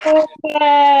Hello.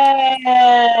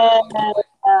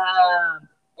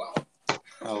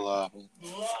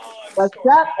 What's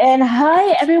up? And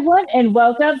hi, everyone, and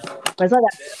welcome. Where's that?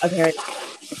 Okay, here it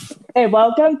is. Hey,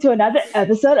 welcome to another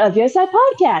episode of Your Side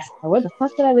Podcast. Oh, where the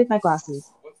fuck did I leave my glasses?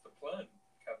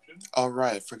 All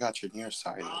right, I forgot you're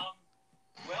nearsighted.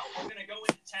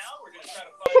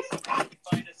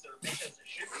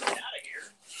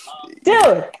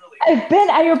 Dude, I've been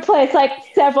at your place like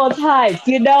several times.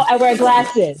 You know I wear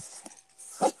glasses.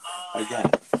 Again,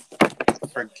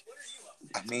 for,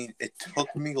 I mean, it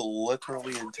took me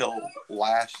literally until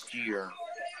last year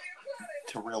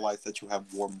to realize that you have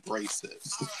worn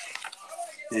braces.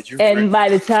 Did you? And by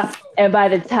the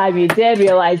time you did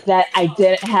realize that, I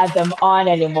didn't have them on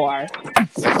anymore.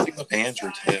 Same thing with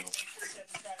Andrew too.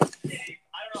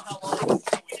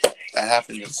 That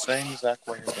happened the same exact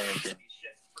way as Andrew.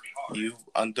 You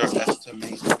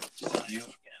underestimate, you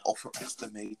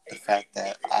overestimate the fact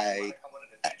that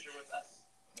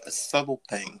subtle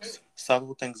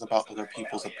things about other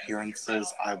people's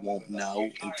appearances I won't know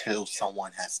until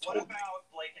someone has told me.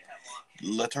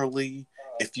 Literally,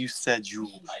 if you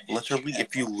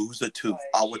lose a tooth,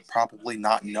 I would probably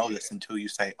not notice until you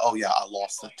say, "Oh yeah, I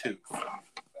lost a tooth."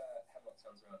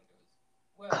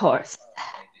 Of course.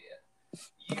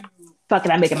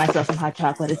 Fucking, I'm making myself some hot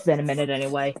chocolate. It's been a minute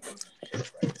anyway.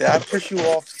 Yeah, I push you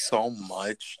off so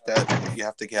much that you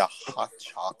have to get a hot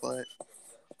chocolate.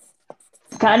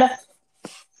 Kinda.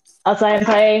 Also,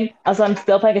 I'm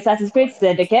still playing Assassin's Creed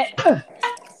Syndicate.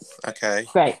 Okay,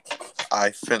 Great.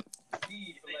 I fin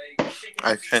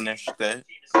I finished it.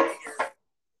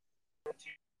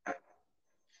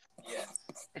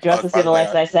 Did you also see By the the way,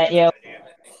 links I sent you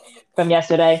from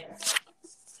yesterday?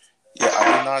 yeah,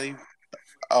 I did not even.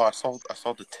 Oh, I saw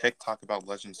the TikTok about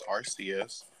Legends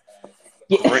Arceus.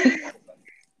 Great,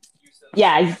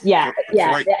 Yeah, yeah.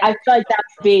 great. I feel like that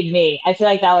would be me. I feel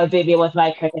like that would be me with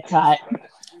my cricket tot.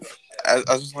 I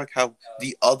just like how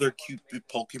the other cute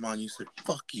Pokemon you said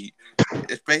 "fuck you."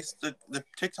 It's based the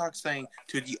TikTok saying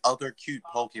to the other cute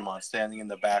Pokemon standing in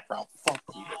the background, "Fuck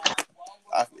you."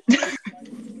 I,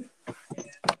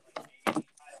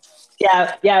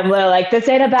 Yeah. I'm literally like, this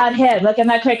ain't about him. Look at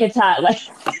my cricket tot.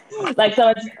 Like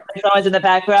someone's in the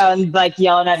background, like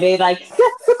yelling at me, like,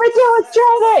 "This Super Duo is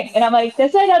training," and I'm like,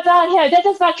 this ain't about him. This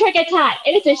is my cricket tot,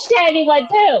 and it's a shiny one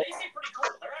too.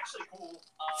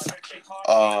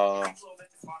 uh,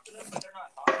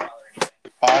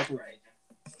 by the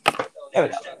There we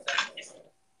go.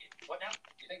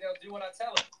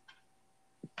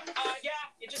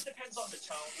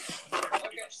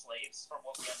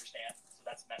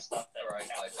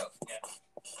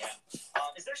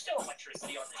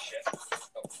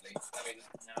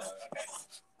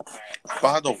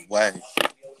 by the way,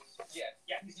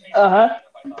 Uh huh.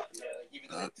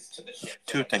 uh,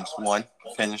 two things. One,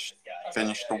 finish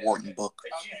finish the Wharton book.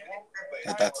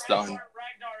 That's done.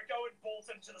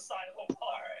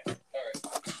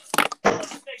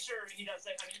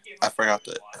 I forgot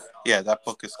that. Yeah, that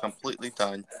book is completely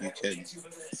done. You kids.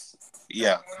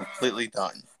 Yeah, completely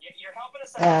done.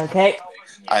 Okay.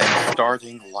 I am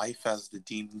starting Life as the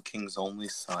Demon King's Only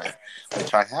Son,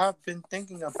 which I have been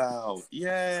thinking about.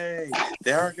 Yay!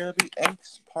 There are going to be 8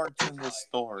 parts in this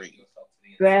story.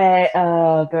 Great.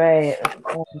 Oh, great.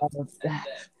 Oh,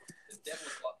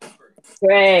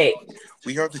 great.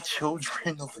 We are the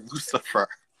children of Lucifer.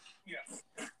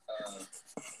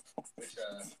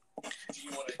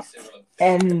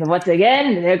 And once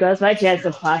again, there goes my chance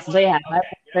of possibly having my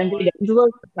friend be named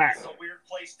Lucifer.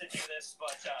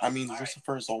 I mean,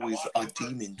 Lucifer is always a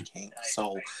demon king,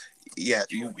 so yeah,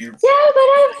 you. Yeah, but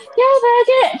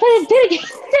but it did get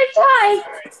same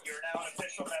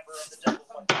time.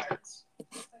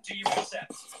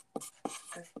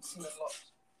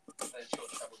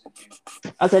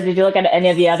 Also, did you look at any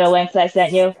of the other links I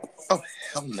sent you? Oh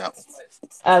hell no!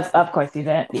 Of course you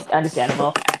didn't.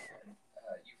 Understandable.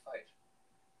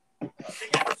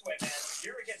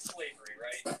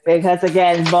 Because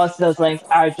again, most of those links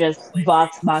are just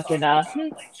Vox Machina.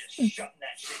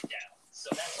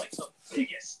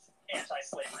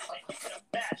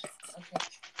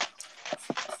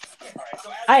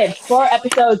 I have 4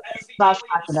 episodes of Vox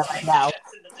Machina right now.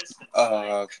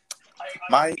 Uh,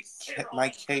 my my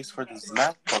case for this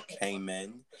math book came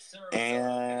in,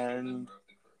 and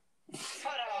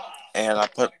I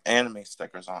put anime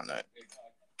stickers on it.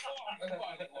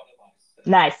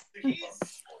 Nice.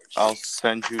 I'll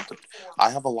send you the.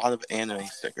 I have a lot of anime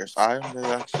stickers. I'm gonna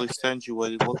actually send you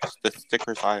what it looks the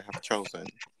stickers I have chosen.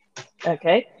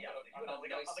 Okay.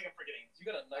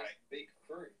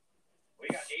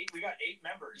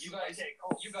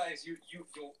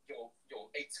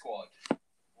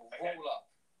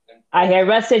 I hear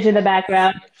Rustage in the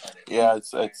background. Yeah,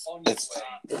 it's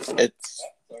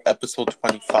episode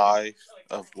 25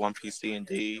 of One Piece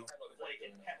D&D.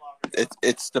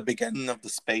 It's the beginning of the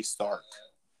space arc.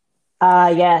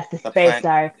 Yes, the space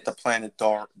arc. The planet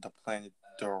Doros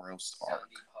arc.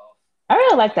 I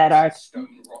really like that arc. You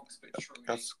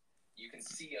can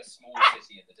see a small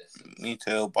city in the distance. Me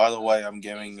too. By the way, I'm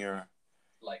giving your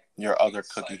other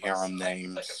Cookie Harem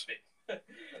names.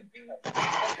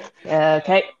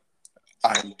 Okay.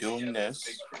 I'm doing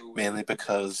this mainly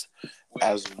because,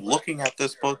 as looking at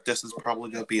this book, this is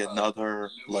probably going to be another,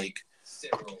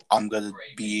 I'm going to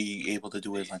be able to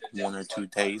do it in 1 or 2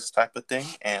 days type of thing,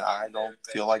 and I don't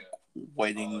feel like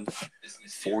waiting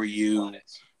for you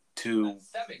to...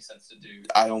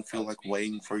 I don't feel like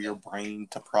waiting for your brain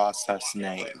to process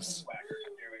names.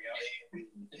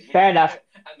 Fair enough.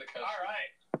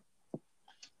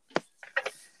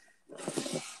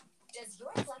 Does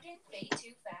your plug-in fade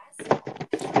too fast?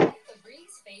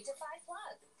 Febreze Fade to 5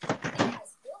 plug. It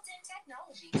has built-in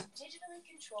technology to digitally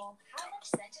control how much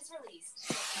scent is released.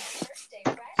 Stay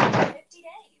fresh for 50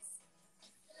 days.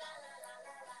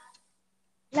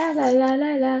 La la la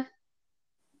la la.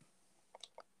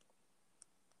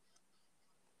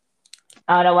 I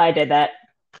don't know why I did that.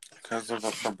 Because of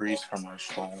a Febreze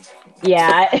commercial.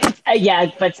 Yeah,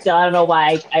 yeah, but still, I don't know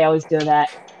why I always do that.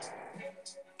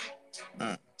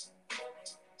 Whoa!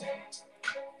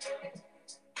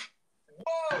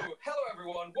 Hello,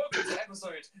 everyone. Welcome to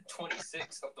episode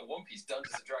 26 of the One Piece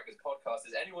Dungeons and Dragons podcast.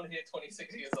 Is anyone here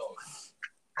 26 years old?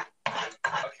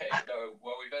 Okay, no.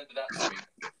 Well, we've ended that streak.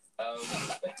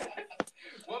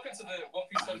 Welcome to the One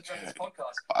Piece Dungeons and Dragons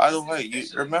podcast. By the way, you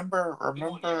remember,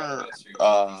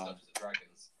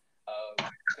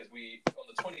 Because we on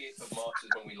the 28th of March is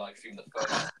when we live streamed the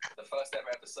first ever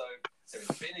episode. So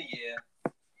it's been a year.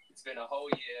 It's been a whole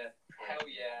year. Hell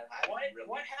yeah.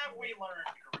 What have we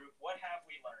learned, Karuk? What have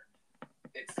we learned?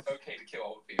 It's okay to kill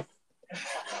old people.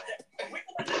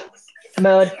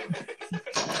 Mode.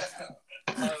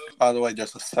 By the way,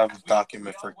 there's a 7th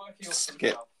document for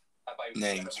skip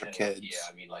names for kids. Yeah,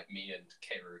 I mean, me and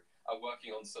Keiru are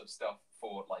working on some stuff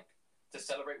for, to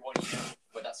celebrate 1 year,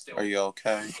 but that's still... Are you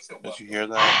okay? Did you hear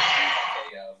that?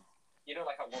 You know,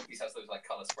 how One Piece has those,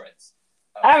 color spreads?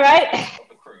 All right. Of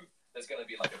the crew. There's going to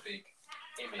be, a big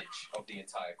image of the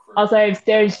entire crew. Also, I'm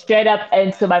staring straight up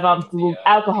into my mom's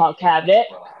alcohol cabinet.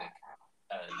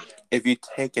 If you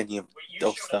take any of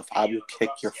those stuff, I will kick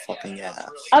your fucking ass.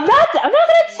 I'm not gonna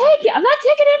take it. I'm not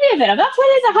taking any of it. I'm not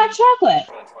putting in the hot chocolate.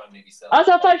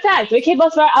 Also, fun fact: we keep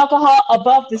most of our alcohol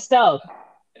above the stove.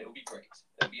 And it will be great.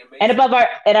 It'll be amazing.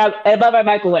 And above our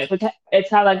microwave. It's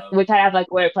kind of we kind of have a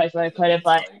weird place where I put it,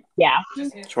 but yeah.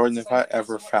 Jordan, if I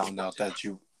ever found out that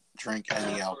you drink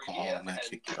any alcohol, I'm gonna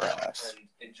kick your ass.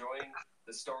 Enjoying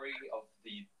the story of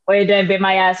the... Well, you didn't beat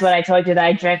my ass when I told you that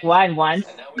I drank wine once.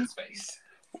 And now in space.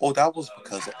 Oh, that was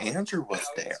because Andrew was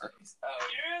there.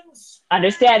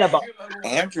 Understandable.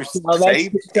 Andrew So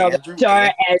saved Andrew.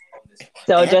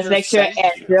 just make sure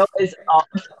Andrew is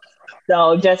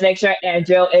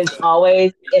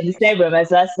always in the same room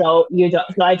as us, so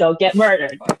I don't get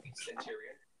murdered.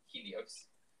 Centurion Helios,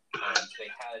 and they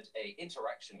had a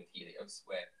interaction with Helios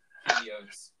where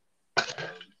Helios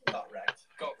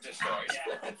got destroyed.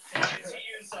 To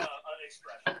use an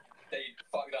expression. They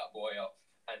fucked that boy up.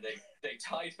 And they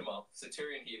tied him up,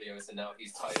 Centurion Helios, and now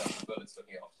he's tied up with bullets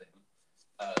looking after him.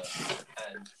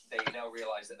 And they now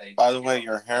realize that they... By the way,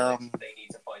 your harem... They need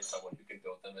to find someone who can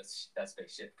build them a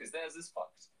spaceship, because theirs is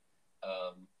fucked.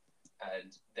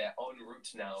 And they're en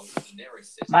route now to the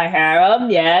nearest city. My harem,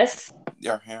 yes.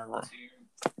 Your harem.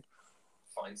 To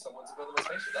find someone to build them a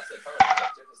spaceship. That's their current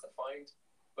objective, is to find...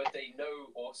 But they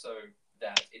know also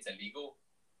that it's illegal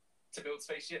to build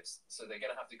spaceships, so they're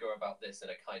going to have to go about this in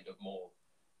a kind of more...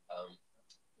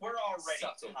 We're already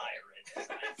subtle pirates.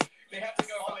 They have to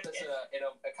go about this in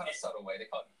a kind of subtle way.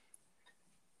 They can't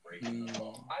break the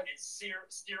law. And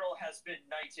Cyril has been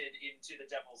knighted into the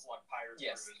Devil's Luck Pirate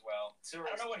crew as well.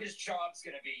 I don't know what his job's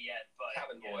going to be yet, but...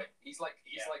 Cabin boy. He's like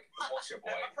washer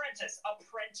boy. Apprentice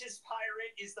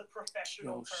pirate is the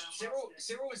professional term.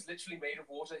 Cyril is literally made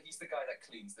of water. He's the guy that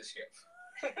cleans the ship.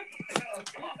 Oh,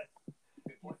 God.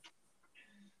 Good point.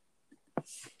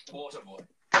 Water boy.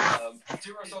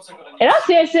 Also got In all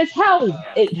seriousness, how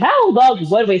long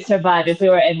would we survive if we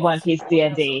were in One Piece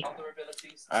D&D?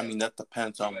 I mean, that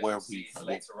depends on where we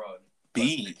will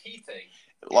be.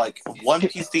 Like, One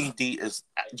Piece D&D is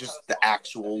just the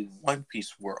actual One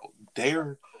Piece world.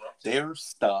 Their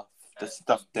stuff, the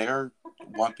stuff they're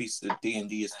One Piece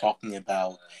D&D is talking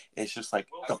about. It's just like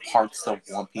the parts of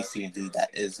One Piece D&D that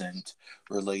isn't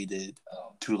related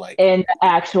to like in the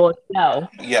actual show.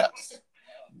 Yes,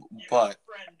 but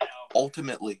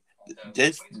ultimately,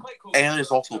 this and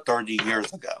is also 30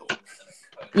 years ago.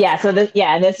 Yeah. So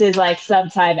this is like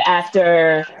sometime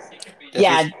after.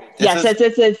 Since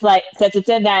it's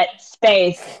in that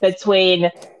space between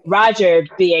Roger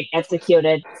being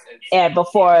executed and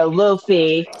before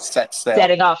Luffy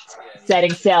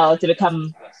setting sail to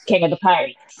become king of the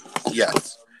pirates.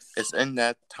 Yes, it's in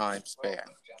that time span.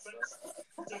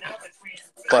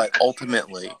 But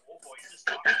ultimately,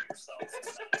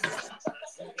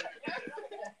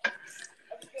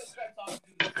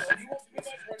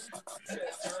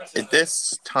 in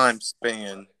this time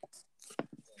span,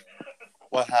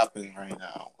 what happened right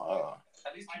now?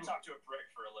 At least I talk to a brick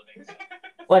for a living.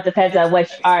 Well, it depends on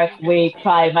which arc we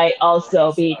probably might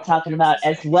also be talking about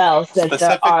as well, since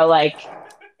there are like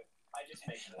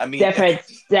different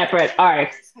separate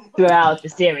arcs throughout the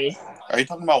series. Are you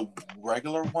talking about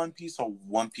regular One Piece or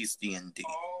One Piece D&D?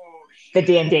 The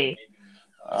D&D.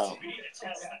 Oh,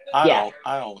 I don't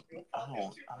know.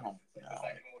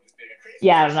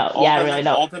 Yeah, I don't know. Yeah, I really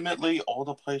don't. Ultimately, all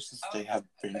the places they have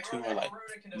been to are like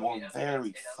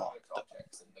very fucked up.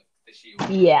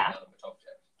 Yeah.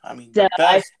 I mean, the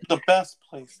best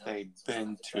place they've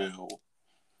been to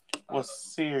was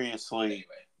seriously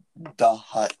the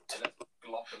hut,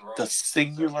 the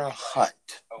singular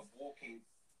hut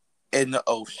in the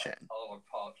ocean.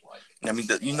 I mean,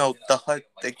 the hut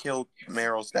they killed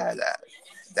Meryl's dad at.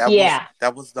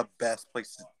 That was the best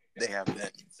place they have been.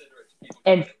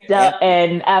 And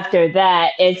after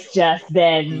that, it's just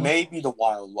been maybe the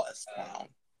Wild West now.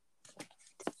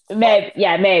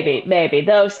 Maybe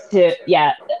those two.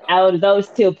 Yeah, out of those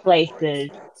two places,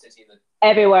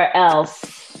 everywhere else,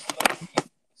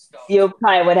 you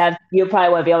probably wouldn't be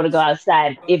able to go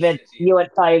outside. Even you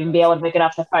would probably even be able to make it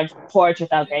off the front porch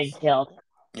without getting killed.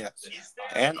 Yes,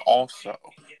 and also,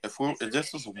 if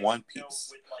this is One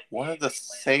Piece, one of the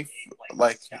safe,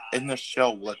 like in the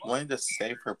show, like one of the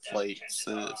safer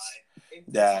places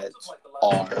that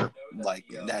are like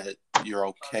that you're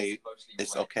okay.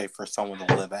 It's okay for someone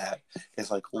to live at. It's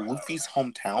like Luffy's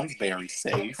hometown's very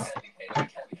safe.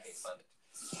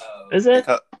 Is it?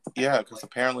 Because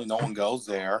apparently no one goes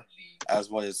there, as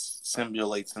what it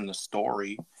simulates in the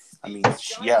story. I mean,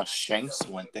 Shanks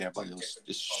went there, but it was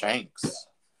just Shanks.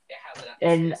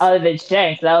 And other than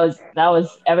Shanks, that was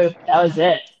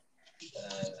it.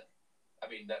 I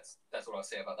mean, that's what I'll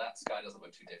say about that. Sky doesn't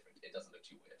look too different. It doesn't look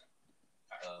too weird.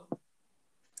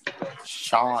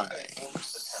 Shine.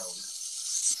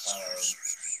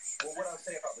 Well, what I'll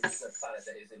say about the planet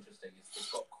that is interesting is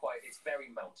it's very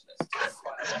mountainous. There's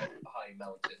quite a lot of high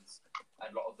mountains,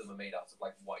 and a lot of them are made out of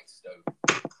like white stone,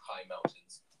 high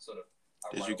mountains, sort of.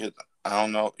 Did you get? I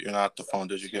don't know. You're not the phone.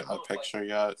 Did you get my picture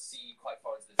yet?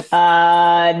 No,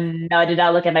 I did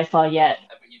not look at my phone yet.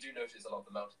 But you do notice a lot of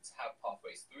the mountains have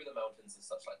pathways through the mountains and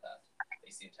stuff like that.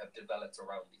 They seem to have developed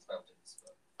around these mountains.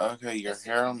 Okay, your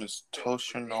harem is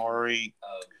Toshinori,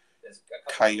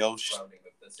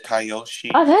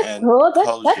 Kyoshi, oh, that's and cool.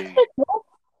 That's cool.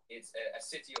 It's a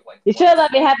city of like. You should have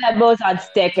let me have that Mozart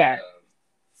sticker.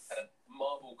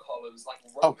 Marble columns, like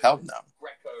oh hell no!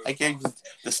 I gave you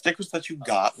the stickers that you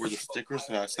got were the stickers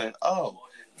that I said, oh,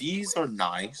 these are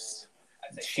nice.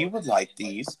 She would like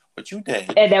these, but you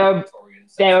did. And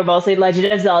they were mostly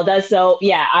Legend of Zelda, so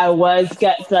yeah, I would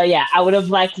have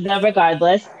liked them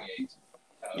regardless.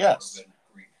 Yes.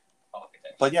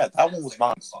 But yeah, that one was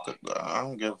mine. I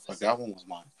don't give a fuck. That one was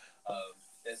mine.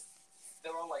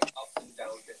 There are like ups and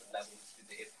downs, different levels.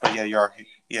 But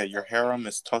yeah, your harem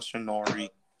is Toshinori,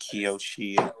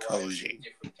 Kyoshi, and Koji.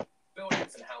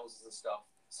 Buildings and houses and stuff.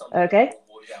 Okay.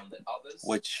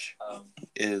 Which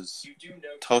is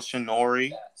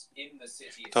Toshinori.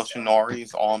 Toshinori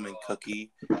is almond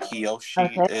cookie.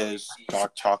 Kyoshi is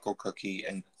dark chocolate cookie,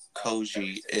 and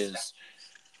Koji is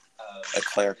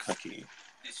eclair cookie.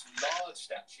 This large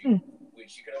statue,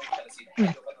 which you can only kind of see the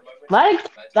head of at the A moment.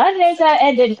 lot of names that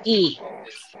end in E.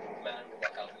 This man with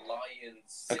like a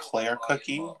lion's eclair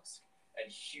cookie. And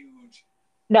huge.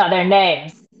 No, their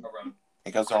names.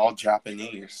 Because they're all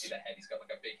Japanese. See the head? He's got like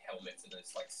a big helmet and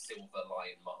this like silver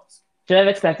lion mask. Should have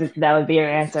expected that would be your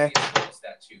answer.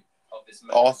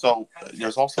 Also,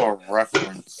 there's also a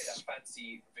reference. In a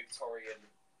fancy Victorian,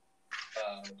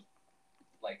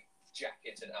 like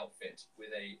jacket and outfit with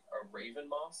a raven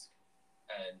mask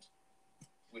and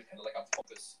with kind of like a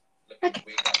pompous looking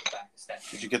wig at the back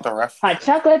statue. Did you get the reference? Hot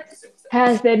chocolate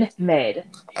has been made.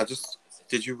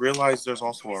 Did you realize there's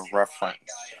also a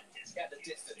reference?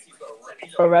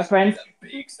 For reference?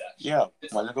 Yeah,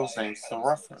 one of those names for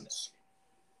reference.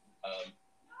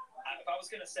 If I was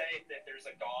going to say that there's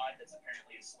a god that's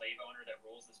apparently a slave owner that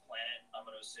rules this planet, I'm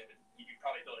going to assume you'd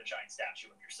probably build a giant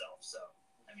statue of yourself. So,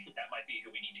 I mean, that might be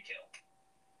who we need to kill.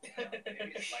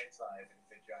 Maybe it's light size and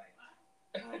it's a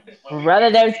giant. Run the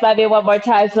names by me one more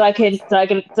time so I can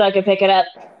pick it up.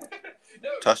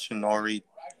 Toshinori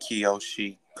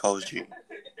Kiyoshi Koji. There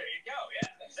you go. Yeah,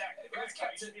 exactly.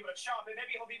 You'll be able to chop it.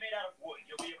 Maybe he'll be made out of wood.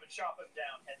 You'll be able to chop him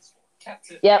down henceforth.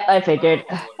 Yep, I figured.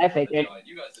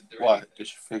 What? Did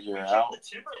you figure it out? A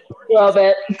little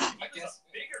bit.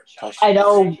 I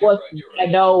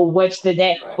know which the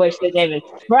name is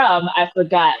from. I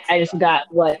just forgot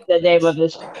what the name of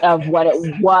what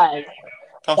it was.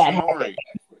 Toshinori.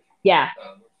 Yeah.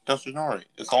 Toshinori.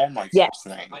 It's all my first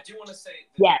name. I do want to say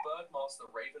yeah. Bird Mask, the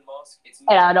Raven Mask,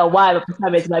 and I don't know why, but for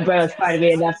some reason my brain was trying to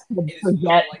be enough to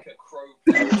forget.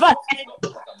 But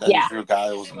yeah. Your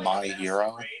guy was My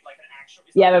Hero.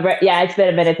 Yeah, it's been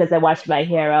a minute since I watched My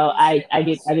Hero. I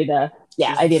need to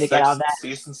get on that.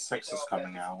 Season 6 is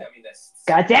coming out.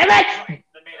 God damn it! They're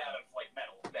made out of like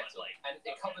metal, and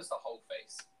it covers the whole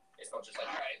face. It's not just like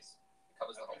the face. It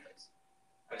covers the whole face.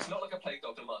 But it's not like a Plague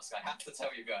Doctor mask. I have to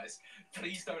tell you guys,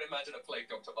 please don't imagine a Plague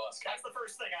Doctor mask. That's the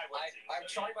first thing I'm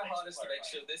trying my hardest to make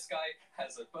sure this guy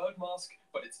has a bird mask,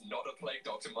 but it's not a Plague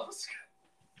Doctor mask.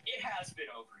 It has been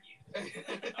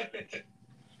overused.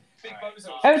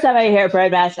 Every time I hear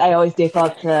bird mask, I always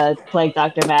default to Plague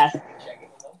Doctor mask.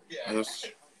 Yeah.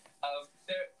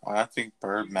 I think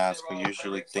bird mask I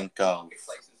usually think of,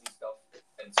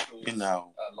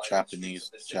 Japanese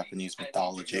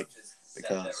mythology,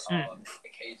 because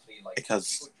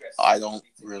I don't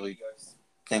really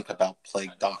think about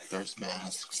Plague Doctor's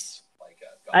masks.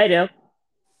 I do.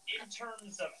 In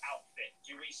terms of outfit,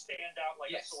 do we stand out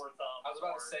like a sore thumb? I was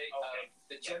about to say,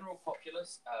 the general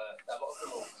populace, a lot of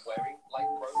them are wearing like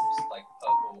robes, like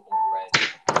purple or red.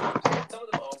 Some of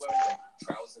them are wearing like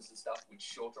trousers and stuff with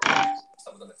shorter robes.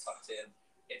 Some of them are tucked in.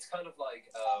 It's kind of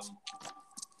like.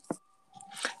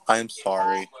 I'm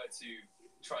sorry.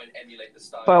 Try and emulate the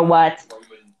style for what?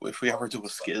 If we ever do a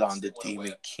skit on the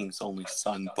Demon King's Only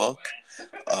Son book,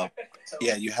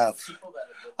 yeah, you have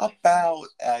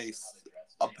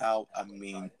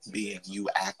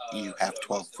you have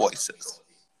 12 voices.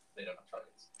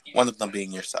 One of them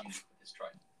being yourself.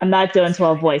 I'm not doing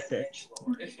 12 voices.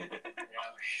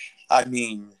 I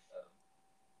mean,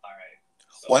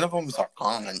 one of them is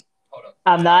Archon.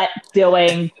 I'm not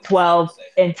doing 12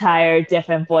 entire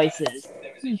different voices.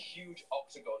 There's a huge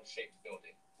octagon-shaped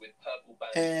building with purple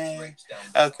banners draped down.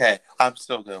 Okay, I'm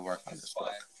still gonna work on this book.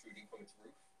 Protruding from its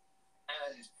roof,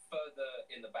 and further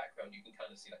in the background, you can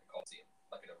kind of see like a coliseum,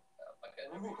 anyway,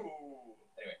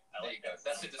 there you go.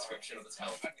 That's the description of the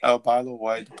town. Oh, by the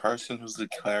way, the person who's the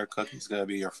Claire Cook is gonna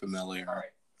be your familiar. All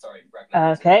right, sorry.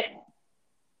 Okay.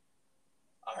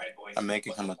 All right, boys. I'm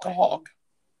making him a dog.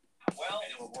 Well,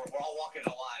 we're all walking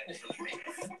a line. We're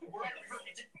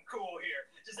cool here.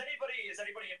 Is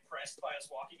anybody impressed by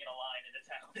us walking in a line into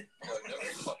town? No,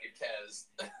 nobody fucking cares.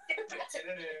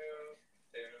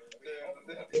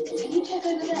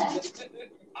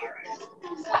 Alright.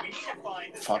 We need to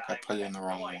find this Fuck, guy. I put it in the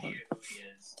wrong one. Who he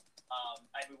is.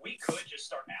 I mean, we could just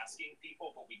start asking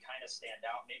people, but we kind of stand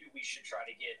out. Maybe we should try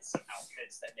to get some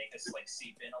outfits that make us like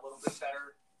seep in a little bit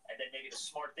better. And then maybe the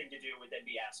smart thing to do would then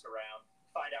be ask around,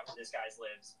 find out where this guy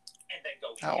lives, and then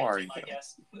go. How are you? I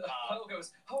guess.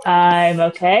 I'm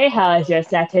okay. How is your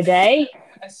Saturday?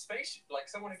 A spaceship, like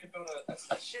someone who could build a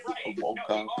ship. Right. No, you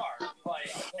are, but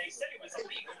they said it was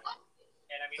illegal.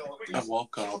 And I mean, I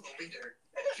woke up.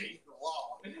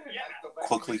 Yeah.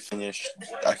 Quickly finished.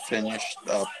 I finished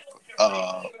up.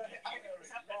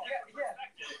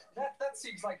 That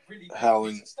seems like really.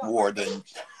 Helen Warden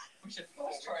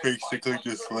basically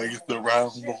just lays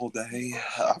around the whole day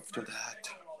after that.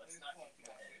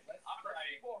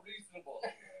 More reasonable.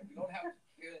 We don't have to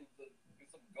kill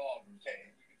some god or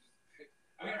something.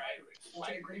 Alright.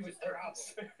 I agree with their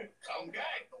house. Okay.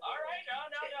 Alright, no.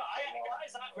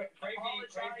 I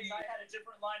apologize. I had a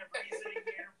different line of reasoning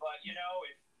here, but you know,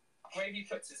 if Gravy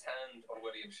puts his hand on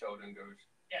William's shoulder and goes,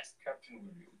 yes, Captain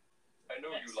William, I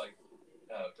know you like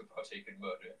to partake in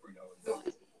murder every now and then,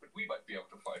 but we might be able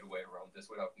to find a way around this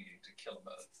without needing to kill a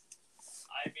man.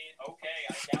 I mean, okay,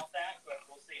 I doubt that, but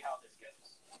we'll see how this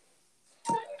goes.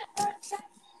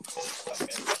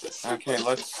 Okay,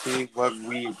 let's see what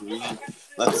we agree.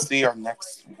 Let's see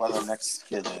what our next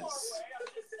skit is.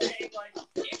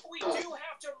 If we do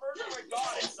have to murder a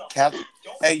god at some Cat,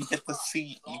 hey, you get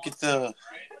the.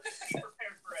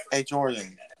 Hey,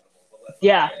 Jordan.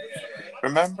 Yeah.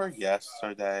 Remember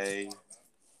yesterday?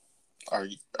 Are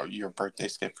your birthday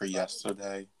skip for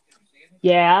yesterday?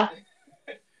 Yeah.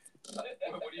 What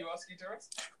are you asking, Doris?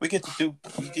 We get to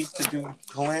do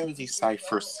Calamity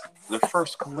Cyphers, the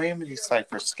first Calamity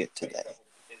Cypher skit today.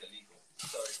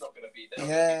 So it's not going to be.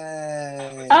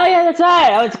 Yay! Oh yeah, that's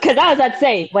right. Because I was about to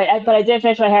say, wait, but I did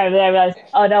finish my hair, and then I realized,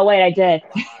 oh no, wait, I did.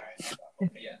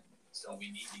 Yeah. So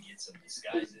we need to get some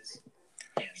disguises,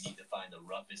 and we need to find the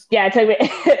roughest. Yeah, it took me,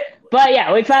 but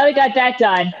yeah, we finally got that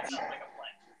done. That sounds like a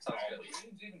plan.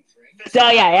 Sounds good. So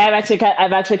yeah, I'm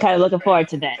actually kind of looking forward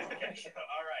to this. All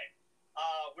right.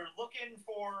 We're looking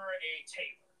for a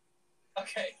tailor.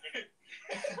 Okay.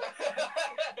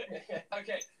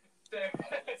 Okay.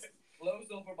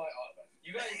 Closed over by Oliver.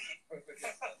 You guys.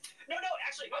 No,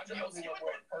 actually,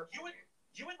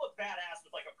 you would look badass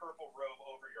with like a purple robe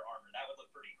over your armor. That would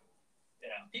look pretty cool.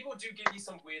 Yeah. People do give you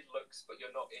some weird looks, but you're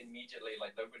not immediately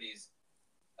like nobody's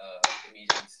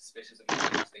immediately suspicious of you.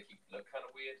 They think you look kind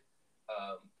of weird.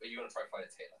 Are you gonna try to find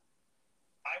a tailor?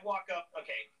 I walk up.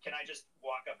 Okay, can I just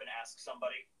walk up and ask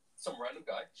somebody? Some random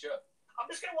guy? Sure. I'm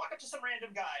just gonna walk up to some random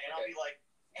guy and I'll be like,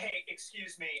 "Hey,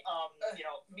 excuse me.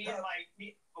 Me and my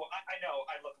me. Oh, I know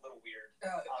I look a little weird.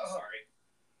 I'm sorry.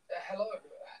 Hello.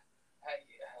 Hey,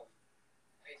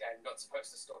 I'm not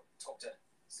supposed to talk to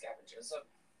scavengers.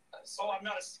 I'm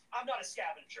not a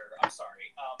scavenger. I'm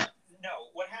sorry.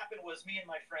 No. What happened was me and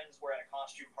my friends were at a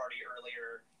costume party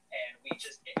earlier, and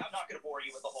I'm not going to bore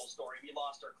you with the whole story. We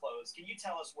lost our clothes. Can you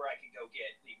tell us where I can go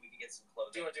we can get some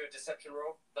clothes? Do you want to do a deception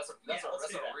roll? That's a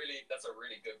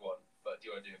really good one. But do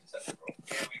you want to do a deception roll?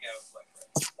 Here we go.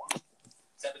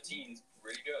 17's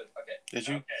really good. Okay. Did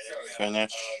you Okay,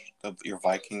 finish your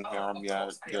Viking harem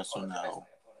yet? Yes or no?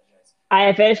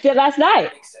 I finished it last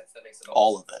night. That makes sense.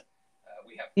 All of it.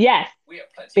 Yes, We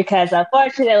have plenty. because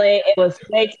unfortunately it was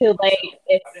way too late.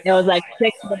 It was like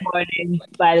 6 in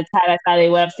by the time I finally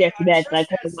went upstairs to bed, so I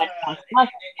couldn't watch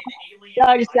it. So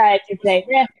I decided to say,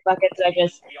 fuck it, so I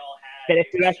just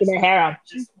finished the rest of the harem.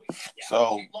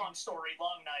 So, long story,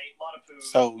 long night, lot of food.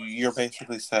 so you're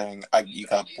basically saying you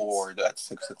got bored at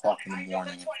 6 o'clock in the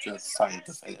morning and just decided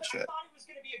to finish it. I thought it was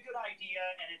going to be a good idea,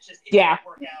 and it Yeah. didn't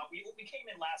work out. We came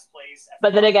in last place.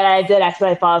 But then again, I did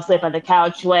actually fall asleep on the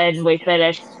couch when we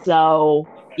finished, so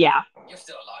yeah. You're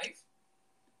still alive?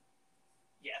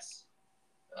 Yes.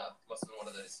 Must have been one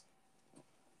of those.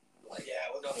 Like, Yeah,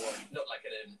 it was boring. not like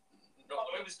an.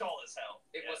 It was dull as hell.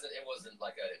 It wasn't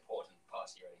like an important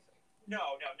party or anything. No,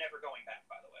 never going back.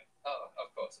 By the way. Oh,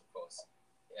 of course.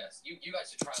 Yes, you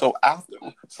guys should try.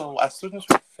 So as soon as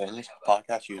we finished the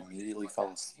podcast, you immediately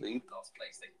fell asleep. Last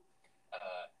place they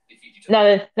defeat you. No,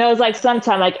 it was like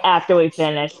sometime like after we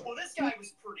finished. Well, this guy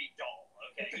was pretty dull.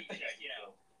 Okay, yeah.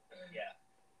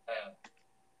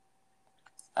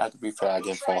 I have to be fair, I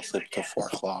didn't fall asleep till 4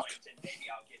 o'clock. Maybe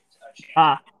I'll get a chance.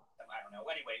 Ah. I don't know.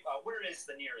 Anyway, where is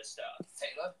the nearest?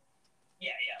 Taylor.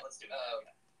 Yeah. Let's do it.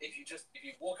 If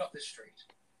you walk up the street,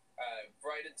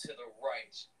 right and to the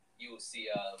right, you'll see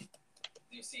a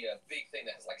big thing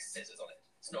that has like scissors on it.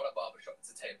 It's not a barbershop;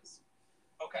 it's a tailor's.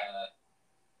 Okay.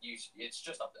 It's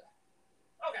just up there.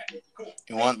 Okay. Cool.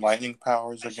 You want lightning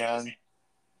powers again?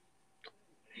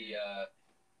 You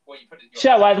put it.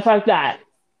 Sure, why the fuck that?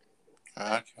 You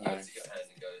Okay. put it in your hand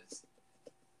and goes,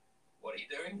 "What are you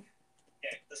doing?"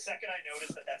 Yeah. The second I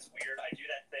notice that's weird, I do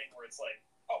that thing where it's like,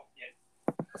 oh yeah.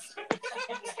 I'm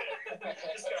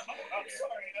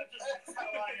sorry. That's how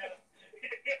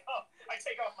I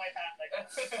take off my hat and I go,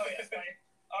 oh yes,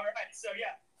 all right. So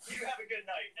yeah, you have a good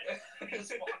night, and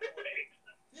just walk away.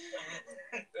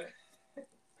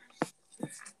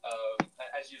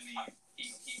 As you leave,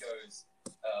 he goes,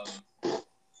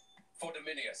 "For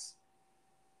Dominius."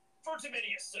 For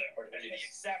Dominius, sir.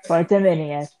 For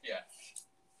Dominius. Yeah.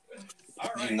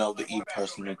 You know the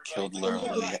person who killed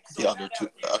literally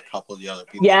a couple of the other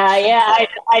people. Yeah. I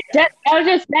was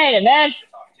just saying, man.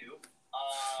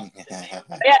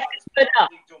 Yeah, but no.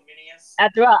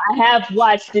 After all, I have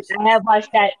watched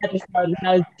that episode when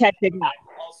I was catching up.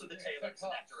 Also, the tailors in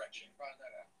that direction.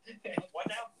 What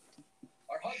now?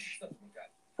 Our hugs and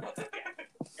stuff.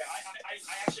 Yeah, I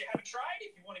actually haven't tried.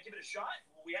 If you want to give it a shot,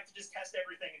 we have to just test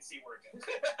everything and see where it goes.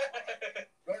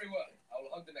 Very well. I will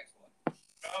hug the next one.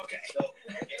 Okay. So,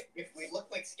 if we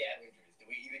look like scavengers, do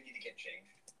we even need to get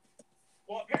changed?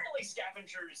 Well, apparently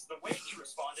scavengers, the way he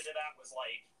responded to that was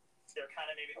like, they're kind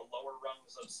of maybe the lower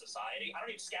rungs of society. I don't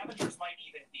know if scavengers might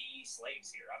even be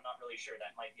slaves here. I'm not really sure.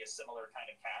 That might be a similar kind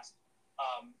of caste.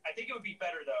 I think it would be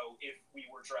better, though, if we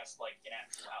were dressed like in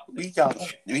actual outfits.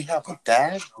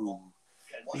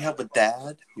 We have a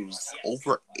dad who's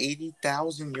over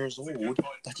 80,000 years old,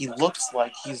 but he looks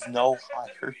like he's no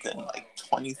higher than like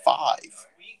 25.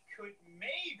 We could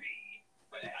maybe,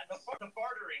 but the the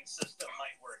bartering system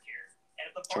might work here. And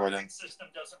if the Jordan. bartering system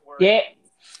doesn't work, Yeah.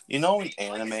 You know, in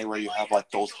anime where you have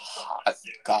like those hot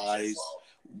guys,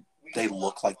 they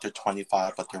look like they're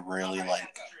 25, but they're really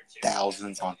like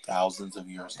thousands on thousands of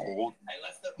years old.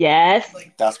 Yes.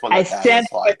 That's what I our dad stand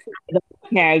is like.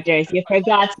 characters. You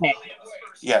forgot me.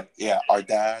 Yeah, our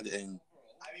dad in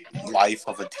Life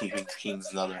of a Teeming King's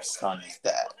Another Son is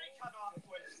that.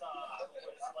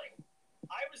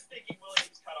 I was thinking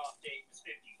William's cutoff date was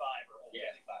 55 or older.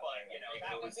 But,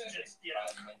 that was just,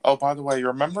 Oh, by the way, you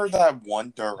remember that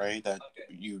one Dure that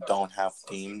you don't have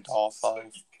themed off of?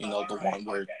 You know, the one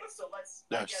where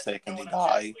they're sick and they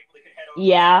die?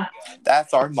 Yeah.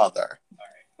 That's our mother.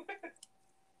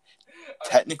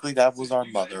 Technically, that was our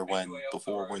mother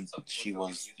before when she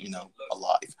was,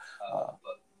 alive. But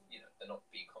they're not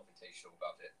being confrontational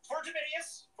about it. For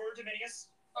Dominius.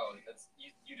 Oh,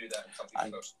 you do that in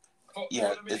something.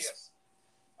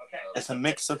 It's a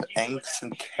mix of angst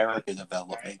and character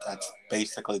development. That's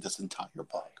basically this entire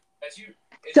book.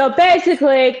 So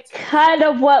basically, kind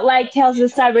of what like Tales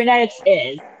of Cybernetics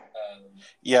is.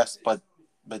 Yes, but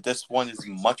this one is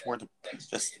much more.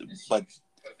 But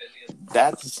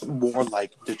that's more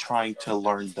like they're trying to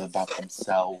learn about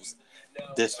themselves.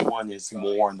 This one is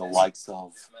more in the likes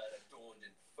of.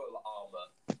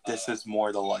 This is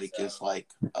more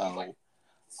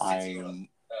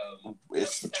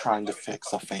it's trying to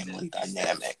fix a family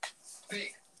dynamic.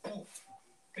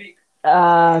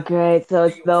 Great. So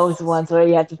it's those ones where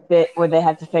they have to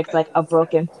fix like a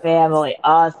broken family.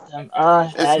 Awesome. Oh,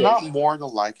 It's not more the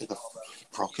like of the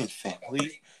broken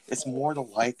family. It's more the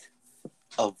like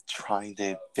of trying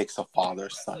to fix a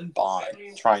father-son bond.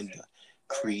 Trying to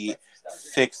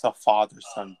fix a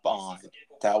father-son bond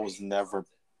that was never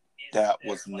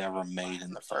made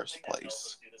in the first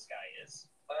place.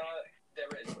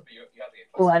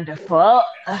 Wonderful.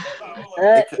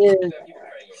 That is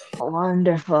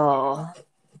wonderful.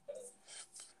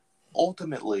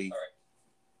 Ultimately,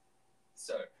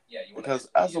 So, because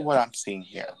as of what I'm seeing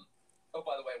here, oh,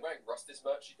 by the way, I'm wearing Rusty's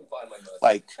merch. You can buy my merch.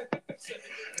 like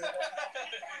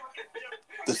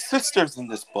the sisters in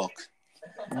this book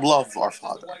love our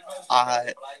father.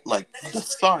 I like the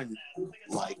son,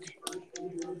 like,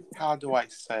 how do I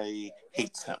say,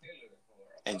 hates him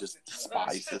and just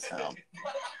despises him.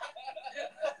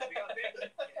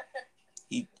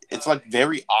 It's like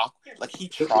very awkward. Like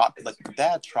the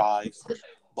dad tries,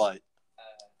 but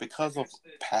because of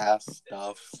past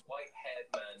stuff,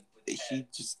 he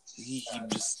just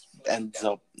ends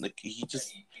up like he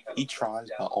tries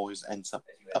but always ends up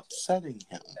upsetting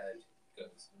him,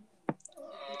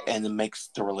 and it makes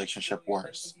the relationship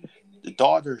worse. His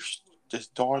daughters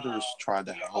try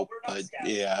to help, but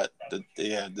his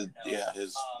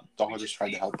daughters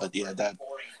try to help, but that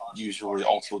usually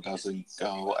also doesn't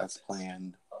go as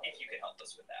planned.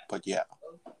 But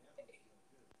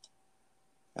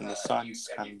and the son's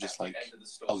kind of just like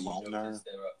a loner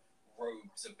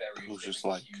who's just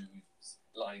like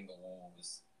lining the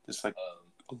walls, just like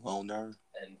a loner,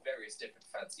 and various different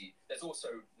fancy. There's also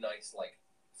nice like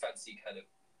fancy kind of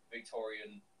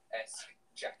Victorian-esque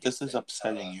jackets. This is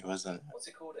upsetting you, isn't it? What's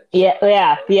it called? Yeah.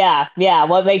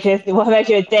 What makes you think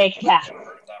that? I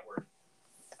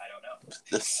don't know.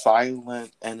 The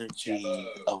silent energy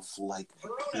of like,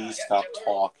 please stop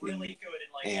talking,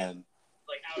 and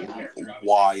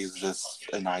why is this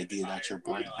an idea that your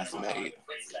brain has made?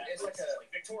 It's like a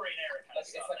Victorian era kind of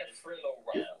stuff. It's like a thriller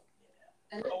ruffle.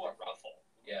 Oh, a ruffle.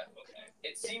 Yeah. Okay.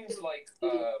 It seems like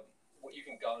what you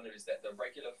can garner is that the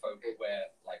regular folk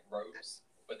wear like robes,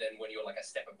 but then when you're like a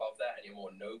step above that and you're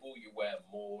more noble, you wear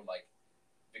more like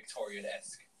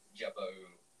Victorian-esque jabot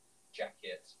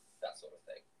jacket, that sort of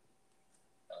thing.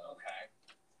 Okay.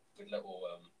 With little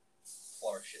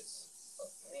flourishes.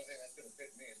 The only thing that's going to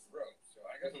fit me is the robe, so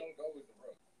I guess I'll go with the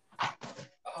robe.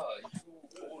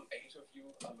 All 8 of you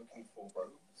are looking for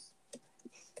robes?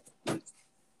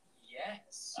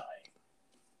 Yes.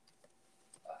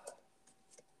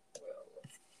 Well,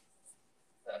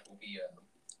 that will be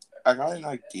I got an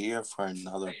idea for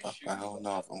another book. I don't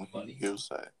know if I'm going to use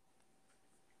it.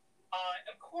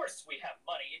 Of course we have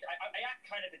money. I act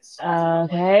kind of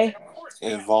insulted. Okay.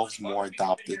 It involves more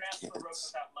adopted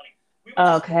kids.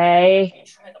 Okay. You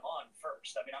try them on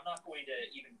first. I mean, I'm not going to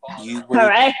even bother. You All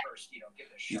right. First, give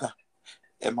it a shot.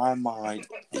 In my mind,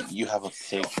 you have a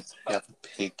pig. You have a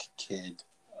pig kid,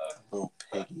 a little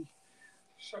piggy.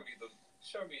 Show me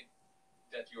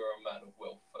that you are a man of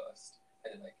wealth first,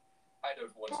 and then I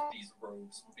don't want these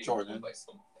robes being Jordan. worn by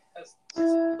some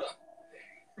peasants.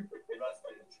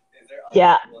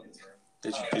 Yeah.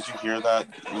 Did you hear that?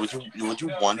 Would you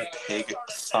want a pig,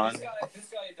 son? This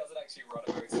guy doesn't actually run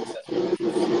a very successful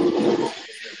business.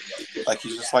 Like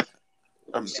he's just like,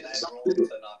 And I rolled to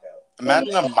knockout.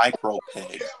 imagine a micro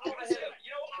pig.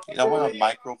 You know what a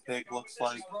micro pig looks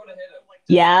like?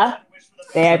 Yeah,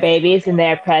 they're babies and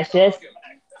they're precious.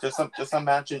 Just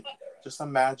imagine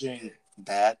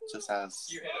that just as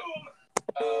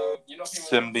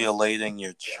simulating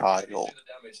your child.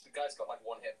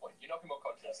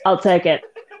 I'll take it.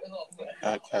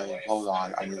 Okay, hold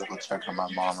on. I need to go check on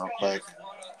my mom real quick.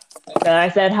 So I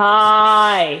said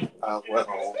hi. Well,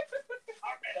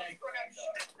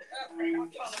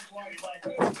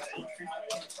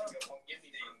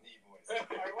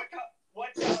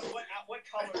 What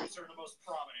colors are the most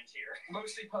prominent here?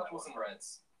 Mostly purples and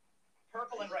reds.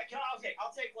 Purple and red. Okay,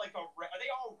 I'll take like a red. Are they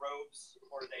all robes,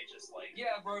 or are they just like?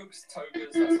 Yeah, robes,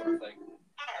 togas, that sort of thing.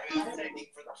 I'm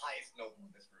taking for the highest noble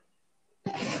in this room.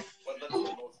 But that's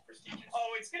the most prestigious.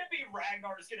 Oh, it's gonna be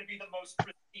Ragnar. Is gonna be the most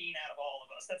pristine out of all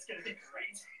of us. That's gonna be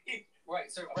great. Right.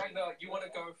 So Ragnar, you want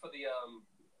to go for the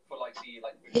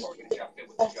Victorian jacket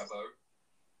with the jabot?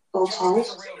 It's a real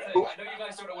thing. I know you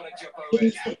guys don't know what a jabot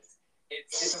is.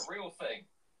 It's a real thing.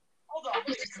 Hold on, let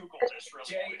me Google this real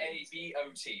quick.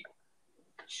 J-A-B-O-T.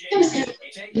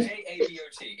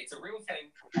 J-A-B-O-T. It's a real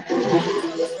thing.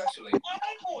 Especially.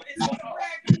 Oh, it's like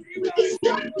Ragnar. You guys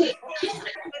know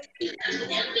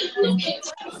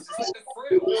It's like the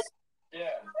frills.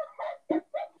 Yeah.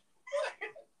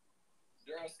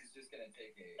 Duras is just gonna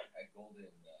take a golden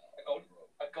robe.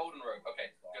 A golden robe. Okay,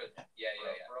 good. Yeah.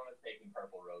 Roman taking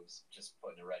purple robes, just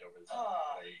putting a red over the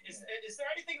top. Is there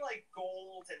anything like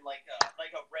gold and like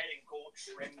a red and gold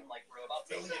trim like robe? I'll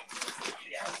take it.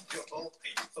 Yeah. So cool.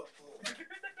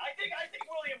 I think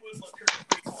William would look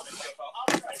pretty cool in Jabot. I'll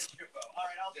try the Jabot. All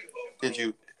right, I'll do it. did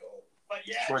you But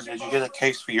yeah. Jordan, did you get a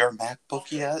case for your MacBook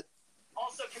yet?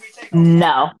 Also, can we take?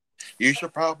 No. You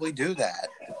should probably do that.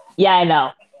 Yeah, I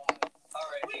know. All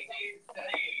right.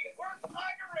 We're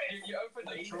pirates. You open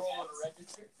the drawer and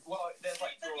register. Well, there's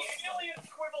like The drawers. alien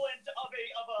equivalent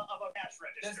of a cash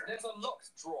register. There's a locked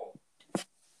drawer.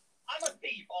 I'm a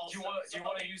thief. Also. Do you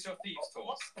want to use your thieves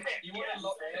tools? You want to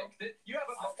lock pick? You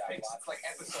haven't locked picked since like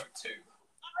episode 2.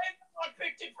 I've not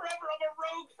picked it forever. I'm a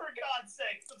rogue, for God's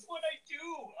sake. That's what I do.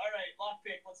 All right,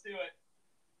 lockpick. Let's do it.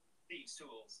 Thieves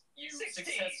tools. You 16.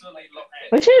 successfully locked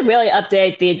We picked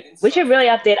should really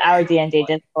update our D&D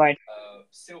Discord.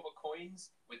 silver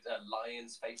coins with a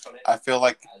lion's face on it. I feel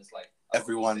like as like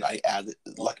everyone I added,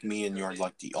 like me and you're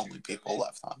like the only people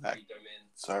left on that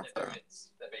server.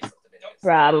 They're based off dominions.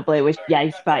 Probably. You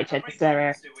should probably check the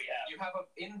server. Do we have? You have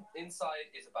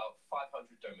inside is about 500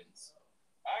 domins.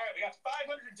 All right, we got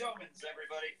 500 domins,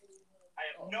 everybody. I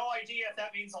have no idea if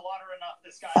that means a lot or enough.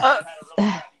 This guy had a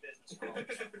really crappy business. Good.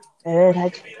 This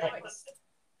could be like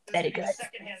Very the good.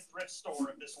 secondhand thrift store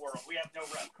of this world. We have no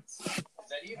reference.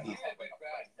 Does any of these have a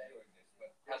price tag on this? But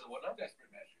Has a what now?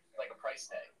 desperate measures. Like a price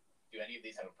tag. Do any of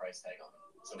these have a price tag on them?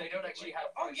 So They don't actually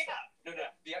have Oh price yeah. tags. No.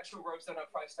 The actual robes don't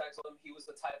have price tags on them. He was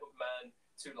the type of man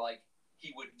to he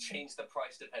would change the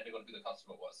price depending on who the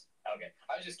customer was. Okay.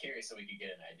 I was just curious so we could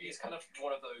get an idea. He's kind of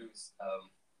one of those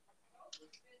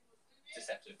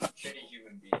deceptive, shitty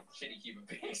human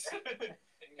beings.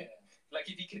 like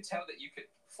if he could tell that you could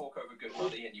fork over good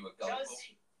money and you were gullible.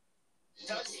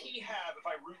 Does he have, if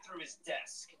I root through his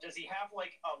desk, does he have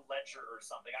like a ledger or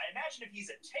something? I imagine if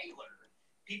he's a tailor,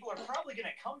 people are probably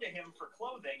going to come to him for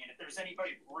clothing, and if there's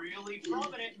anybody really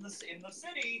prominent in the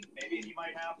city, maybe he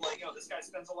might have like, this guy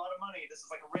spends a lot of money. This is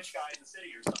like a rich guy in the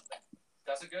city or something.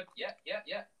 That's a good, yeah.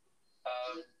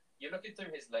 You're looking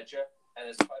through his ledger, and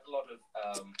there's quite a lot of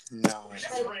No.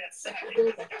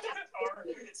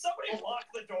 Somebody lock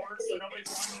the door so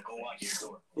nobody's going to go on your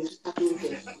door.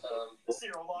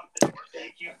 Zero, lock the door.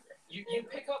 Thank you. You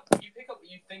pick up what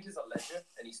you think is a ledger,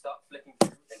 and you start flicking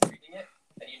through and reading it,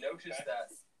 and you notice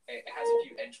that it has a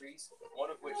few entries. One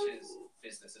of which is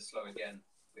business is slow again.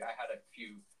 I had a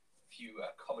few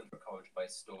comment for my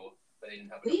store, but they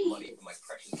didn't have enough money for my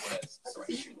precious wares, so I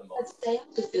shoot them off. And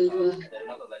then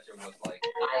another ledger was like,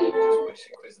 I just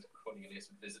wish Cornelius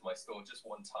would visit my store just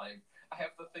one time. I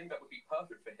have the thing that would be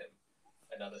perfect for him.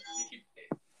 Another,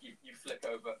 you flip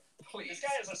over. Please. This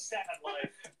guy has a sad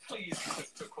life. Please,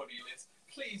 Mr. Cornelius.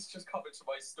 Please just come into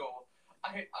my store.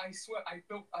 I swear I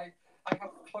have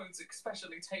clothes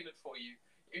especially tailored for you.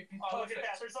 It'd be Oh, look perfect.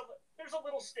 at that. There's a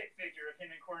little stick figure of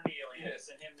him and Cornelius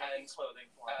and him making clothing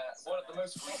for him. One of the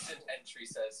most recent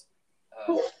entries says,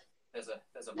 there's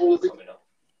a ball coming up.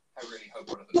 I really hope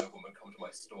one of the noblemen come to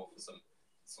my store for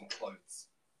some clothes.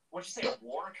 What'd you say? A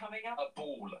war coming up? A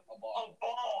ball. A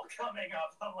ball coming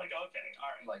up. I'm like, okay,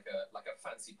 all right. Like a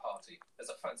fancy party. There's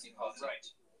a fancy party. Right.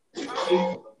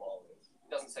 It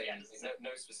doesn't say anything.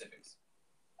 No specifics.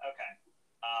 Okay.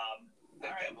 All The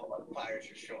right. devil on fire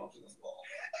should show up to this ball.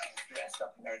 Dressed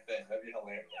up in our thing. That'd be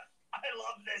hilarious. I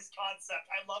love this concept.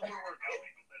 I love where we're going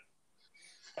with this.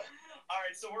 All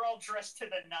right, so we're all dressed to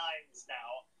the nines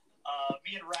now.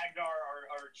 Me and Ragnar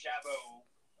are Jabbo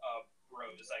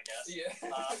bros, I guess. Yeah.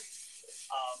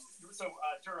 So,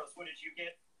 Duros, what did you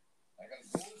get? I got a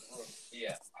gold rope.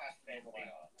 Yeah. And Um,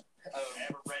 I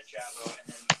have a red Jabbo, and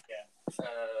then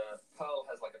Pearl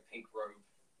has like a pink robe.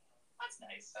 that's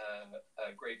nice.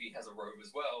 Gravy has a robe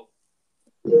as well.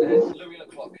 And Louis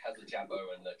LeClock has a jabbo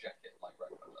and a jacket like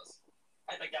Ragnar does.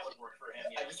 I think that would work for him.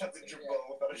 I just have the jabot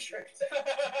without a shirt. That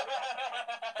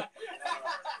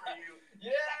works for you.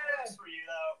 Yeah. That works for you,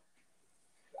 though.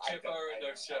 Jabbo and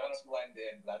no I want shirt. to blend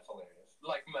in. That's hilarious.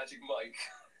 Like Magic Mike.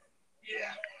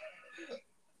 Yeah.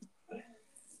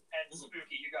 And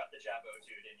Spooky, you got the Jabbo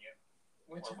too, didn't you?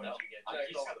 Or what did you get? No,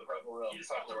 You just got the purple robe. You just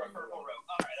got the purple robe.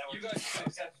 All right, that You works. guys are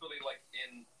successfully like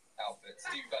in outfits.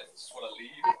 Do you guys just want to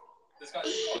leave? This guy's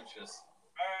conscious.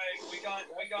 All right, we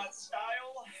got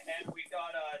style, and we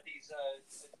got these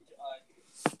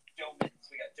domins.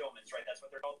 We got domins, right? That's what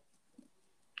they're called.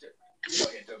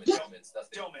 Oh yeah, Domins. That's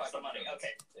Domins, the money.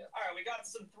 Okay. Yeah. All right, we got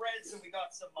some threads and we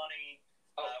got some money.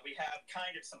 We have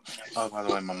kind of some connections. Oh, by the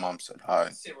way, my mom said hi.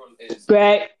 Cyril is.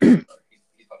 Great.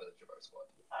 He's part of the Jabbo squad.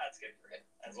 That's good for him.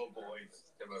 That's Little boys.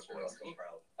 Jabbo Boys squad. go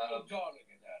proud. Oh, darling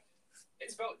in that.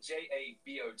 It's spelled Jabot,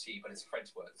 but it's a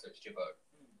French word, so it's Jabot.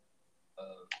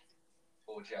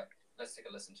 Or Jab. Let's take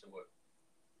a listen to what.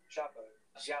 Jabbo.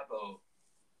 Jabot.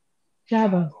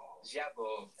 Jabbo.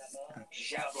 Jabot.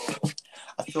 Jabot.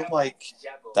 I feel like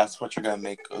Jabot. that's what you're gonna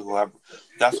make whoever.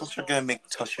 That's what you're gonna make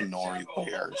Toshinori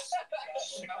wears.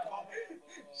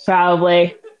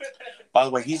 Probably. By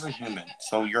the way, he's a human,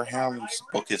 so your harem's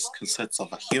book consists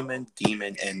of a human,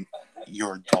 demon, and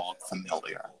your dog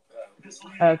familiar.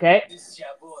 Okay. This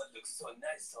Jabot looks so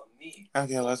nice on me.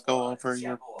 Okay, let's go over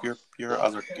your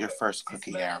first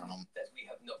cookie harem. That we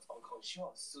have not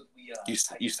unconscious, so we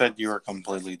are. You said you were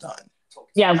completely done.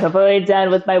 Yeah, I'm completely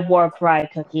done with my war cry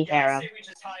cookie Yeah, I harem. say we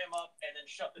just tie him up and then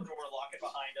shut the door, lock it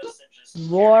behind us, and just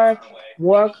War- carry him away.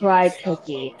 War cry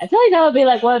cookie. I feel like that would be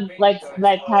like one like kind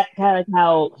of like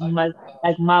how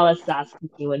like Malasa's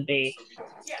cookie would be.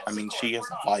 Yeah, I mean, of she course,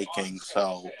 is we're a not Viking, monsters,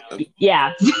 so you know.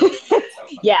 Yeah.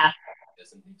 Yeah.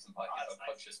 And leaves him by his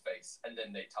unconscious face, and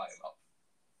then they tie him up.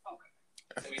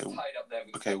 So he's okay, tied up there.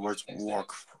 With okay, where's next War? to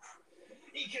him.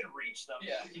 He can reach them.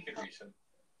 Yeah, he can reach him.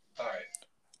 All right.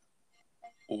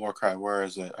 Warcry, where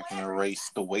is it? I can erase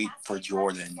the wait for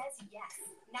Jordan. Says yes.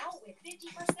 Now with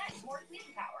 50% more cleaning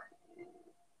power.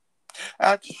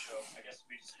 Actually, So I guess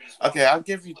we just okay, I'll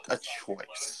give you a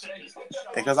choice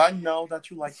because I know that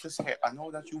you like this hair. I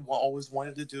know that you always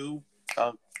wanted to do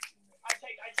I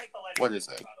take the legend. What is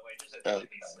it? By the way, just a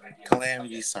piece.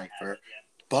 Calamity Cipher,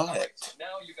 but Now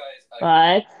you guys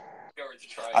are But going to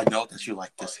try. I know that you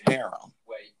like this harem.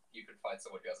 Way you could find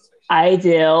someone who has a spaceship. I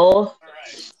do. All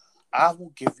right. I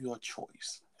will give you a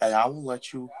choice, and I will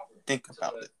let you think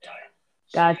about it.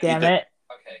 God damn it.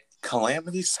 Okay.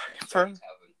 Calamity Cipher Do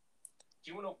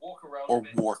you want to walk around or a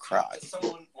bit? Warcry. Does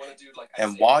someone want to do like?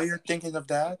 And while you're thinking of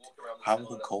that, I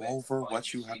will go over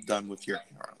what you have done with your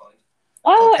harem.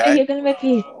 Oh, Okay. and you're gonna make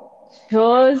me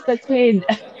choose between.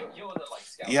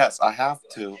 Yes, I have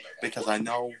to because I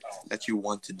know that you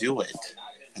want to do it.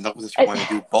 I know that you want to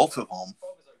do both of them.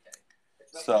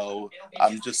 So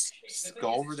I'm just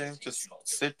go over there, just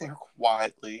sit there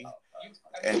quietly,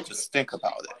 and just think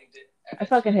about it. I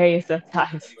fucking hear you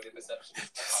sometimes.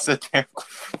 Sit there,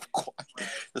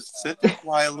 just sit there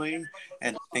quietly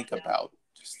and think about.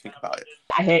 Just think about it.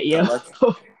 I hate you. Let's-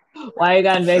 Why you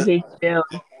gotta make me feel?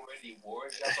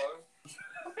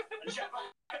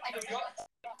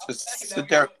 Just sit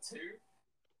there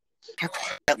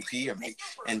quietly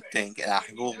and think, and I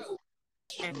will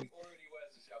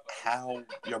how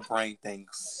your brain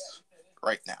thinks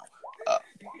right now.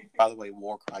 By the way,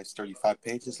 Warcry's 35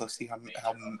 pages. Let's see how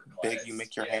big you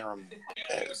make your harem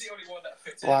is.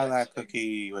 Lilac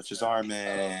Cookie, which is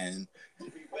Armin.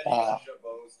 Wow. To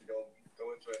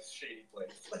go into a shady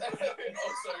place. Also,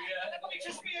 yeah.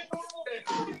 Just be a normal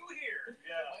people here.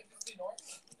 Yeah.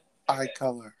 Eye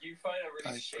color. You find a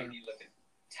really shady looking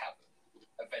tavern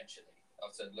eventually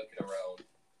after looking around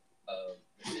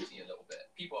the city a little bit.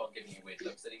 People aren't giving you weird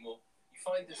looks anymore. You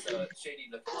find this shady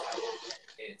looking tavern.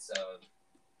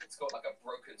 It's got like a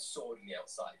broken sword on the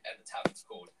outside, and the tavern's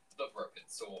called The Broken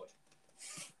Sword.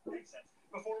 Makes sense.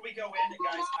 Before we go in,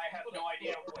 guys, I have no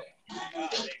idea what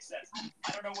makes sense.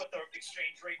 I don't know what the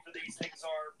exchange rate for these things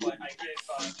are, but I give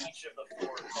each of the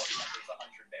 4 party members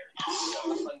 100 berries.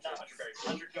 So, not 100 berries,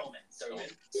 100 domins. So,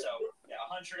 yeah,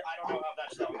 100. I don't know how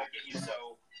that's going to get you.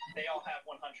 So, they all have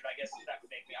 100. I guess that would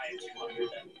make me. I have 200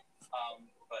 then.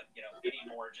 But you know, any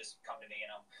more, just come to me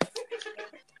and I'll.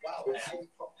 Wow, having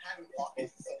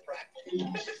pockets is so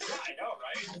practical. I know,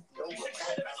 right? You should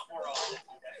try them out more often.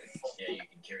 Yeah, you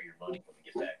can carry your money when we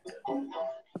get back to.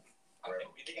 Okay,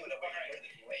 we think I'm gonna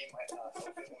weigh my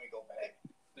outfit when we go back.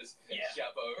 This Yeah.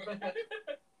 Jabbo.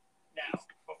 Now,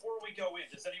 before we go in,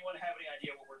 does anyone have any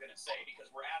idea what we're gonna say? Because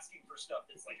we're asking for stuff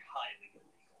that's like highly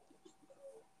illegal.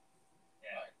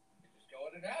 Yeah. Just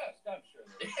go in and ask, I'm sure.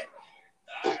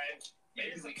 All right.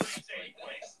 It is a pretty safe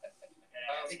place. I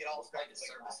think it all starts with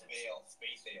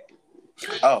space sale.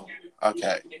 Oh,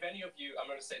 okay. If any of you,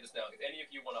 I'm going to say this now. If any of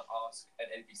you want to ask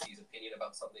an NPC's opinion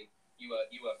about something, you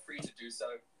are free to do so.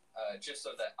 Just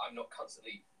so that I'm not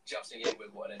constantly jutting in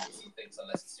with what an NPC thinks,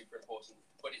 unless it's super important.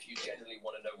 But if you genuinely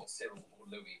want to know what Cyril or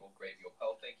Louis or Gravy or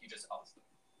Pearl think, you just ask them.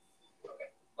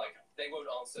 Okay. Like they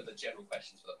won't answer the general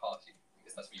questions for the party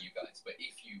because that's for you guys. But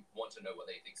if you want to know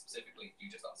what they think specifically, you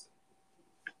just ask them.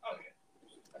 Okay.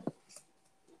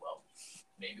 Well,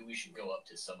 maybe we should go up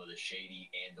to some of the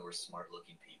shady and/or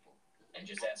smart-looking people and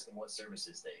just ask them what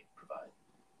services they provide.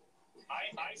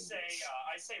 I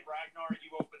say Ragnar,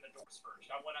 you open the doors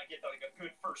first. I want to get like a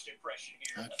good first impression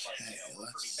here. That, like, Okay, we're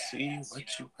let's pretty see badass, what know,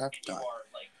 you have and done. You are,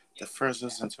 like, The first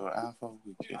is into an alpha.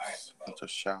 We get into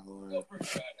shower. Go for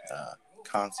that.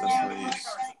 Constantly Ragnar's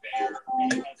a bear,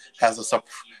 and he has a the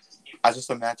I just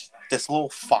imagine this little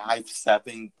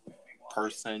 5'7"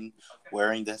 person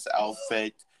wearing this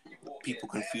outfit. People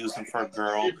confuse him for a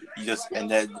girl. Then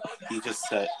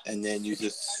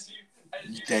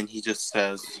he just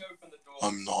says,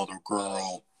 "I'm not a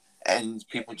girl," and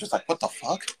people just like, "What the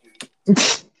fuck?"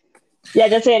 Yeah,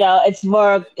 just so you know, his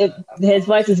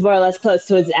voice is more or less close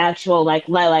to his actual like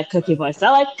Lilac Cookie voice.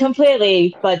 Not like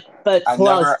completely, but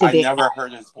close to I being. never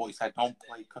heard his voice. I don't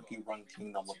play Cookie Run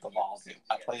Kingdom with the volume.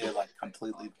 I play it like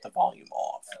completely with the volume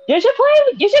off. You should play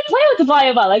with the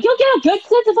volume on. Like you'll get a good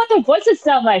sense of what their voices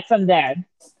sound like from there. And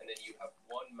then you have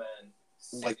one man.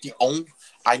 Like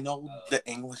I know the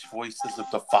English voices of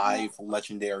the 5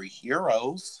 legendary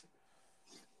heroes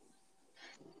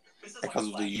because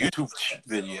of the YouTube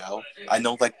video. I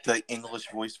know like the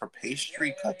English voice for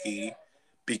Pastry Cookie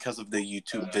because of the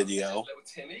YouTube video. Little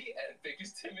Timmy and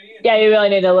Biggest Timmy. Yeah, you really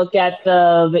need to look at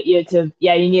the YouTube.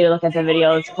 Yeah, you need to look at the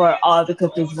videos for all the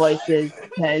cookies' voices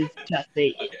because trust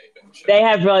me, they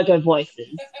have really good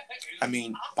voices. I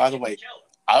mean, by the way,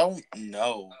 I don't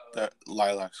know the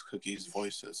Lilac Cookie's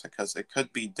voices because it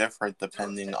could be different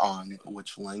depending on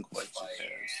which language it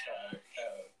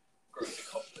is.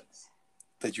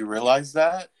 Did you realize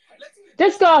that?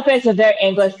 Just go off base of their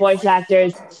English voice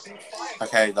actors.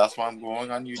 Okay, that's what I'm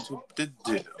going on YouTube to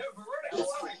do.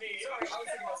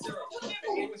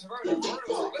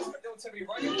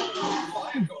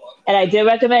 And I do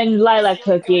recommend Lilac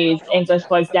Cookie's English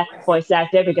voice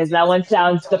actor because that one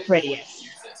sounds the prettiest.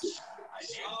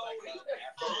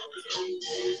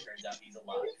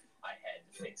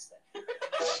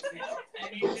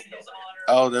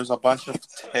 Oh, there's a bunch of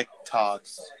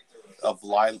TikToks of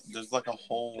there's like a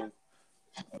whole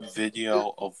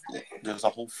video of there's a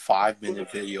whole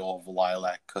 5-minute video of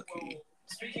Lilac Cookie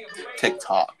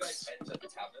TikToks.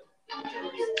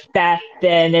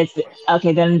 Then it's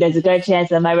okay. Then there's a good chance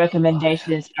that my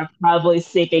recommendations are probably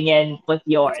seeping in with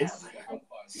yours.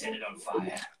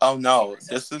 Oh no,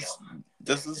 this is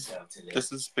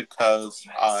because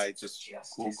I just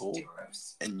Googled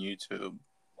in YouTube.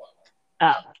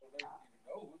 Oh.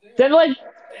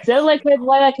 Similar with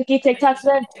Lilac Cookie TikToks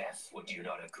then?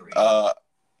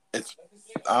 It's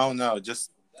I don't know.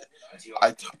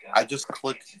 I just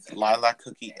clicked Lilac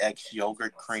Cookie X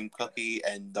Yogurt Cream Cookie,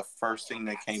 and the first thing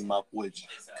that came up was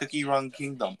Cookie Run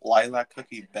Kingdom Lilac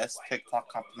Cookie Best TikTok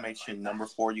Compilation number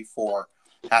 44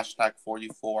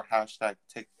 #44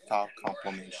 #TikTok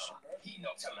Compilation.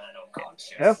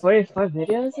 There are 44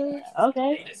 videos of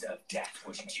it?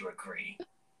 Okay.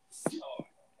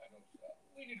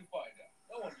 We need to find out.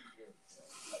 No one deserves that.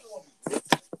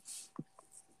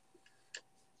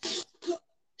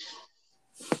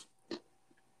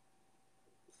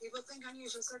 People think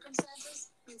unusual circumstances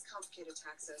means complicated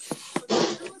taxes.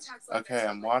 Okay,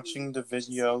 I'm watching the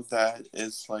video that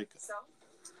is like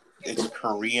it's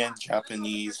Korean,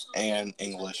 Japanese, and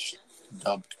English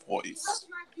dubbed voice.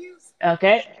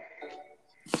 Okay.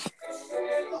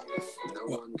 No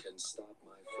one can stop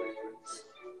my fragrance.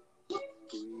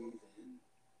 Breathe in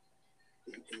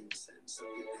the incense of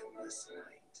the endless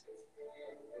night.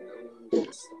 No one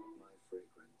can stop my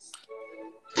fragrance.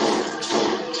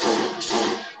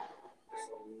 If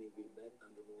only we met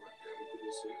under more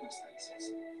amicable circumstances.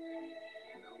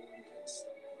 No one can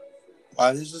stop my fragrance.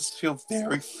 Why does this feel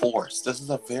very forced? This is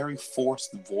a very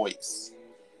forced voice.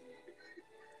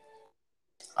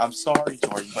 I'm sorry,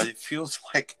 Jordan, but it feels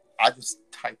like I just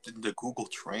typed into Google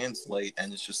Translate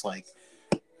and it's just like,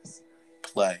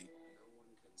 play.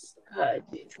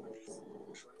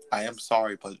 I am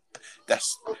sorry, but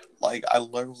that's like, I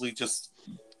literally just,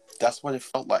 that's what it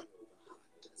felt like.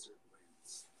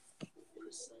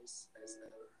 Precise as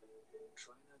ever.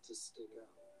 Try not to stick out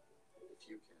if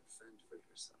you can't fend for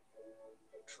yourself.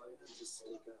 Try not to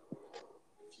stick out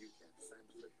if you can't fend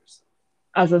for yourself.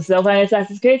 Also, still playing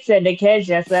Assassin's Creed Syndicate,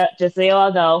 just so you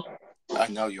all know. I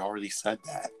know you already said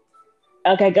that.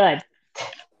 Okay, good. Stop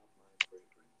my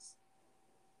fragrance.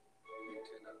 You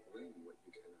cannot win what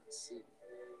you cannot see.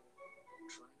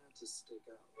 Try not to stick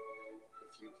out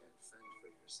if you can't fend for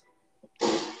yourself. No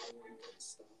one can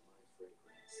stop my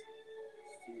fragrance.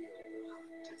 Feel the hot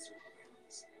desert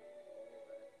winds. All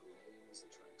that blaze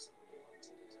attracts unwanted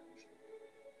attention.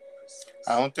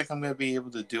 I don't think I'm going to be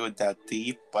able to do it that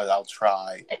deep, but I'll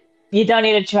try. You don't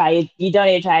need to try. You don't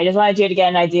need to try. I just wanted you to get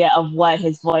an idea of what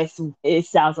his voice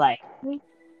sounds like.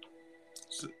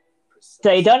 So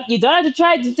you don't have to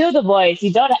try to do the voice.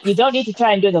 You don't need to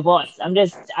try and do the voice. I'm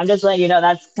just letting you know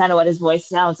that's kind of what his voice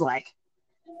sounds like.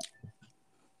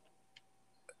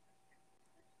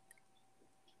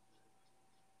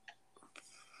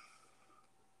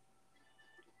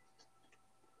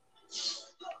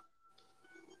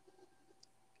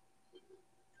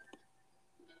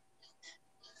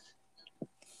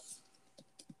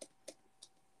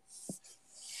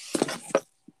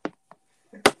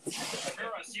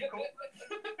 You cool? Oh,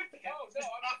 no,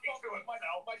 I'm not talking with my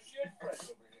shit friend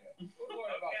over here. Don't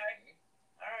worry about me.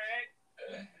 Alright.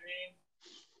 I mean,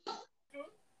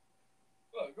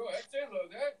 Look, go ahead, say hello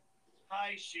there.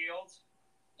 hi, Shield.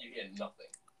 You get nothing.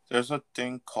 There's a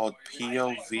thing called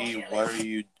POV where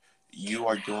you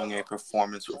are doing a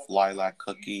performance with Lilac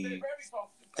Cookie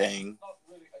thing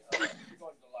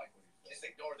Just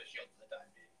ignore the shield for the time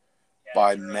being.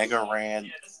 by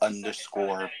Megaran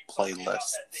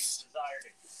 _playlists. Desire to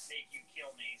make you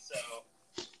kill me, so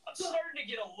I'm starting to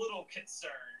get a little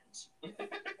concerned. Oh,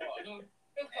 no, it's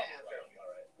probably all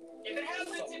right. If it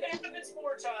happens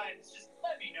more times, just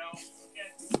let me know. Okay?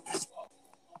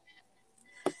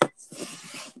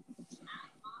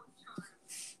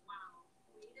 Wow,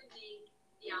 way to make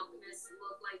the alchemist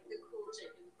look like the cool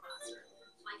chick in the classroom.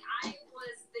 Like, I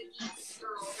was the geek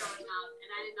girl growing up,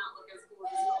 and I did not look as cool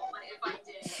as this girl, but if I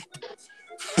did,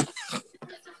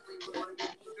 I definitely would want to be a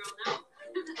geek girl now.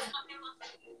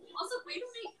 Also, way to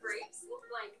make grapes look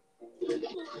like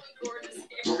totally gorgeous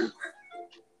hair.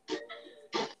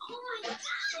 Oh my god!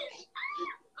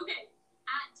 Okay,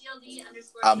 at DLD _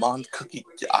 I'm on Cookie.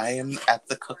 I am at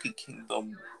the Cookie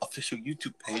Kingdom official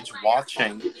YouTube page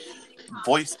watching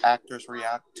voice actors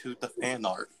react to the fan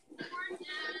art. It's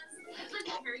like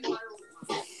Harry Potter with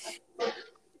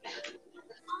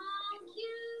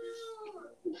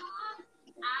cute!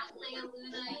 At Leia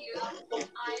Luna U, I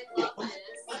love this.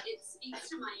 It speaks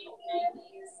to my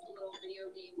 90s little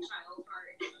video game child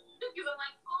heart. Because I'm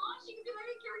like, oh, she could be like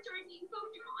a character I need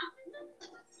Pokemon.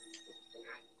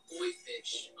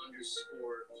 Boyfish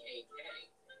 _KK.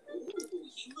 Ooh,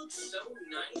 he looks so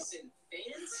nice and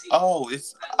fancy. Oh,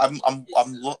 it's I'm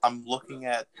looking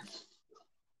at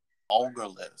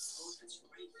Vulgarless. Oh, that's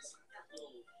right. He's got that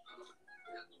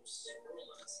little swirl on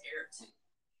his hair too.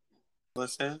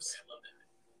 This is. I love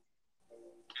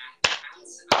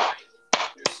that.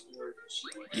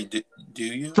 You do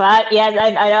you? But yes,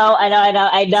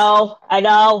 I know.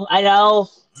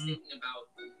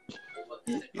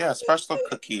 Yeah, special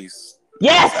cookies.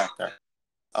 Yes. Actor.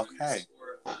 Okay.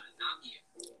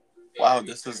 Wow,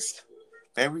 this is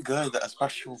very good. A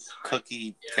special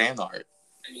cookie fan art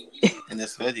in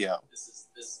this video. This is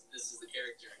the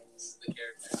character. This is the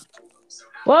character. So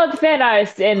Well, the fan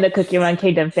arts in the Cookie Run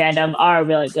Kingdom fandom are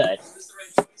really good. is this the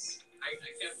right choice? I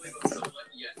can't believe I'm so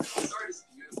lucky yet. This art is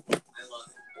beautiful. I love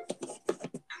it.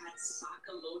 At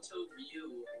Sakamoto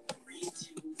Ryu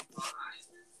 325.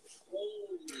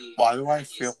 Holy. Why do I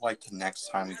feel like the next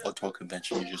time we go to a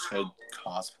convention, you just should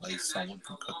cosplay someone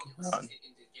from Cookie Run?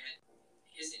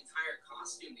 His entire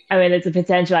costume. I mean, there's a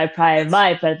potential I probably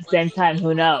might, but at the same time,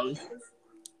 who knows?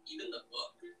 Even the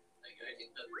book. Like, I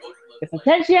think the book The looks like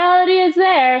potentiality is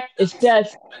there. It's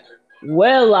just,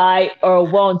 will I or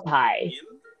won't I?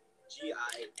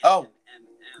 Oh,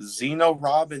 Zeno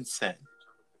Robinson.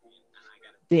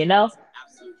 Zeno?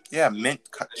 Yeah, mint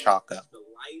chaka.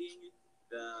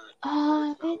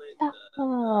 Oh,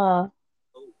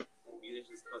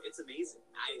 It's amazing.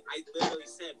 I literally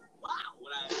said, wow,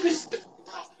 when I first came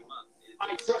up.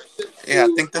 Yeah, I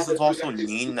think this is also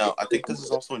Nino. I think this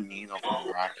is also Nino from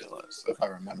Miraculous, if I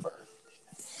remember.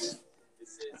 This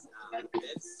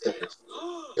is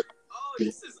oh,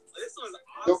 this one's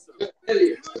awesome.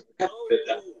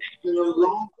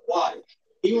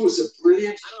 He was a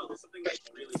brilliant. I don't know, something like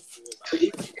really cool about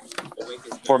it. The way his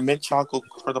For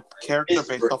the character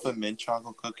based off of Mint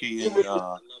Chocolate Cookie in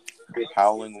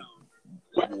Howling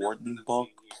Warden book,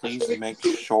 please add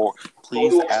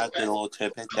the little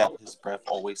tidbit that his breath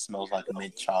always smells like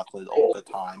mint chocolate all the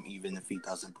time, even if he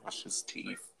doesn't brush his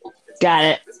teeth. Got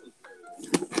it.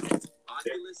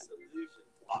 Oculus Illusion.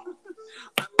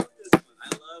 I love this one.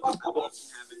 I love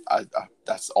having.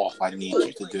 That's all I need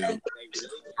you to do.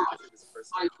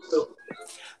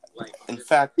 In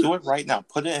fact, do it right now.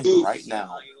 Put it in right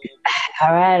now.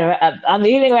 All right. I'm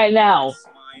eating right now.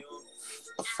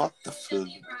 Fuck the food.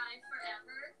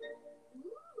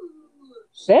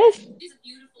 This?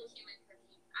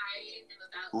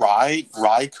 Rye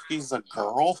Cookie's a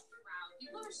girl?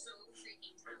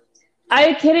 Are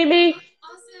you kidding me?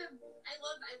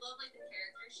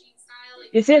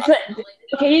 You see,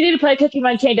 okay, you need to play Cookie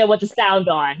Run Kingdom with the sound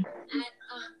on.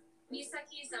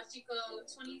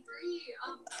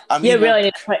 You really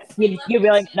need to play. You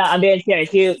really no. I'm being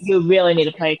serious. You really need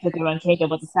to play Cookie Run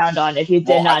Kingdom with the sound on. If you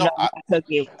did not know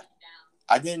Cookie,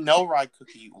 I didn't know Rye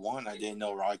Cookie. I didn't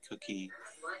know Rye Cookie.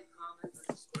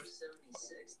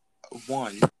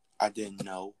 I didn't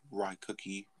know Rye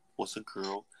Cookie was a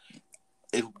girl.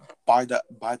 By the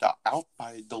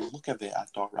look of it, I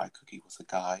thought Rye Cookie was a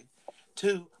guy.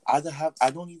 2, I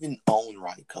don't even own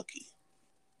Rye Cookie.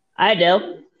 I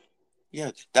do.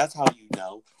 Yeah, that's how you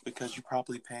know, because you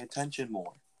probably pay attention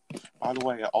more. By the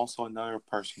way, also another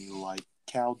person you like,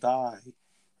 Cal Dye,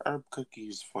 Herb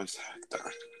Cookie's voice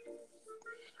actor.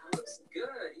 Looks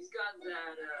good. He's got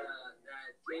that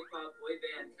K-pop boy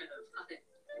band kind of vibe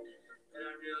that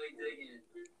I'm really digging,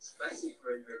 especially for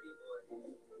a nerdy boy.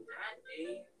 That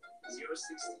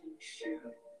A016 shoe.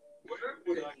 Herb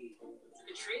Cookie.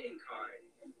 The trading card.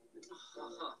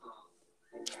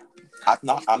 I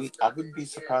wouldn't be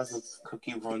surprised if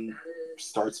Cookie Run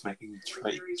starts making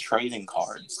trading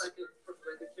cards. Like a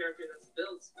character that's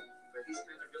built for these kind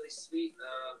of really sweet.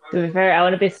 To be fair, I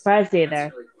wouldn't be surprised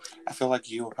either. I feel like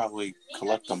you will probably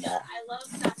collect them all. I love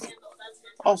that handle.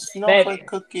 Oh, Snowflake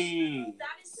Cookie.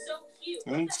 That is so cute.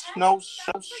 I mean, Snow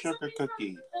Sugar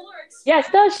Cookie. Yes,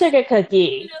 Snow Sugar Cookie.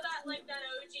 You know that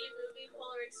OG movie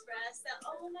Polar Express?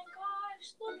 Oh my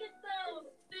gosh, look at them.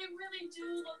 They really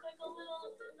do look like a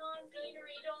little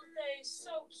non-beanery, don't they?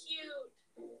 So cute.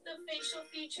 The facial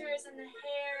features and the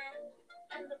hair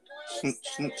and the blue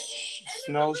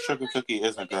Snow Sugar Cookie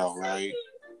is a girl, right?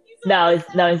 No,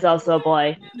 he's also a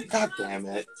boy. God damn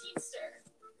it. I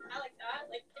like that,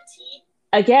 like petite.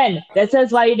 Again, this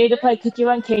is why you need to play Cookie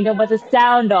Run Kingdom with the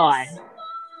sound on.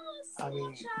 I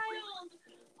mean, Child.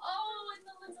 Oh, and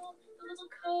the little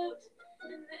coat.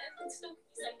 And so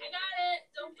he's like, I got it.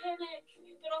 Don't panic.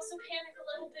 But also panic a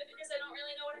little bit because I don't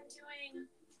really know what I'm doing.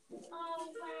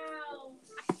 Oh, wow.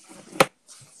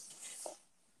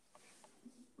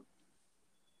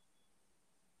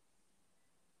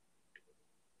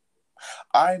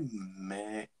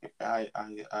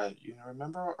 you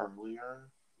remember earlier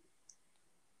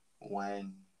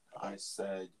when I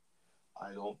said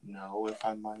I don't know if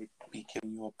I might be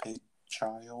giving you a pig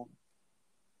child?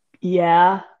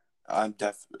 Yeah. I'm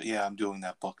doing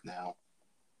that book now.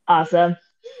 Awesome.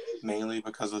 Mainly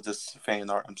because of this fan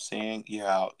art I'm seeing.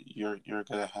 Yeah, you're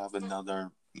gonna have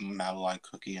another Madeline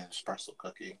Cookie and espresso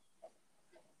cookie.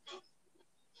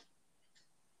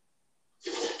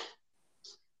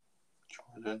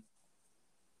 Jordan?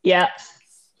 Yeah.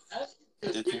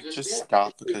 Did you just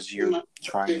stop because you're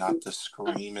trying not to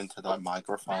scream into the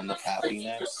microphone of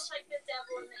happiness?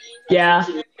 Yeah.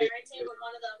 One of them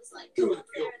is like, go up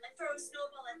there and like throw a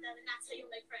snowball at them, and that's how you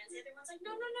make friends. The other one's like,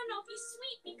 no, be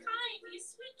sweet, be kind, be a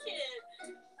sweet kid.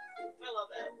 I love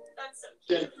it. That's so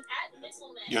cute.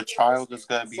 Your child is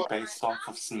gonna be based off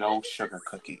of Snow Sugar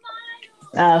Cookie.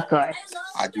 Of course.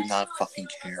 I do not fucking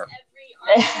care.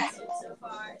 So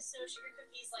far, Snow Sugar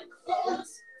Cookies like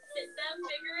clothes fit them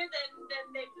bigger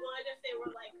than they would if they were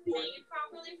like made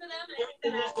properly for them, and I think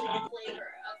that adds to the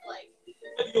flavor of like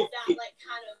that like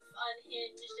kind of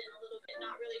unhinged and a little bit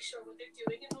not really sure what they're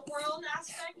doing in the world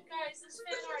aspect. Guys, this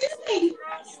fan art is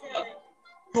fantastic.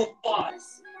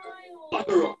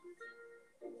 Smile.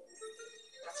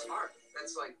 That's art.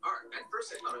 That's like art. At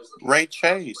first I thought it was looking Ray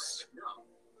Chase. No.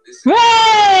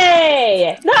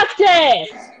 Ray!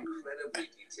 Noctis! Incredibly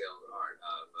detailed art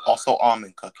of Also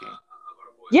Almond Cookie.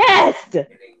 Yes! God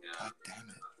damn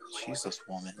it. Jesus,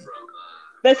 woman.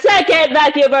 The second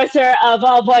Matthew Mercer of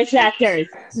all voice actors.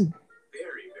 Very, very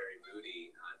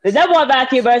moody. The number one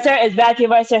Matthew Mercer is Matthew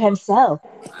Mercer himself.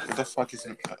 Who the fuck is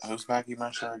who's Maggie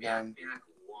Mercer again?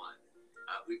 One.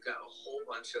 We've got a whole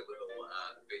bunch of little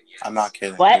vignettes. I'm not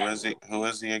kidding. What? Who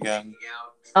is he again?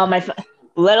 Oh my!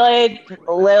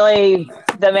 Literally,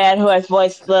 the man who has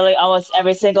voiced literally almost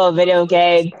every single video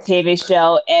game, TV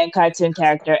show, and cartoon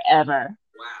character ever.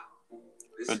 Wow.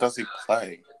 Who does he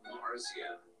play?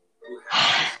 Marcia, who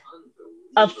has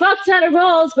A fuck ton of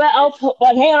roles, but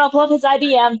hang on, I'll pull up his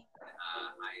IDM.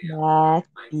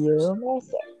 Matthew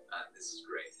Mercer. This is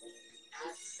great.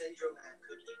 At Syndrome at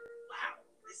Cookie. Wow,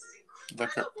 this is Look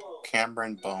at incredible.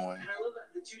 Cameron Bowen. And I love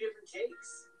the two different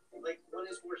takes. Like, one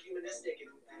is more humanistic and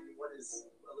one is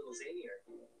a little zanier.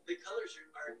 The colors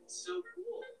are so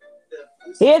cool.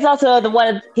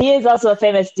 He is also a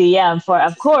famous DM for,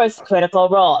 of course, Critical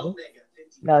Role.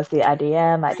 No, it's the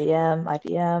IDM.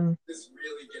 This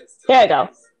really gets to Here we go.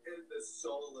 the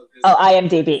soul of this. Oh,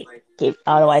 IMDb. I don't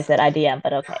know why I said IDM,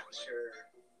 but okay. Sure.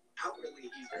 Outwardly,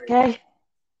 he's very Okay.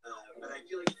 but I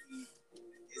feel like he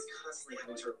is constantly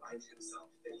having to remind himself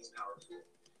that he's powerful.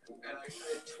 And I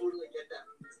totally get that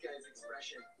from this guy's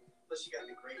expression. Plus, you got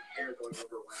the great hair going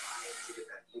over one eye to get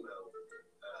that emo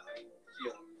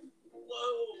feel.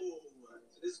 Whoa!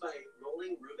 So this is by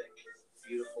Rolling Rubik.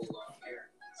 Beautiful long hair.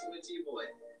 So it's you, boy.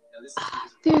 Now this is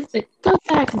Dude, go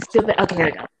back and stupid. Okay, here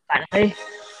we go. Finally.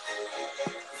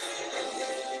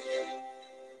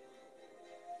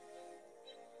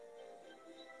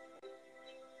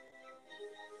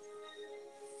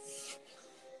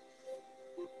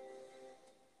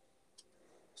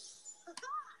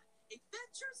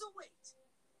 Adventures await.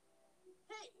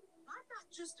 Hey, I'm not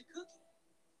just a cookie.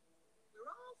 We're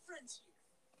all friends here.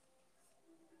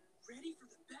 Ready for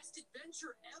the best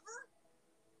adventure ever?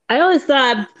 I always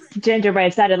thought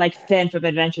Gingerbread sounded like Finn from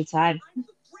Adventure Time. I'm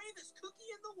the bravest cookie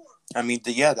in the world. I mean,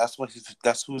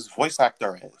 that's who his voice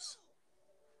actor is.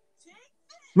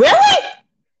 Really?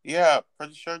 Yeah,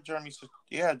 pretty sure Jeremy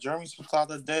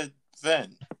Sasada did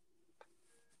Finn.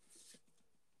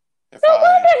 If No, why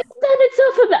I, did it sounded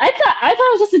so familiar? I thought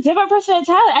it was just a different person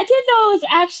entirely. I didn't know it was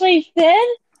actually Finn.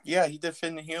 yeah, he did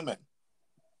Finn the Human.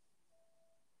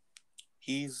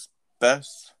 He's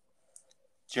best.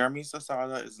 Jeremy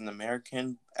Sasada is an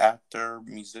American actor,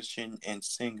 musician, and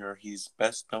singer. He's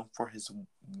best known for his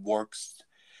works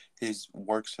as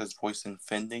voicing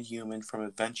Finn the Human from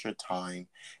Adventure Time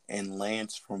and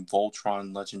Lance from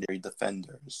Voltron Legendary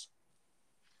Defenders.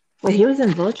 Wait, he was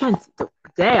in Voltron?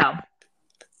 Damn.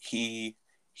 He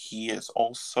is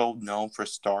also known for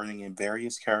starring in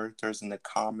various characters in the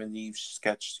comedy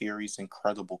sketch series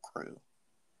Incredible Crew.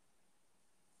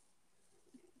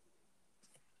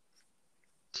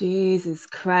 Jesus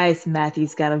Christ,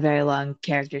 Matthew's got a very long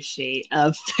character sheet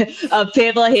of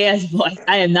people he has voiced.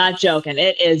 I am not joking.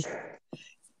 It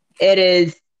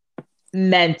is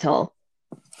mental.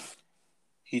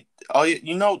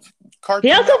 Cartoon.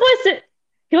 He also voiced it.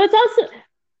 He was also.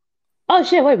 Oh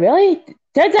shit! Wait, really?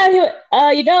 Turns out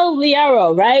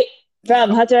Liaro, right? From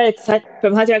Hunter x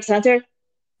Hunter.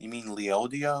 You mean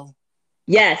Leodio?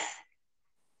 Yes.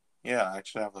 Yeah, I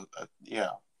actually have yeah.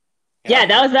 Yeah,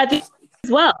 that was Matthew as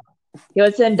well. He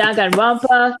was in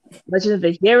Danganronpa, Legend of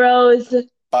the Heroes.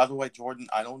 By the way, Jordan,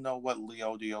 I don't know what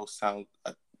Leodio sounds.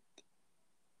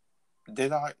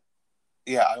 Did I?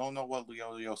 Yeah, I don't know what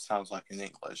Leodio sounds like in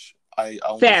English.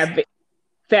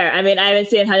 Fair. I mean, I haven't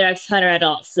seen Hunter x Hunter at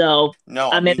all, so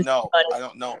no. I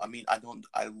don't know. I mean, I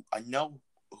know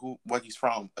what he's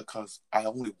from because I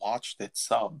only watched it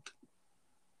subbed.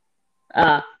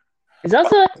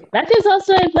 Matthew's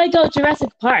also in Lego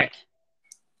Jurassic Park.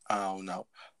 Oh no!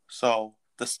 So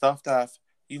the stuff that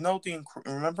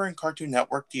remember in Cartoon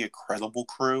Network, The Incredible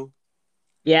Crew?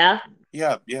 Yeah.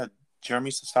 Yeah.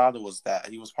 Jeremy Sasada was that.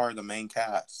 He was part of the main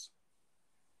cast.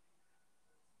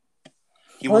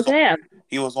 He was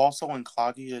also in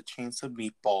Claudia the Chainsaw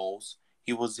Meatballs.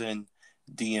 He was in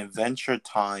the Adventure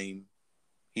Time.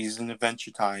 He's in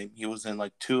Adventure Time. He was in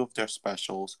like 2 of their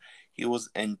specials. He was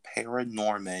in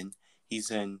Paranorman. He's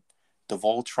in the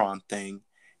Voltron thing.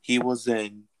 He was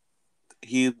in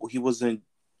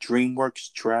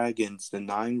DreamWorks Dragons: The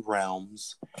 9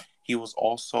 Realms. He was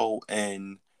also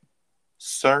in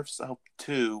Surf's Up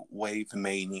 2 Wave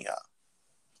Mania.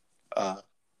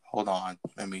 Hold on,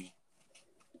 let me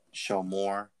show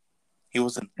more.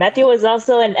 Matthew was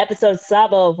also in episode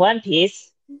Sabo of One Piece.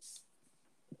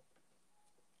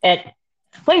 And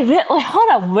hold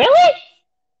on, really?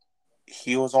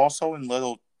 He was also in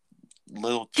Little He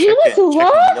was Chicken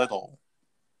what? Little.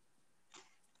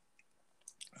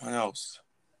 What else?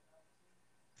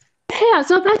 Damn, Damn,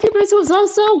 so Matthew Bryce was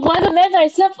also one of the men that I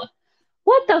said,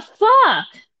 what the fuck?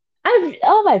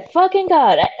 Oh my fucking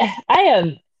god. I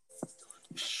am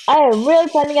really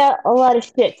finding out a lot of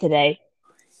shit today.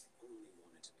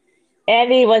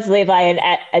 Andy was Levi in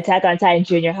Attack on Titan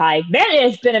Junior High. Man,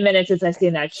 it's been a minute since I've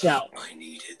seen that show. I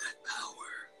needed that power.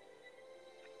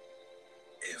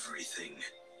 Everything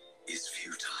is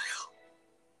futile.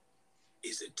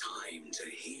 Is it time to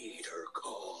heed her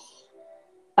call?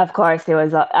 Of course, he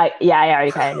was. I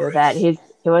already kind of knew that. He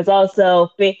was also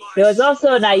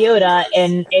Nayuta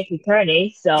in Ace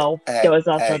Attorney, so there was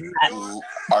also that.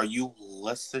 Are you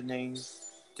listening?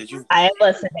 I am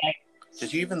listening.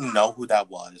 Did you even know who that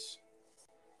was?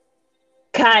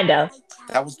 Kind of.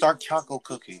 That was Dark Chocolate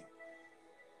Cookie.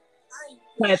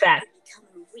 Play it back.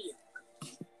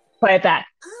 Play it back.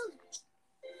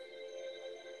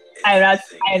 I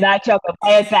am not joking.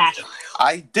 Play it back.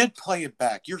 I did play it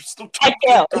back. You're still trying to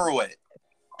get through it.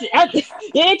 You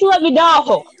need to let me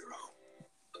know.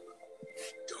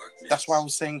 That's why I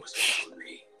was saying.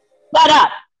 Shut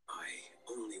up. I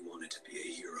only wanted to be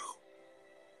a hero.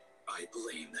 I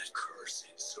blame that cursed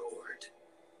sword.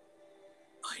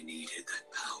 I needed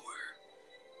that power.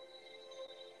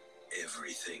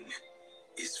 Everything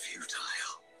is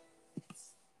futile.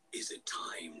 Is it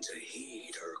time to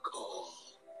heed her call?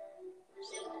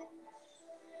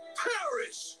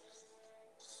 Perish!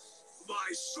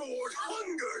 My sword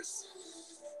hungers!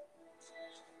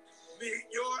 Meet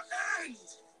your end!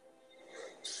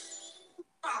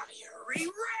 Fiery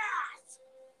wrath!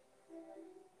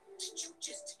 Did you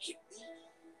just hit me?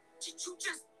 Did you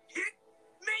just hit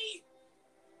me?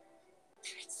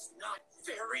 It's not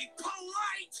very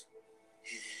polite!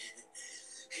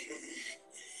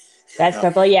 That's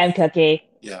Purple Yam Cookie.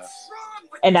 Yes.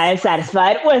 And I am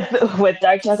satisfied with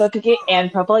Dark Chocolate Cookie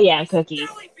and Purple Yam Cookie.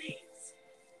 What's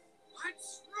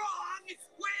wrong with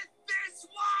this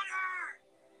water?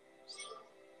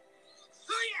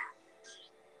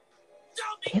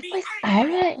 Don't make It me was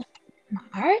angry! Iron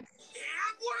Heart? And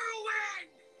whirlwind!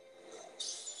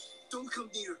 Don't come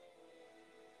near.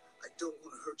 I don't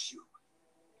want to hurt you.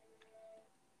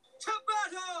 To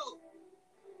battle!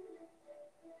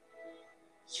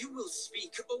 You will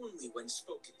speak only when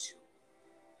spoken to.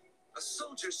 A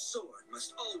soldier's sword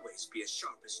must always be as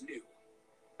sharp as new.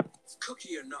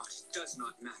 Cookie or not does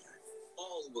not matter.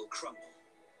 All will crumble.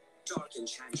 Dark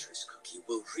Enchantress Cookie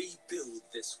will rebuild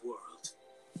this world.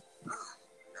 Ah,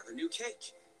 another new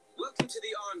cake. Welcome to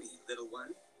the army, little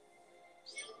one.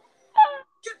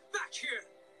 Get back here!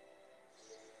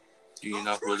 Do you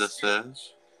know who this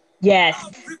is? Yes.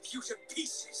 I'll rip you to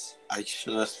pieces. I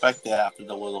should expect that after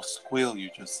the little squeal you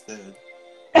just did.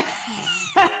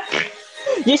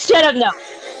 You should have known.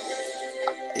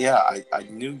 Yeah, I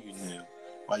knew you knew.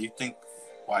 Why you think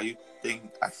I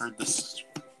heard this?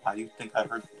 Why do you think I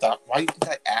heard that? Why do you think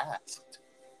I asked?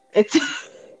 It's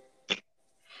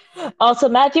also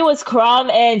Matthew was Crom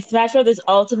in Smash Brothers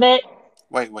Ultimate.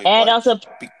 Wait. And what? also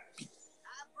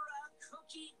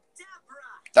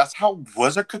That's how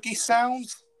Wizard Cookie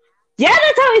sounds? yeah,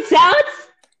 that's how it sounds.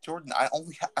 Jordan,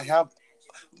 I have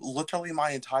literally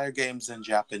my entire games in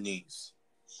Japanese.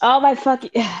 Oh my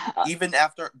fucking! Even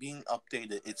after being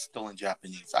updated, it's still in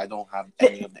Japanese. I don't have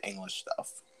any of the English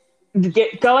stuff.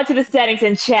 Go into the settings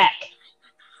and check.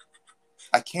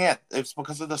 I can't. It's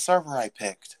because of the server I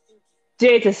picked.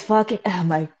 Jesus fucking! Oh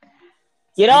my!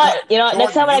 You know what? Jordan,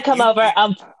 next time when I come over,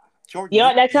 Jordan, you know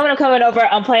what? Next time when I'm coming over,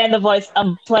 I'm playing the voice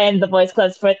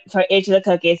clips for each of the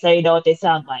cookies, so you know what they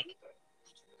sound like.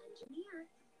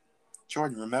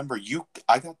 Jordan, remember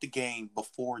I got the game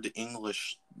before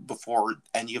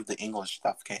any of the English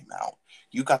stuff came out.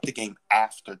 You got the game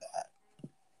after that.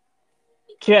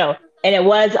 True, and it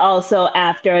was also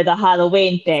after the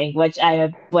Halloween thing, which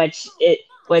I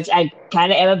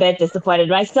kind of am a bit disappointed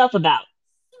myself about.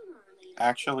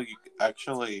 Actually,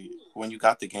 when you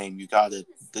got the game, you got it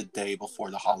the day before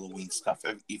the Halloween stuff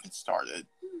even started.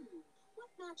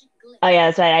 Oh yeah,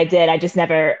 that's right. I did. I just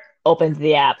never opened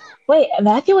the app. Wait,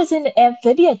 Matthew was in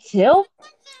Amphibia too?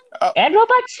 And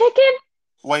Robot Chicken?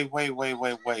 Wait.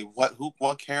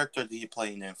 What character did he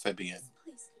play in Amphibian?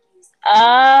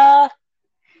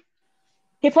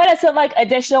 He put in some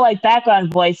additional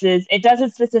background voices. It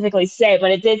doesn't specifically say, but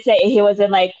it did say he was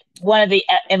in one of the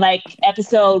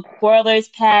episode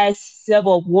Quarrelers Past,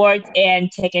 Civil Wars,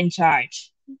 and Taken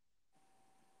Charge.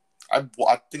 I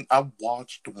think I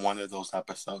watched one of those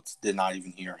episodes. Did not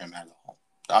even hear him at all.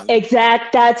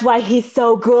 That's why he's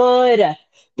so good,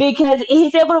 because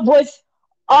he's able to voice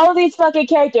all of these fucking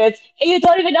characters, and you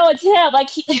don't even know it's him.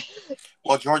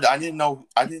 Well, Jordan, I didn't know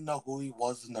who he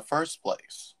was in the first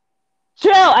place.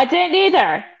 True, I didn't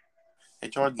either. Hey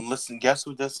Jordan, listen, guess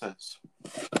who this is? This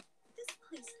place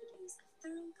could use a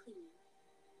thorough cleaning.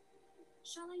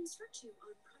 Shall I instruct you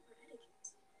on proper etiquette?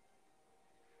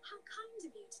 How kind of you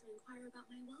to inquire about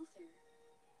my welfare.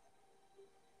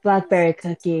 Blackberry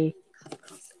cookie.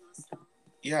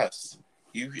 Yes.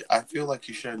 I feel like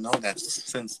you should have known that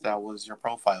since that was your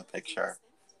profile picture.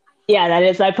 Yeah, that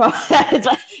is my profile.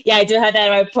 Yeah, I do have that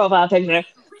in my profile picture.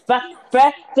 But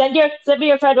Brett, send me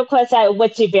your friend request at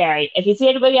Witchyberry. If you see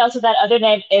anybody else with that other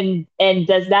name and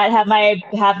does not have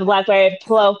the BlackBerry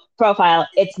profile,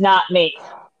 it's not me. Old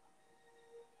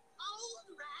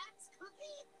Rats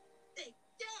Cookie? They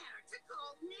dare to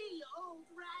call me Old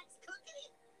Rats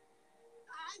Cookie?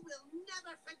 I will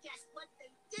never forget what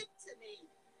they did to me.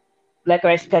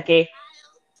 Licorice cookie.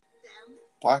 I'll them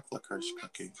Black licorice next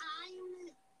cookie. time.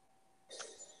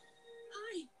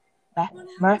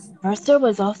 Hi. Mercer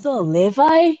was also a Levi?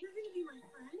 You're gonna be my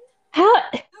friend? How? How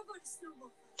about a snowball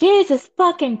fight? Jesus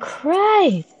fucking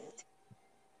Christ!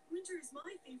 Winter is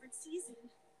my favorite season.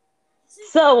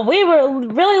 So we were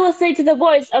really listening to the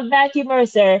voice of Matthew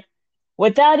Mercer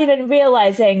without even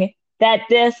realizing that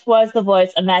this was the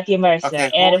voice of Matthew Mercer. Okay,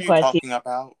 who And are of you course, talking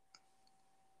about?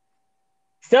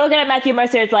 still looking at Matthew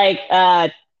Mercer's like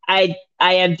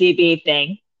IMDb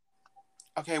thing.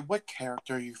 Okay, what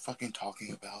character are you fucking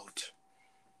talking about?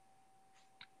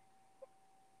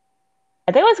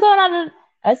 I think what's going on.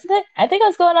 I think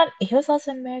what's going on. He was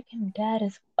also an American Dad.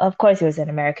 Of course, he was an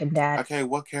American Dad. Okay,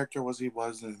 what character was in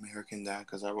American Dad?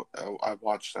 Because I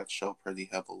watched that show pretty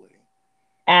heavily.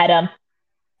 Adam.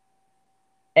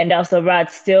 And also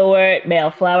Rod Stewart,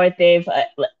 Male Flower Thief,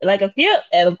 like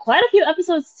quite a few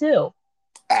episodes too.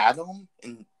 Adam?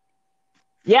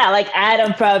 Yeah, like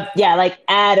Adam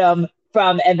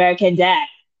from American Dad.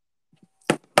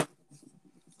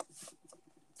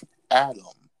 Adam.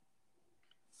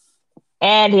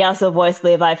 And he also voiced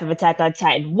Levi from Attack on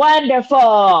Titan.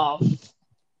 Wonderful!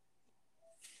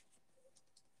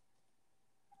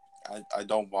 I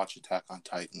don't watch Attack on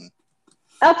Titan.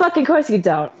 Oh, fucking course you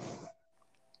don't.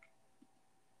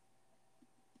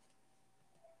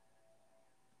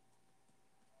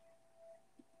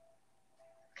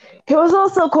 He was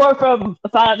also core from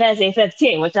Final Fantasy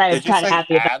 15, which I am Did you kind of say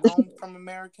happy about. Adam from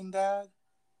American Dad?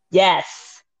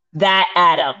 Yes, that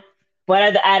Adam. What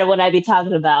other Adam would I be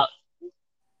talking about?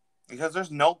 Because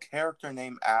there's no character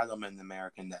named Adam in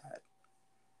American Dad.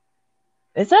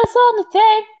 Is that so on the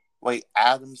thing? Wait,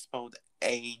 Adam spelled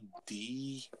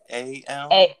A-D-A-M?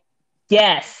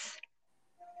 Yes.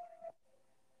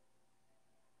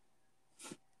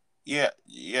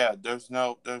 Yeah, there's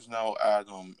no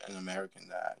Adam in American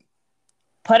Dad.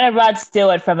 Put in Rod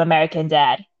Stewart from American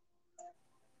Dad.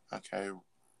 Okay,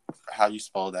 how do you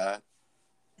spell that?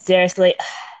 Seriously.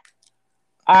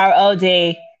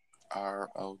 R-O-D.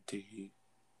 R-O-D.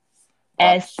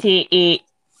 S-T-E-W-A-R-T.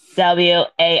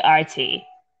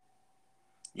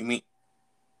 You mean...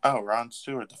 Oh, Ron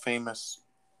Stewart, the famous...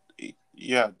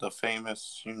 Yeah, the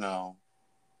famous,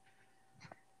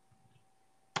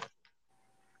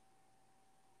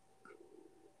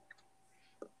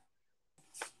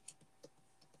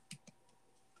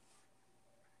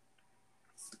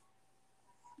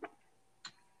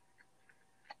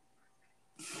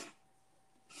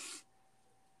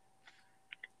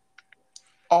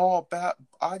 Oh,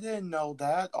 I didn't know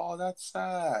that. Oh, that's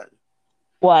sad.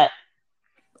 What?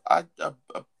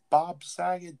 Bob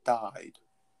Saget died.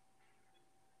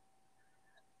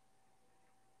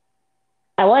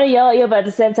 I want to yell at you, but at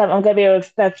the same time, I'm going to be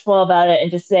respectful about it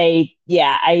and just say,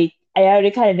 yeah, I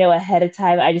already kind of knew ahead of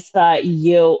time. I just thought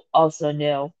you also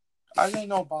knew. I didn't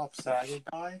know Bob Saget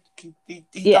died. He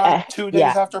died 2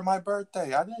 days after my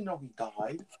birthday. I didn't know he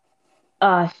died.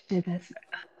 Oh, shit.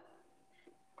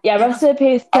 Yeah, rest in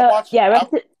peace.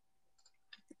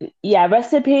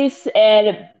 Rest in peace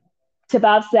and to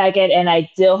Bob Saget, and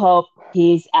I do hope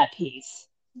he's at peace.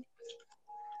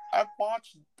 I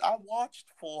watched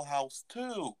Full House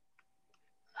too.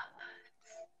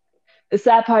 The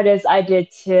sad part is I did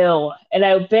too, and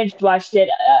I binge watched it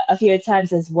a few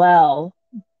times as well.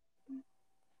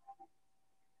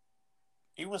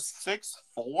 He was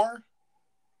 6'4"?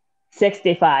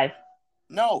 65.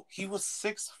 No, he was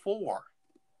 6'4".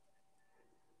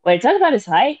 Wait, talk about his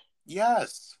height?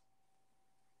 Yes.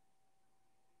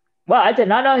 Well, I did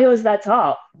not know he was that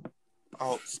tall.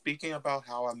 Oh, speaking about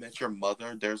How I Met Your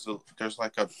Mother, there's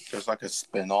like a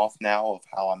spin-off now of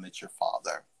How I Met Your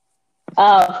Father.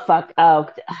 Oh fuck! Oh,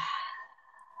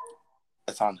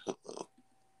 it's on Hulu.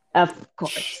 Of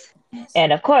course,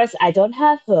 and of course, I don't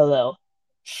have Hulu.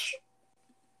 Shh.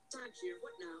 Time here.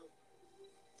 What now?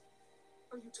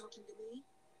 Are you talking to me?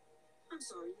 I'm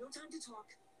sorry. No time to talk.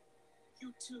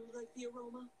 You too like the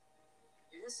aroma?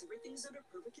 Yes, everything's under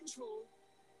perfect control.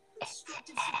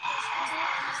 Destructive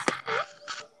suppression.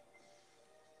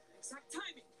 Exact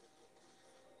timing.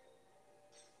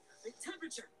 Perfect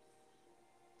temperature.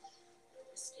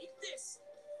 Escape this.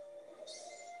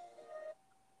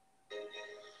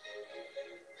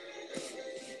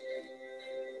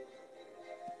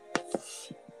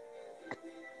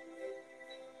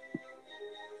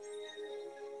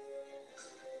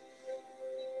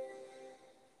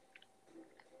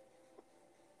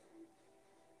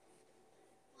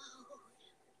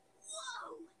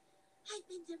 Whoa! I've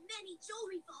been to many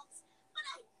jewelry vaults, but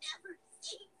I've never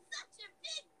seen such a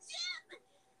big gem!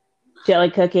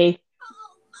 Jelly cookie.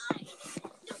 Oh, mine!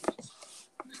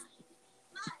 No,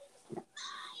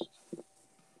 mine!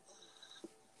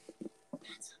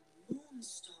 That's a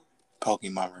moonstone.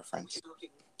 Pokemon reference. Talking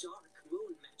dark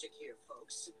moon magic here,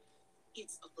 folks.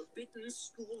 It's a forbidden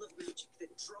school of magic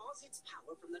that draws its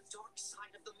power from the dark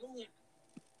side of the moon.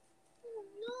 Oh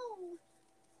no!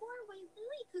 Poor white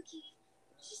lily cookie.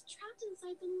 She's trapped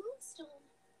inside the moonstone.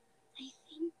 I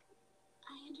think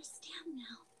I understand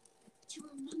now. To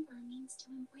remember means to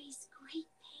embrace great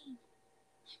pain.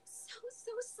 I'm so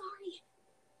sorry.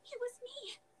 It was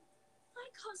me. I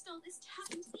caused all this to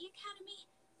happen to the academy.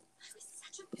 I was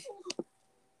such a fool.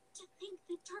 To think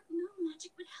that dark moon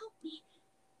magic would help me.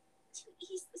 To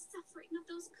ease the suffering of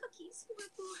those cookies who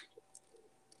were born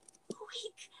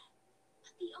weak.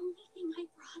 But the only thing I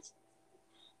brought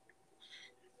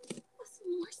was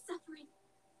more suffering,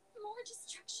 more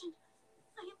destruction.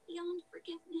 I am beyond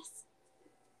forgiveness.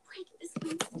 Break this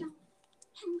moonstone,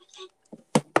 and with it,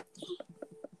 me.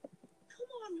 Come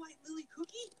on, white lily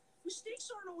cookie. Mistakes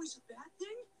aren't always a bad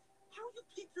thing. How you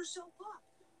pick yourself up?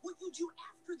 What you do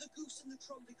after the goose and the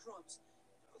crumbly crumbs?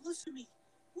 Listen to me.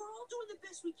 We're all doing the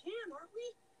best we can, aren't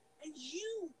we? And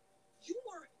you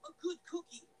are a good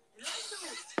cookie. And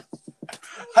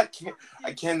I know.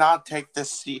 I cannot take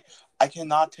this I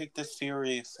cannot take this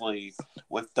seriously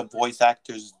with the voice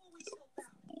actors,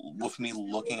 with me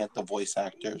looking at the voice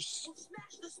actors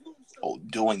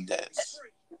doing this.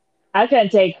 I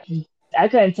couldn't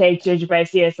take Gingerbread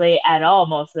seriously at all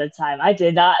most of the time. I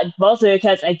did not, mostly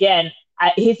because again,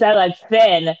 he sounded like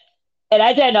Finn, and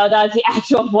I didn't know that was the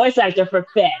actual voice actor for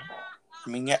Finn. I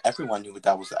mean, yeah, everyone knew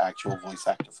that was the actual voice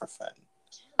actor for Finn.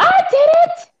 I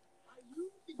didn't.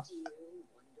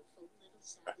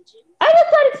 I just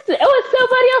thought it was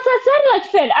somebody else that sounded like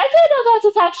Finn. I didn't know that was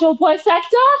his actual voice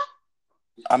actor.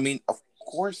 I mean, of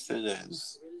course it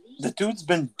is. The dude's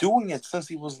been doing it since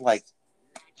he was like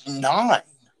 9.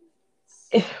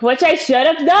 Which I should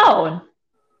have known.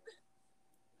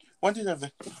 When did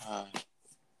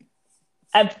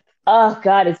oh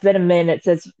god, it's been a minute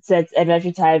since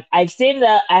Adventure Time. I've seen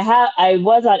I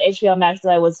was on HBO Max, so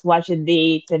I was watching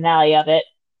the finale of it.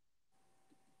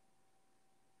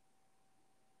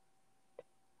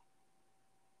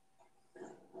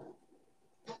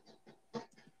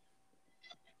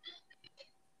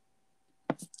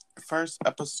 First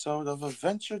episode of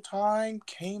Adventure Time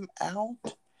came out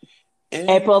in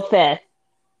April 5th,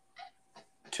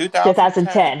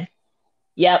 2010.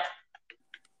 Yep.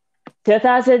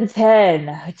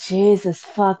 2010. Jesus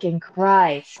fucking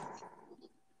Christ.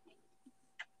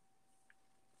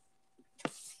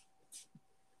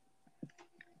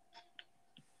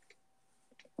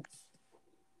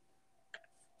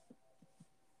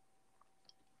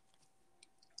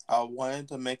 I wanted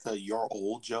to make a "you're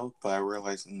old" joke, but I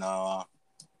realized nah.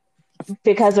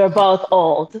 Because we're both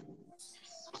old.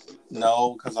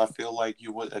 No, because I feel like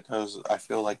you would have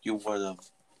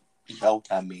yelled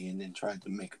at me and then tried to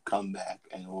make a comeback,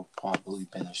 and it would probably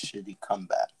been a shitty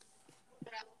comeback.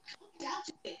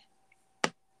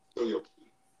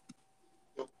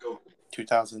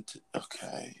 2002.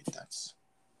 Okay, that's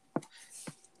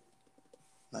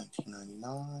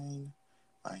 1999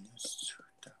 minus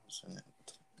 2000.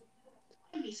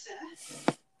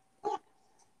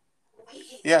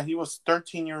 Yeah, he was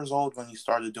 13 years old when he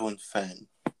started doing Finn.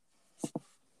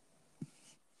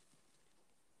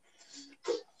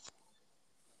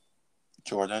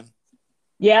 Jordan?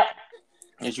 Yep.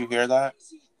 Did you hear that?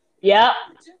 Yep.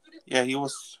 Yeah, he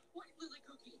was.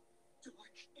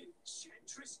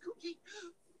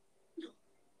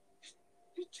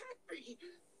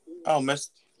 Oh, Miss.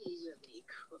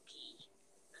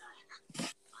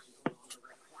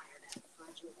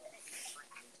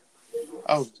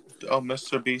 Oh,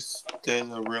 Mr. Beast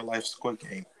did a real life Squid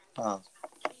Game. Huh.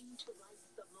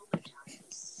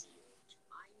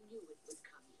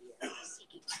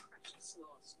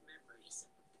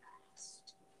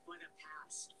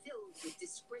 With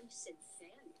disgrace and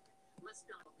failure must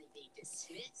not only be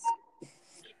dismissed,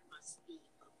 It must be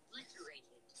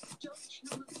obliterated. Don't you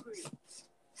agree,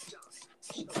 dark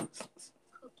chocolate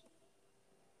cookie?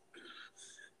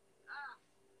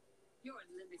 Your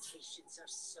limitations are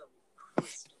so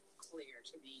crystal clear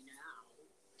to me now.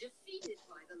 Defeated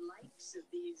by the likes of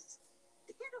these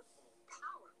pitiful,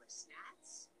 powerless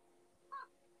gnats.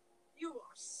 You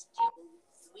are still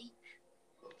weak.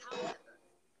 However,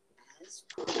 as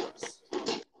promised,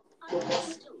 I will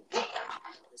still give you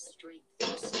the strength you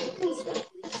so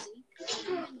desperately seek,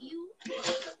 and you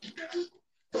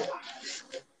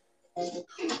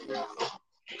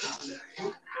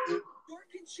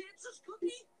Dark Enchantress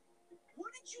Cookie?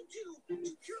 What did you do to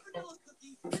cure Vanilla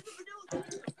Cookie in the Vanilla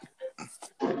Kingdom?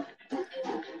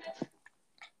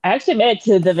 I actually made it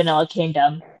to the Vanilla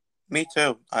Kingdom. Me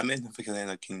too. I'm in the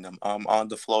Vanilla Kingdom. I'm on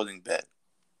the floating bit.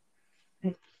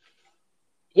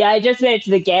 Yeah, I just made it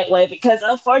to the gateway because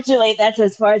unfortunately that's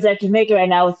as far as I can make it right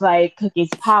now with my Cookie's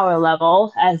power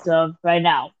level as of right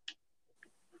now.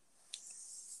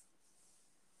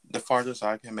 The farthest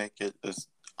I can make it is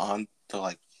on to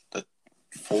like the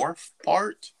 4th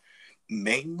part,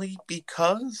 mainly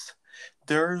because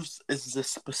is this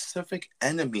specific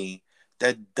enemy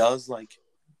that does like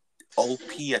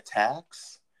OP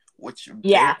attacks, which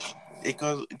Yeah. it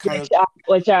goes kind of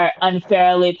Which are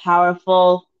unfairly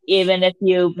powerful, even if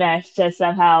you manage to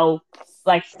somehow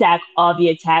like stack all the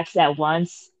attacks at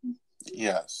once.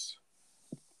 yes.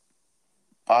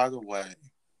 By the way,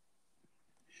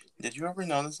 did you ever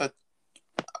notice that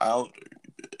I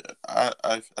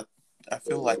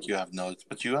feel like you have noticed,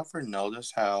 but you ever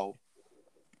notice how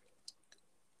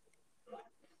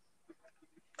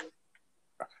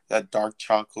that dark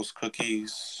chocolate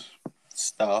cookies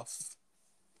stuff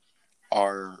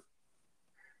are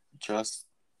just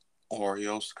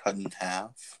Oreos cut in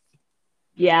half?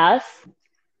 Yes.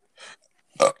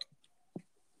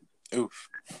 Oof.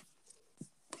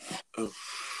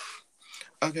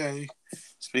 Okay.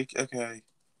 Okay,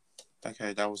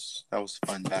 that was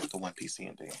fun. Back to One Piece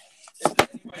and D.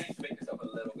 Make yourself a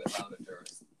little bit louder,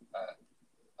 Jervis.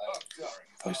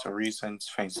 Voice of Reasons,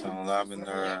 Face on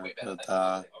Lavender,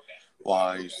 the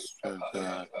Wise,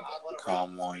 the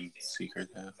Calm One,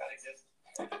 Secretive,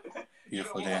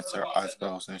 Beautiful Dancer, Ice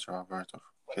Bells, Nature Alberto.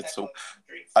 It's so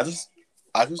I just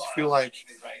feel like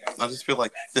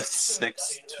the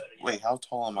 6th. Wait, how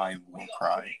tall am I in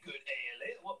Warcry?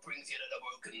 What brings you to the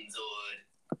Broken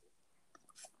Sword?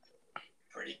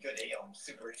 Pretty good, I'm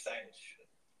super excited.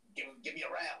 Give me a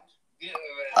round.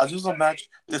 I just imagine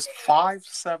this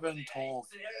 5'7" tall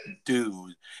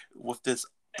dude with this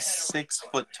 6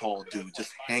 foot tall dude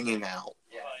just hanging out.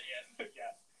 Yeah.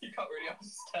 You can't really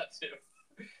understand him.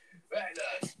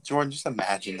 Jordan, just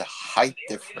imagine the height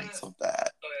difference of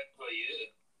that.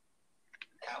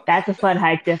 That's a fun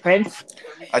height difference.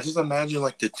 I just imagine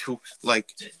like the two,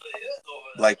 like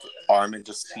Armin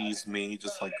just sees me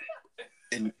just like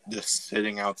just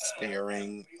sitting out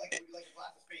staring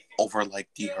over like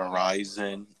the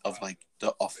horizon of like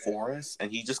a forest,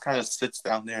 and he just kind of sits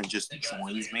down there and just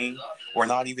joins me. We're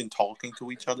not even talking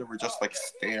to each other. We're just like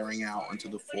staring out into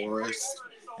the forest,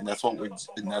 and that's what we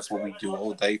do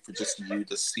all day for just you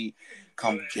to see,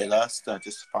 come get us, to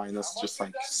just find us just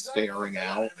like staring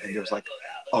out, and there's like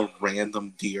a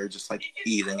random deer just like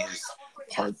eating his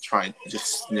part,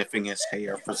 just sniffing his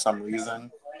hair for some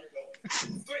reason.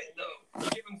 You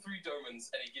give him 3 domens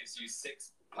and he gives you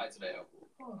 6 pints of ale.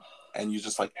 And you're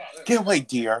just like, get away,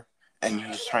 deer. And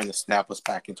you're just trying to snap us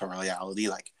back into reality.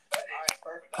 Like,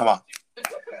 come on.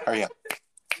 Hurry up.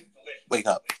 Wake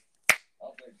up.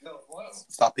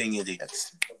 Stop being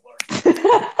idiots. The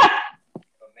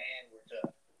man were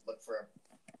to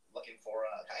looking for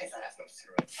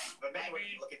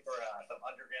some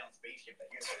underground spaceship that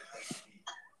here's the place to be.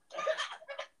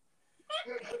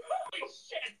 Holy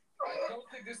shit! I don't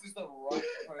think this is the right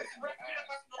person to ask.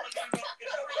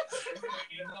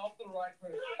 You're not the right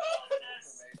person to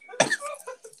ask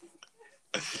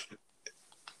information.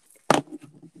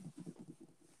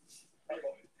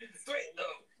 No,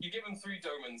 you give him 3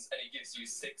 domens and he gives you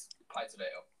 6 pints of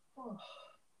ale.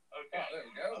 Okay, there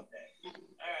we go. Okay.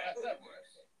 Alright, that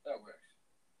works.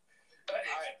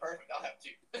 Alright, perfect. I'll have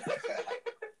 2.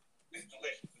 It's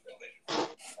delicious.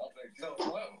 I'll take 2 as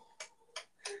well.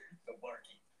 The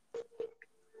barkeep.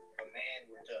 A man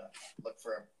were to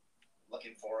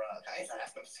looking for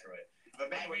screw it. If a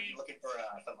man were looking for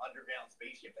some underground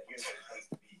spaceship that here's the place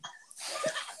to be.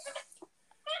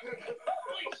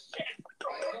 Holy shit!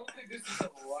 I don't think this is the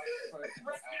right person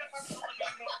to ask.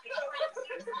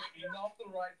 You're not the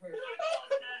right person to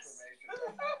ask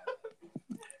information.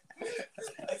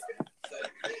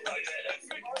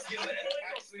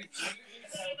 Actually,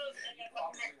 you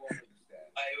probably won't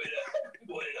understand.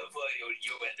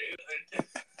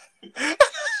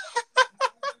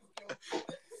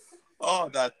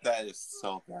 That is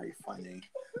so very funny.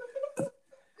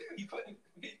 He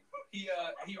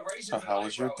raises So an how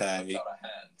was your eyebrow and day? puts out a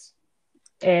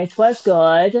hand. It was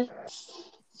good.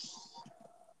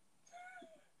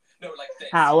 No, like this.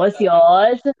 How was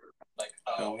yours? Like,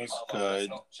 That was palm good. upwards,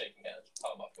 not shaking hands.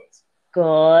 Palm upwards.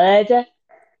 Good.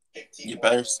 You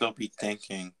better still be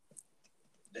thinking.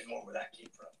 There's more where that came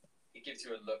from. He gives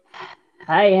you a look.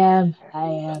 I am.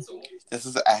 That's all.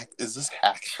 Is this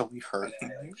actually hurting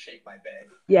you? Shake my bed.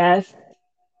 Yes.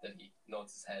 Then he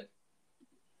nods his head.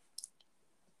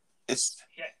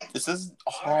 This is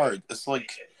hard. It's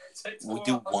like we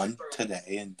do one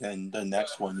today, and then the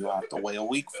next one you have to wait a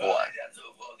week for. That's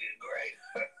so fucking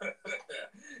great.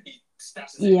 He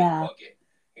stabs his head in his pocket,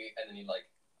 and then he like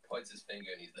points his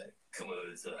finger, and he's like, "Come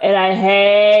on, son." And I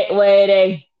hate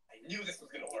waiting. I knew this was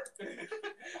gonna work. You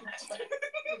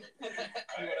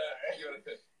wanna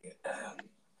cook?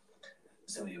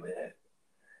 So you were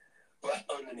right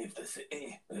underneath the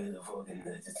city with the fucking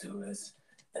tourists,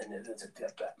 and then there's a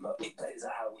it plays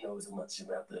out who knows much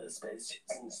about the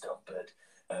spaceships and stuff, but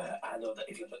I know that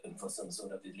if you're looking for some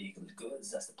sort of illegal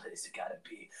goods, that's the place you gotta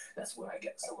be. That's where I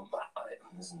get some of my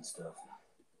items and stuff.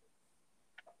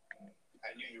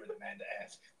 I knew you were the man to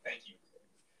ask. Thank you.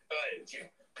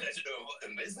 Pleasure to work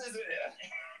in business with you.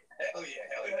 Hell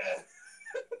yeah.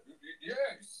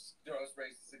 Yes. Throws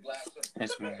raises a glass of.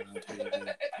 It's me.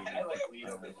 I like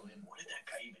Leo. What did that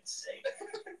guy even say?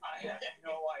 I have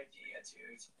no idea,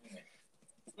 dude.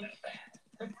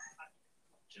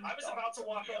 I was about to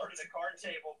walk over to the card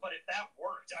table, but if that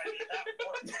worked, I mean, that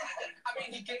worked. I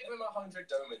mean, he gave him 100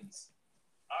 domins.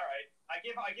 All right, I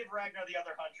give Ragnar the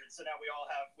other 100, so now we all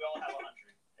have 100.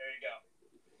 There you go.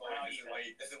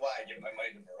 This is why I give my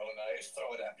money to Verona. I just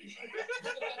throw it at people.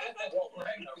 Well,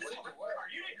 Ragnar, what did you work?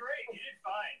 You did great. You did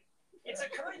fine. It's a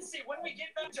currency. When we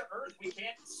get back to Earth, we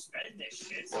can't spend this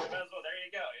shit. So we might as well. There you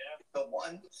go. You know. The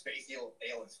one space ale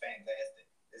is fantastic.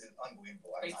 This is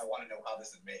unbelievable. I want to know how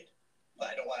this is made, but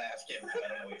I don't want to ask him because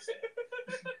I don't know what he's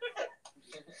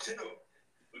saying.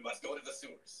 We must go to the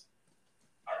sewers.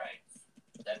 All right.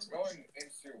 That's going in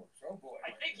sewers. Oh boy.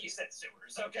 I think he said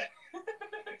sewers. Okay.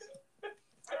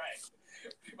 All right.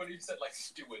 When he said like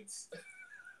stewards,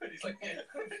 he's like, yeah,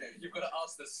 you've got to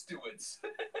ask the stewards.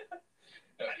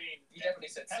 No, I mean, he definitely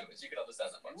said stewards. You can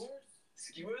understand that much.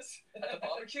 Skewers at the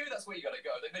barbecue. That's where you got to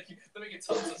go. They make you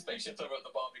tons of spaceships over at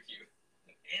the barbecue.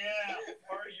 Yeah,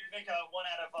 or you make one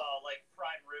out of like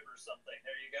prime rib or something.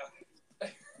 There you go.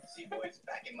 See, boys,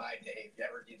 back in my day, if you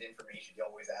ever get information, you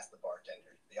always ask the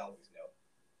bartender. They always know.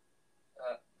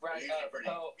 Ragnar,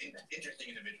 interesting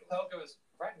individual. Pearl goes,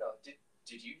 Ragnar, did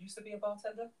you used to be a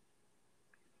bartender?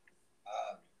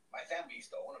 My family used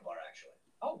to own a bar, actually.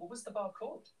 Oh, what was the bar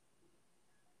called?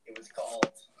 It was called.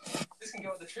 This can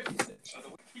go with the trivia section of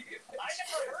the Wikipedia page. I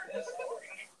never heard this story.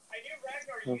 I knew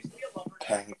Ragnar used to be a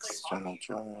lumberjack. I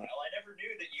never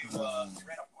knew that you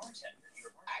ran a bartender.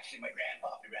 Actually, my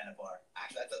grandpa ran a bar.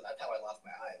 Actually, that's how I lost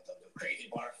my eye. It was a crazy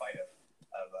bar fight of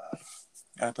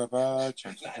At the bar,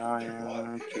 check the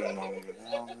giant,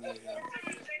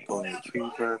 Golden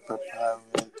Retriever,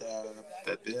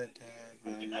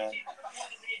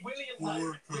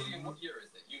 William, what year is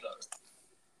it? You know.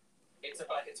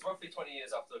 It's roughly 20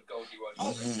 years after Goldie wrote.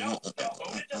 No,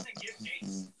 Oda doesn't give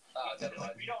dates. Never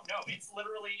mind. We don't know. It's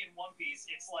literally in One Piece.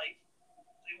 It's like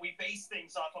we base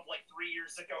things off of like 3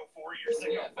 years ago, 4 years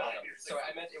ago, 5 years ago. So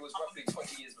I meant it was roughly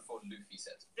 20 years before Luffy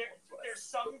said. There's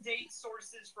some date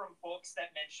sources from books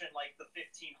that mention like the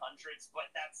 1500s,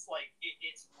 but that's like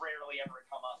it's rarely ever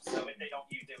come up. So they don't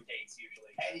use their dates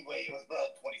usually. Anyway, it was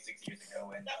about 26 years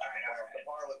ago, and the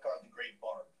bar was called the Great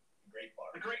Barb.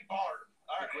 The Great Barb.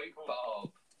 All right, Great cool. Barb.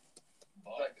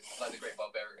 Like the Great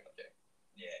Barbarian. Okay.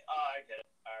 Yeah. I get it.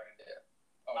 All right. Yeah.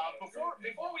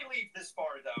 Before we leave this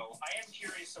bar, though, I am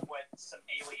curious of what some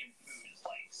alien food is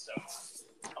like. So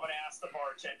I'm gonna ask the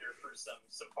bartender for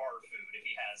some bar food if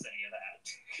he has any of that.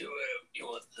 You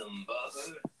want some bar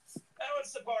food? I want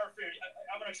some bar food.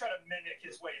 I'm gonna try to mimic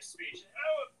his way of speech. I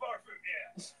want bar food.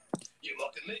 Yeah. You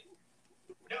mocking me?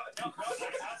 No, sir.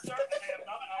 I am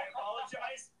not. I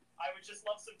apologize. I would just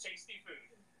love some tasty food.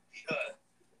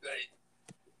 Right.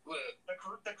 Well,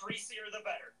 the greasier, the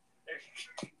better. There you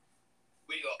go.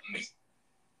 We got meat.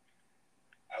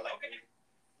 I like meat.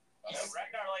 Yes.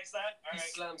 Ragnar likes that. All He right.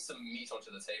 slams some meat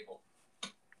onto the table.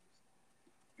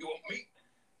 You want meat?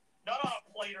 Not on a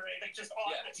plate or anything, just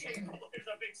on the table. There's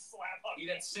a big slab of He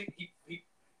then he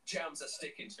jams a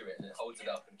stick into it and then holds it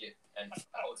up and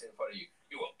holds it in front of you.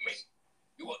 You want meat?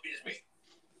 You want this meat?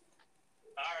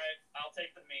 All right, I'll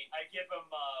take the meat. I give him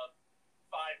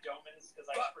 5 domins because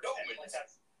I pretend like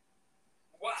that's.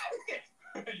 Wow.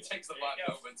 He takes the 5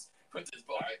 domins, puts his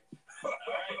pocket.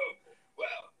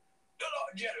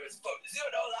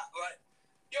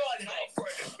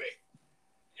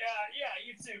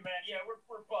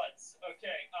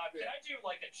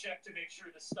 check to make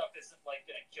sure this stuff isn't like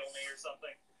gonna kill me or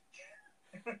something?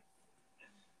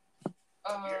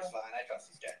 Beer's fine. I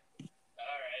trust this guy.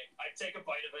 All right, I take a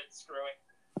bite of it. Screw it.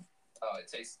 Oh,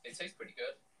 it tastes pretty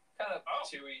good. Kind of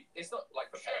chewy. It's not like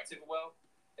prepared super well.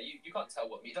 You can't tell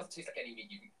what meat. It doesn't taste like any meat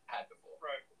you've had before.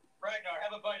 Right. Ragnar,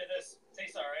 have a bite of this.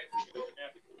 Tastes all right.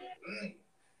 Yeah.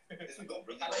 This would go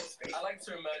really I like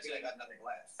to I imagine. got nothing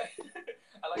left.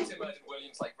 I like to imagine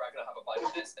Williams like Ragnar have a bite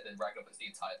of this, and then Ragnar puts the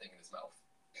entire thing in his mouth.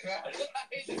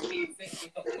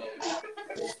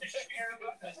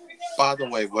 By the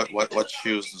way, what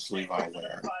shoes does Levi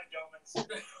wear?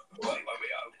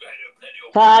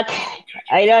 Fuck.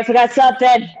 I know I forgot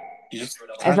something. You just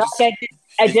I kind of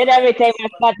I did everything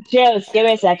with my shoes. Give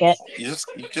me a second. you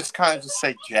just kind of just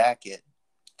say jacket,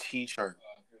 t-shirt.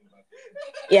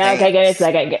 Yeah, okay, give me a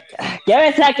second. Give me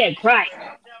a second. Christ. I'm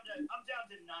down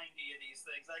to 90 of these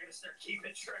things. I gotta start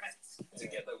keeping track.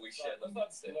 Together we share them.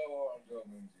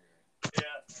 Yeah.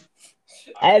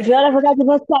 I feel like I forgot to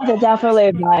put something down for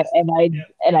Levi, and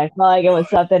I felt like it was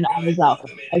something on his off.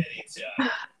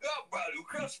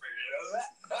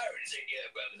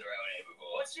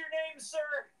 What's your name, sir?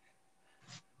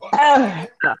 Oh,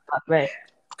 fuck me.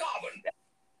 Garvin.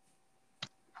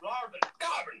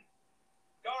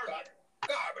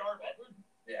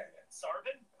 Yeah.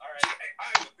 Sarvin? All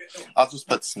right. I'll just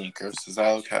put sneakers. Is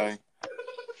that okay?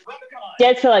 Rubicon.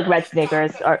 Just for like red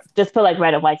sneakers, or just for like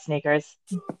red and white sneakers.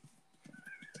 Okay.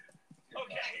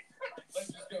 Let's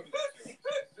just go to the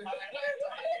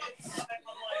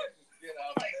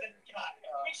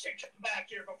we should come back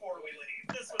here before we leave.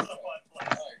 This was a fun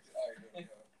place. All right.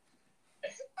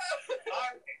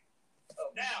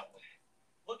 Now,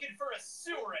 looking for a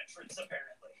sewer entrance,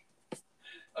 apparently.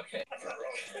 Okay.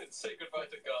 Say goodbye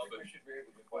to Garvin.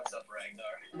 What's up,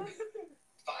 Ragnar?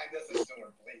 Find us a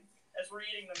sewer, please. As we're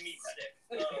eating the meat stick.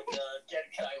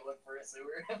 Can I look for a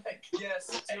sewer?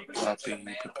 Yes. Not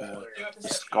being prepared.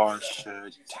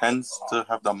 Scarshed tends to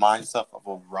have the mindset of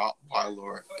a Rottweiler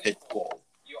or a pit bull.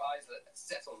 Your eyes are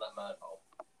set on that manhole.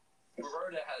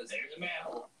 Rhoda has. There's a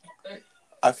manhole.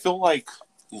 I feel like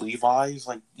Levi's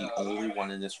like the only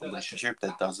one in this relationship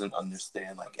that doesn't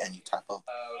understand like any type of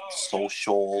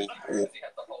social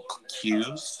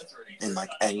cues in like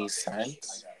any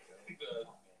sense.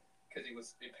 Because he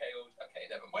was impaled. Okay,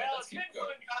 never mind. Well, Let's it's keep been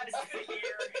going.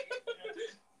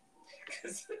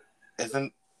 fun,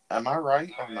 guys. Am I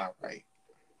right or not right?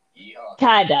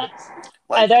 Kinda.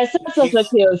 Like, There are some social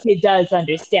cues he does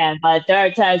understand, but there are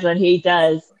times when he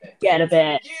does get a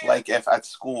bit. like if at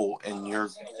school and you're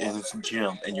in his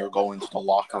gym and you're going to the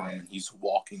locker room and he's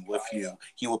walking with you,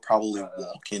 he would probably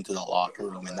walk into the locker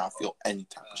room and not feel any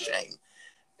type of shame.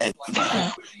 And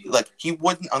like he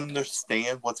wouldn't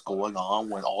understand what's going on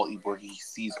where he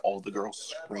sees all the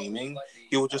girls screaming.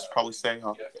 He would just probably say,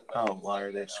 "Oh, why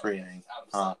are they screaming?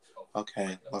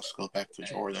 Okay, let's go back to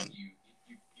Jordan."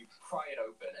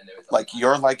 Like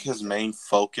you're like his main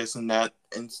focus in that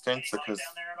instance because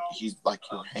he's like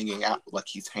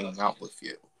he's hanging out with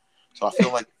you. So I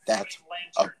feel like that's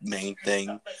a main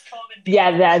thing.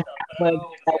 Yeah, that would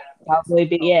probably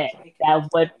be it. That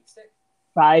would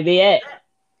probably be it.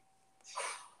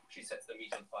 She sets the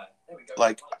meat on fire. There we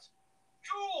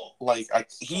go.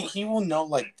 He will know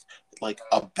like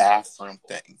a bathroom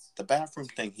thing. The bathroom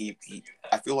thing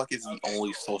I feel like is the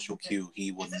only social cue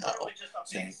he would know.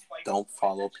 Saying don't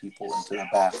follow people into the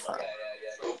bathroom. Okay,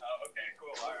 cool.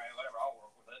 All right, whatever. I'll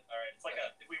work with it. All right. It's like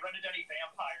if we run into any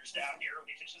vampires down here,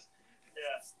 we can just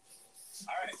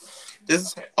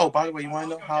All right. By the way, you want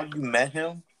to know how you met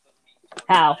him?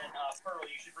 How? Pearl,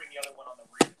 you should bring the other one on the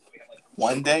roof. We have, like,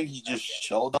 One day he just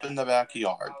showed up in the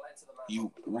backyard.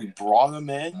 We brought him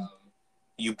in.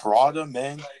 You brought him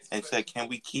in and said, "Can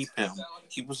we keep him?"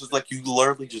 He was just like, you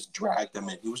literally just dragged him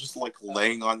in. He was just like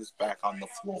laying on his back on the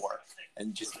floor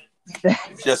and just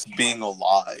being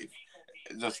alive,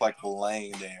 just like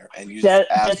laying there. And you just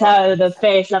how the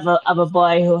face of a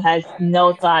boy who has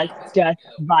no thoughts, just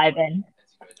vibing.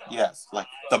 Yes, like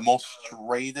the most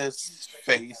straightest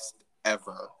face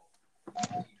ever.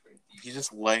 He's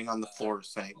just laying on the floor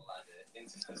saying,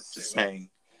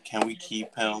 "Can we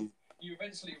keep him?"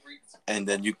 And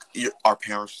then our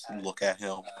parents look at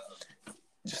him,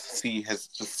 see.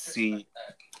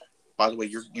 By the way,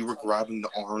 you were grabbing the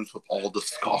arms with all the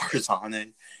scars on it,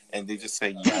 and they just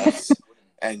say yes.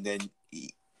 and then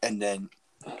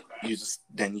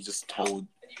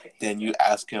you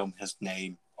ask him his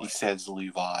name. He says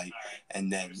Levi,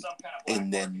 and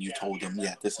then you told him,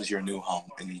 "Yeah, this is your new home,"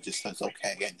 and he just says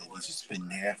okay, and then he's just been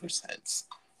there ever since.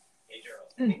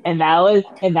 And that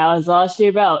was all she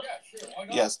wrote.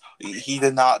 Yes, he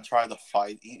did not try to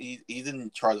fight. He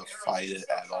didn't try to fight it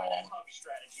at all.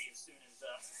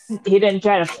 He didn't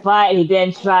try to fight. He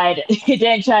didn't try to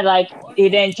like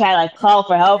call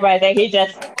for help or anything. He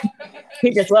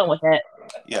just went with it.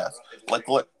 Yes, like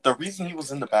the reason he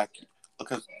was in the back,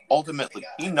 because ultimately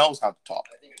he knows how to talk.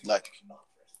 Like,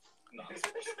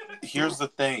 here's the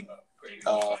thing.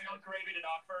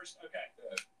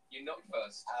 You knocked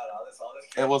first.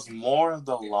 It was more of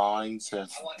the lines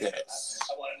as this.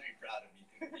 I want him to be proud of me.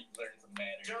 He learned some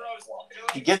manners.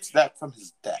 He gets that from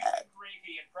his dad.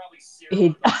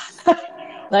 He,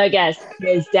 let me guess.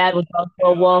 His dad was also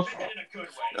a wolf.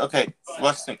 Okay,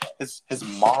 let's think. His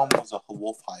mom was a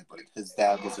wolf hybrid. His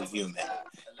dad was a human.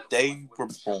 They were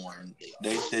born.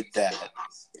 They did that.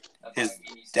 His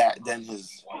dad, then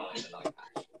his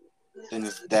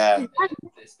dad.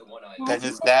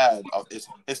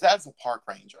 His dad's a park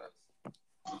ranger.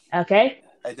 Okay.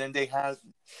 And then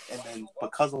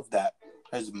because of that,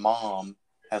 his mom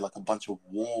had like a bunch of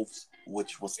wolves,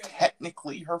 which was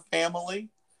technically her family.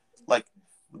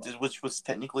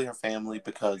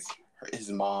 Because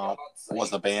his mom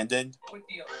was abandoned.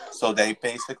 So they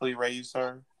basically raised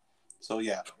her. So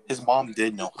yeah, his mom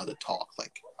did know how to talk,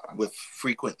 like with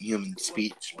frequent human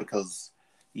speech because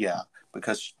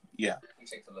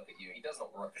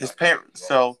his parents.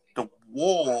 So the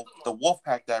wolf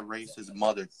pack that raised his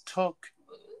mother took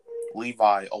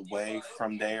Levi away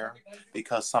from there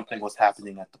because something was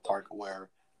happening at the park where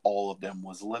all of them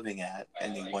was living at,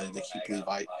 and they wanted to keep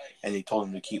Levi, and they told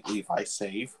him to keep Levi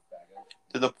safe.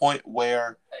 To the point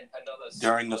where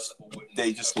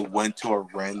they just went to a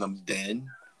random den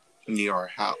near our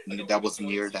house that was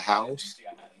near the house,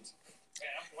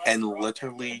 and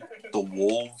literally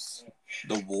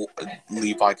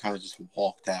Levi kind of just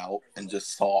walked out and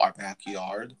just saw our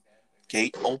backyard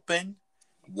gate open,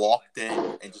 walked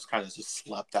in, and just kind of just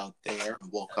slept out there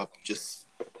and woke up just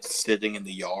sitting in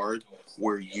the yard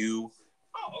where you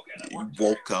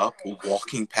woke up,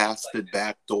 walking past the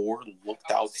back door,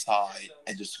 looked outside,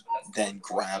 and just then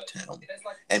grabbed him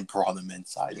and brought him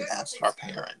inside and asked our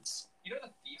parents. You know the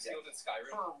Thieves Guild in Skyrim?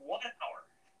 For 1 hour.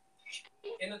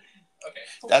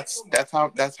 That's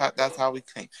how we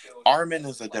think. Armin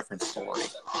is a different story.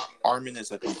 Armin is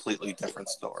a completely different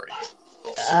story.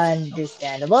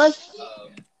 Understandable.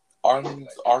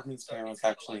 Armin's parents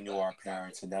actually knew our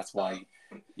parents, and that's why,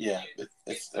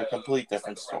 it's a complete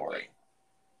different story.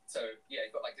 So yeah,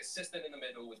 you've got like this cistern in the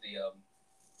middle with the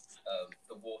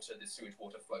water, the sewage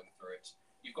water flowing through it.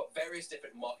 You've got various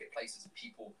different marketplaces of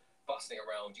people bustling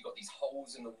around. You've got these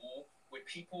holes in the wall with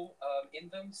people in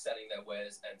them selling their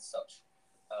wares and such,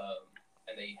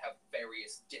 and they have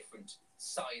various different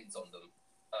signs on them.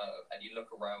 And you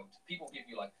look around. People give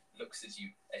you like looks as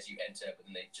you enter, but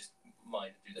then they just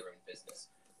mind and do their own business.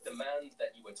 The man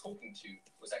that you were talking to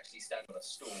was actually standing on a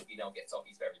stool. He now gets off.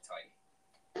 He's very tiny.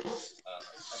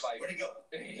 Where'd he go?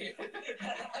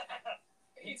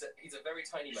 He's a very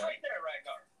tiny man. Right there,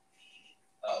 Ragnar.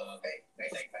 Hey,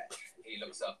 thank that. He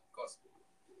looks up, goes,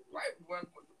 welcome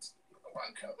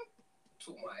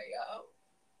to my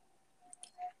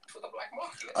to the black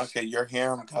market. Okay, your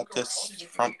harem got this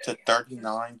to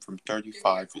 39 from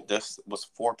 35. This was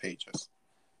 4 pages.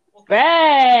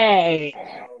 Right.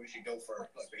 We should go for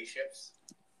spaceships.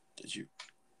 Did you?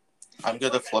 I'm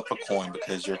gonna flip a coin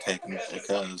because you're taking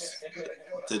because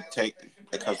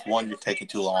 1, you're taking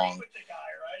too long.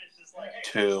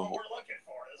 2,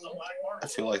 I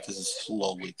feel like this is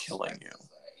slowly killing you.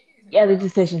 Yeah, the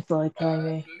decision's slowly killing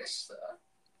me. Lisa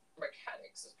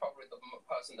Mechanics is probably the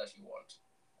person that you want.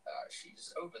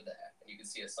 She's over there, and you can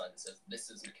see a sign that says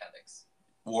Mrs. Mechanics.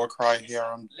 Warcry here,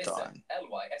 I'm Lissa, done.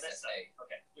 Lyssa.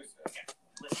 Okay,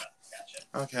 Lissa,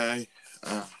 gotcha. Okay.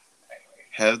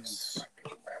 Heads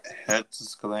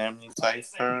is Calamity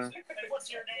Cipher,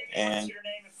 What's your name? and What's your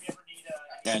name if we ever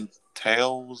need and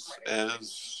Tails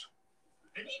is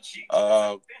Benici.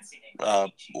 Fancy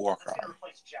name. Warcry. Let's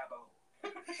replace Jabbo.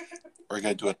 We're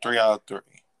gonna do a 3 out of 3.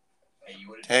 Hey, you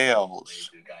wouldn't Tails.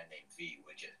 do a guy named V,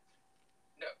 would you?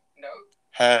 No.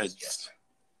 Heads.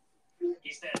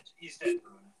 He's dead. He's dead,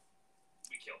 Bruin.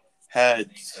 We killed him.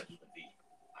 Heads. I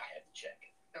had to check.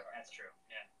 That's true.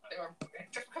 Yeah.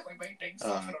 Just because I made names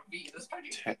start with a V, there's plenty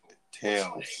of people.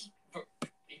 Tails.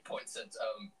 He points at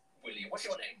William. What's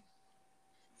your name?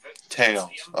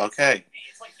 Tails. Okay.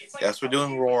 Guess we're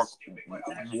doing Warcry. Do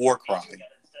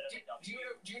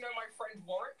you know my friend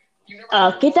Warwick? Do you know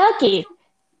my Okie dokie.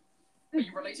 Are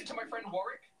you related to my friend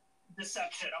Warwick?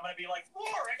 Deception. I'm gonna be like,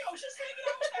 Warwick, I was just hanging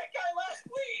out with that guy last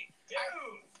week, dude.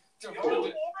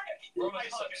 Roll a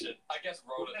deception. I guess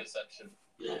roll a deception.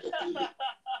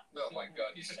 Oh my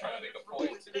god, he's just trying to make a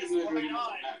point. It's 49.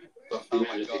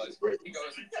 oh my god. He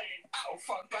goes, oh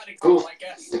fuck, batting call, I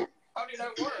guess. How do you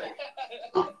know Warwick?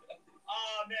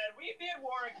 Man, me and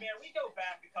Warwick, man, we go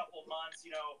back a couple months,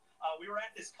 we were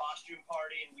at this costume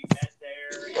party and we met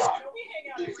there, and, we hang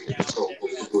out every now and then,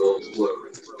 we have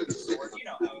sword, you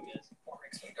know how it is.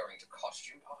 Warwick's been going to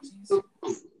costume parties? Yeah,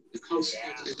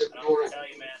 and I'm gonna tell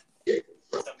you, man,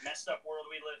 it's a messed up world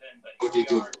we live in, but here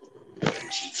we are.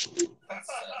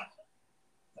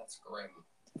 That's grim.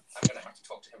 I'm gonna have to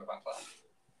talk to him about that.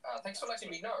 Thanks for letting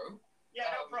me know.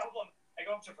 Yeah, no problem. I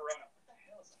go up to Verona. What the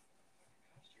hell is that?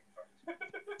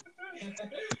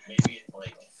 Maybe it's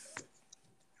legal.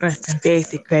 Rest in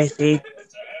peace, you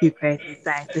crazy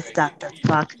scientist, Dr.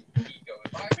 Fuck. He goes,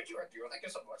 I bet you are due. Thank you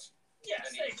so much.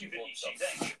 Yes, thank you, Benici.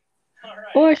 Thank you. All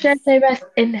right. Or should I say rest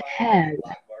in hell?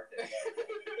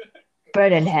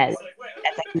 Burn in hell. It's like, wait,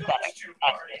 That's actually better. costume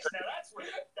parties. Now that's where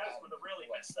the really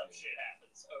messed up shit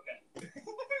happens. Okay.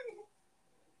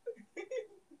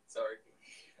 Sorry.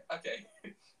 Okay.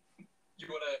 You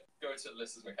want to go to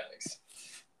Lissa's mechanics?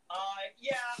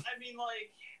 Yeah,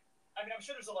 I'm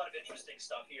sure there's a lot of interesting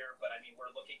stuff here, but we're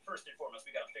looking, first and foremost,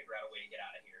 we got to figure out a way to get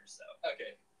out of here, so.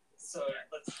 Okay. So,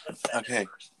 let's Okay.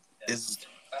 first.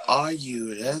 Are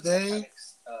you there?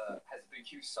 Mechanics has a big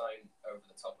huge sign over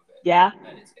the top of it. Yeah.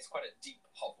 And it's quite a deep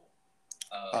hovel.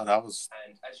 Oh, that was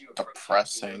and as you approach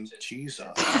depressing. it, you notice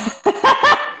Jesus.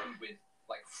 with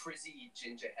like frizzy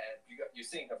ginger hair. You're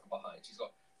seeing her from behind. She's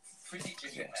got frizzy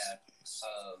ginger hair.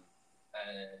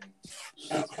 And she's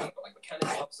kind of got like mechanic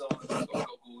gloves on, she's got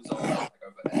goggles on, like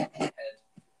over her head.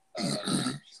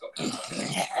 She's got kind of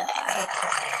like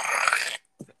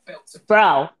belts of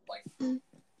like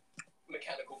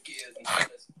mechanical gears and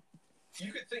stuff.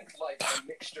 You could think like a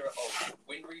mixture of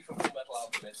Winry from Fullmetal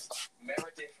Alchemist,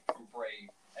 Meredith from Brave,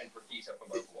 and Brigitte from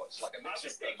Overwatch. Like a mixture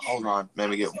of those. Hold on, let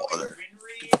me get water.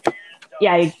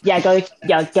 Yeah,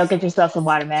 go get yourself some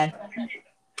water, man.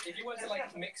 If you were to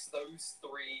like mix those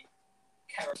three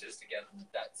characters together,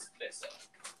 that's Lissa.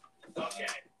 Okay.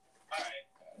 Alright.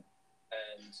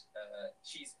 And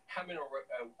she's hammering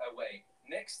away.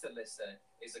 Next to Lissa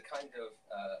is a kind of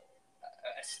a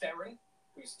Sterren,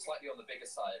 who's slightly on the bigger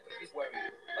side, but he's wearing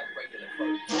like regular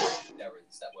clothes,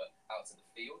 Sterrens that were out in the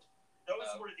field. Those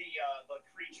were the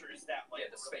creatures that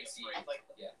like the spacey, like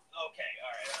yeah. Okay,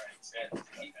 alright. And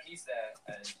he's there,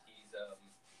 and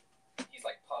he's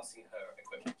like passing her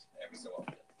equipment every so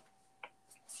often.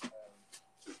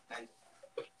 And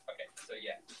okay, so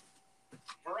yeah,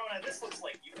 Verona, this looks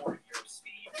like your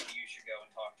speed. Maybe you should go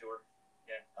and talk to her.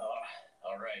 Yeah.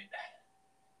 All right.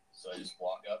 So I just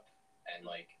walk up and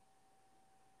like,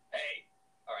 hey.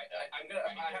 All right. I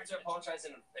have to apologize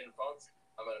in advance.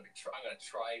 I'm gonna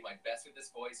try my best with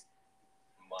this voice.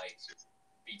 Might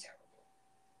be terrible.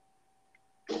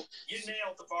 You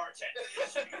nailed the bartender. You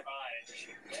should be fine.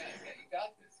 Yeah, you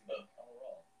got this.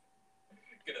 Overall.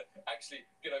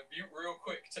 Gonna mute real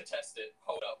quick to test it.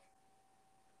 Hold up.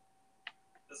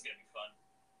 This is gonna be fun.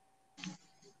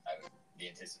 The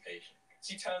anticipation.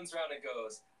 She turns around and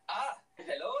goes,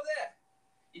 hello there.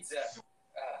 It's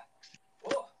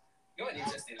oh, you're an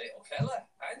interesting little fella,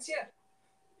 aren't you?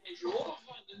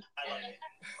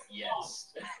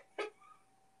 Yes.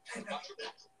 You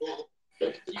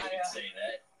can say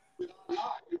that.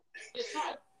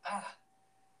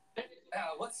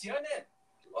 What's your name?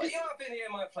 What you up in here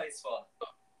in my place for?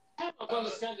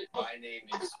 My name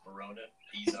is Verona.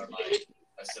 These are my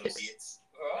associates.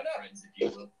 Verona? Friends, if you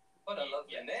will. What a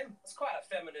lovely name. It's quite a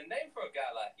feminine name for a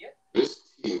guy like you.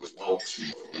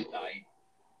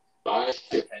 Well, I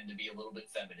tend to be a little bit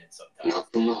feminine sometimes.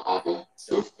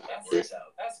 So that works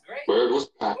out. That's great. Where was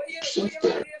What are you out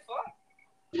here for?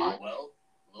 Well,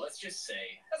 let's just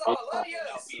say. That's a lot of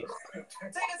years. Take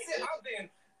a seat. I'm being.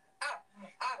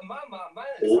 My name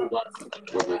is.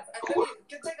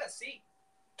 Take a seat.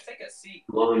 Take a seat.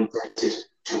 All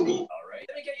right.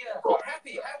 Let me get you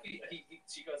happy.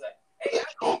 She goes like, hey,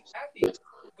 happy.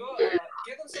 Go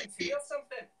give them some tea or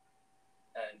something.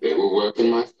 And they will work in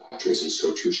my factories, and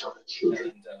so too shall the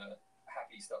children. And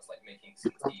Happy starts like making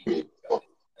some tea. And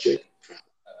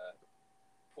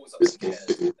pulls up some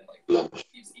chairs and like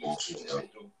gives each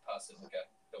individual person like a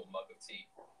little mug of tea.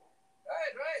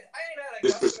 Right. I ain't had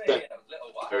a customer in a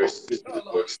little while. Not a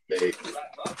lot of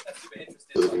that much. I'm super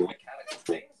interested in like mechanical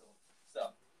things or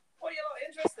stuff. What are you not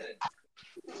interested in?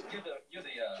 You're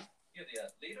the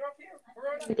leader up here,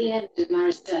 Verona? At the end of my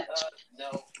research, No.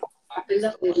 I've been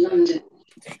up in London.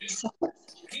 He's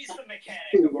the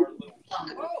mechanic of our little.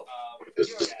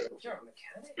 You're a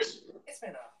mechanic. It's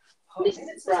been a hot This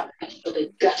minute is since right, actually.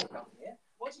 you've come here.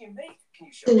 What do you make? Can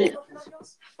you show me something of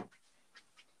yours?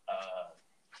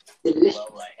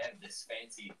 Well, I have this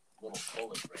fancy little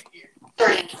bullet right here.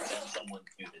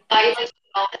 I like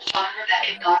about the genre that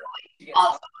it got She gets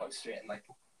also up close to it and like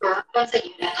was a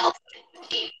unit called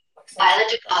team.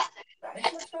 Violent across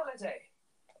it's much better day.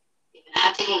 even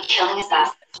have taken killing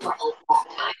assassins for a long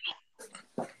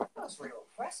time. That's real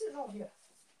impressive of you.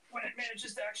 When it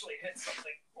manages to actually hit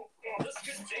something. Oh, this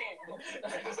is good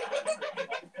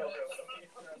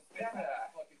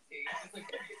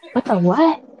What the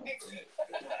what?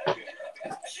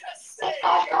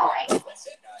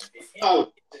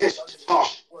 Oh, this is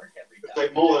tosh. They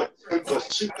more than the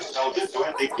super soldiers who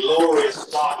had the glorious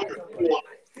start of war.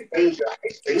 Ranger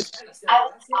Hastings.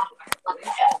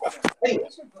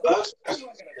 First,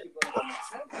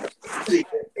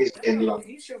 is in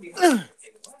London.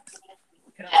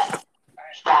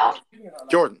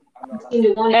 Jordan,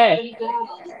 Hey.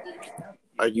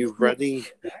 are you ready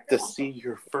to see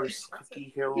your first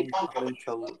cookie harem come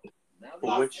into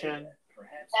fruition?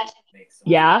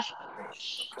 Yeah.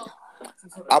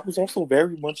 I was also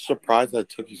very much surprised that it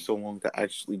took you so long to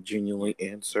actually genuinely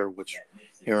answer which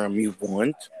harem you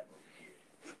want.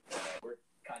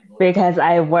 Because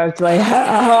I worked really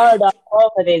hard on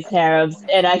both of these harems,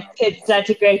 and I did such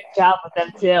a great job with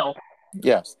them too.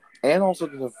 Yes, and also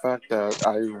the fact that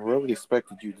I really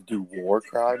expected you to do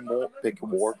Warcry more, pick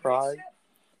Warcry.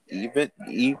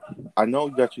 I know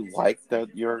that you like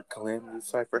that your Calamity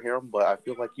Cypher harem, but I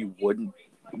feel like you wouldn't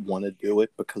want to do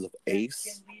it because of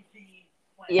Ace.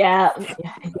 Yeah,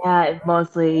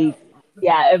 mostly.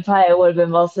 Yeah, it probably would have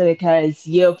been mostly because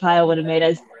you probably would have made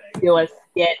us do a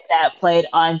skit that played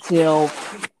onto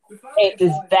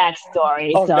Ace's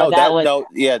backstory. Oh So no, that was,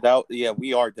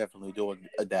 we are definitely doing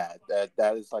that.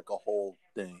 That is like a whole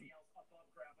thing.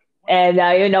 and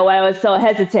now you know why I was so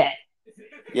hesitant.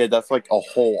 Yeah, that's like a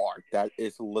whole arc. That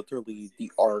is literally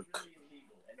the arc.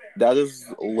 That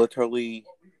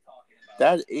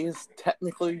is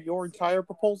technically your entire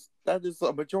proposal. That is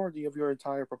a majority of your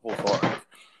entire proposal arc.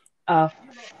 Oh,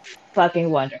 fucking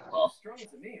wonderful.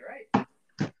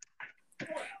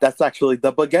 That's actually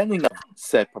the beginning of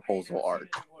said proposal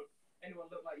arc.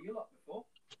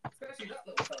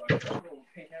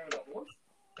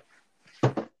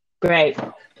 Great.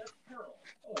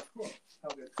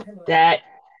 That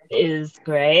is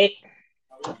great.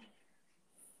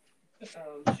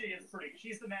 She is pretty.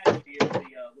 She's the magic of the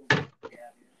little.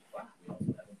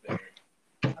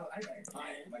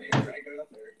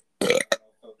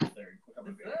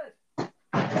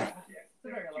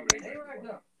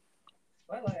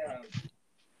 Well,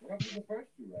 we're up to the first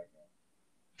two right now.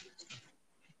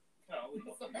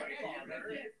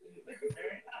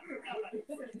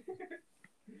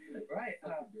 Right.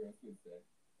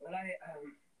 Well,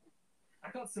 I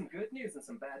got some good news and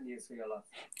some bad news for your lot.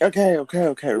 Okay.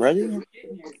 Ready? Good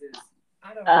news is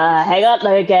Hang on,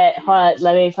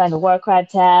 let me find the Warcry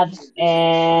tab,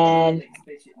 and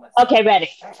okay, ready.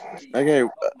 Okay,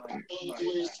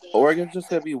 we're just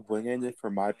gonna be winging it for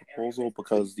my proposal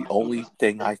because the only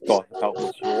thing I thought about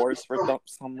was yours for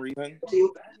some reason.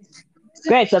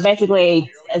 Great. So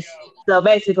basically,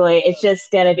 it's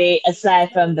just gonna be,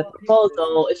 aside from the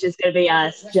proposal, it's just gonna be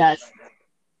us just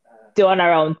doing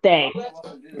our own thing.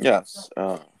 Yes.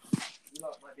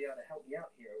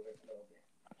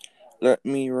 Let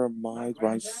me remind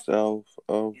myself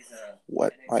of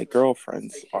what my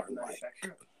girlfriends are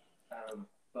like.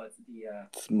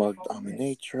 Smug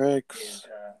dominatrix.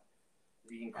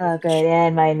 Oh, good.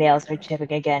 And my nails are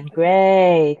chipping again.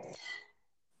 Great.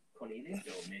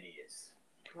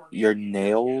 Your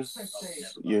nails?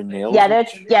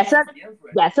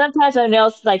 Sometimes my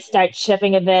nails like start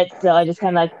chipping a bit, so I just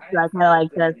kind of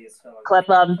just clip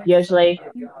them usually.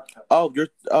 Oh,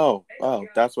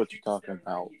 that's what you're talking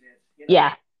about.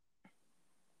 Yeah.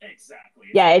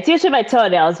 Yeah, it's usually my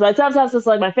toenails, but sometimes it's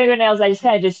like my fingernails. I just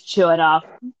kind of just chew it off.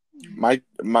 My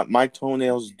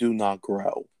toenails do not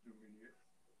grow.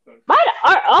 Mine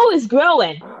are always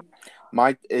growing.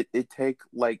 It take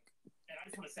like,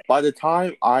 by the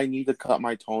time I need to cut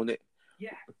my toenail,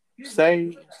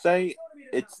 say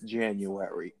it's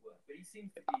January.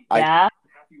 Yeah.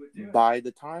 By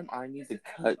the time I need to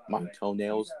cut my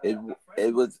toenails, it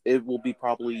will be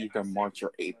probably either March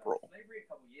or April.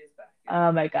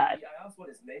 Oh my god.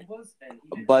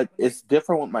 But it's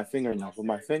different with my fingernails. With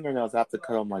my fingernails, I have to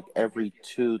cut them like every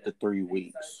 2 to 3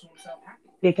 weeks.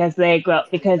 Because they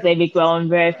be growing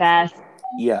very fast.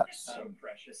 Yes.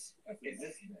 Is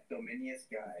this Dominius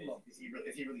guy? Is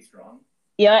he really strong?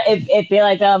 Yeah, it be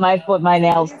like that on my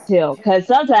nails too. Because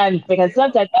sometimes I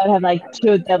would have like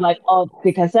chewed them like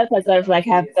because sometimes I would like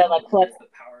have them like clipped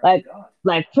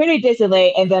like pretty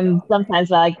decently, and then sometimes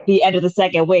like the end of the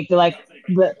second week they're like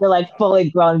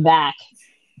fully grown back.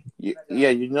 Yeah,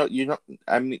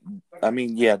 I mean,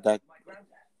 yeah, that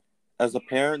as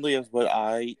apparently as what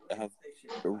I have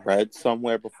read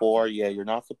somewhere before, yeah, you're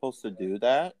not supposed to do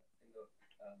that.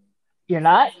 You're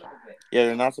not? Yeah,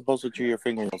 you're not supposed to chew your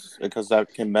fingernails because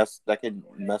that can mess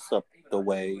up the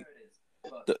way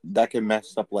that can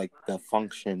mess up like the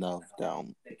function of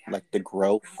them, like the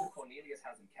growth.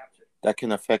 That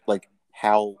can affect like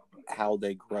how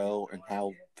they grow and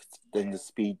how then the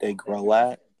speed they grow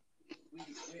at.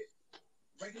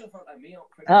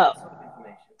 Oh.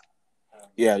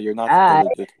 Yeah, you're not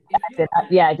supposed to do.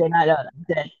 I did not know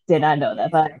that. Did not know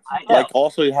that, but I know. Like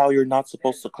also how you're not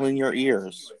supposed to clean your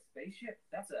ears.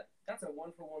 That's a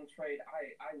one-for-one trade.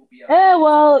 I will be.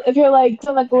 Well, if you're like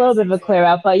doing like a little bit of a clear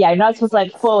out, but yeah, you're not supposed to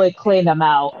like fully clean them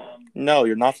out. No,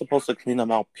 you're not supposed to clean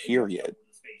them out, period.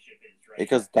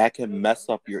 Because that can mess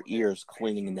up your ears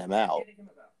cleaning them out.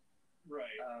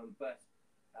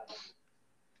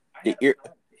 The ear,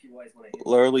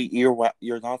 literally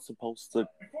you're not supposed to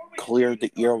clear the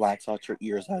earwax out your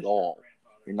ears at all.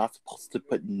 You're not supposed to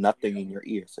put nothing in your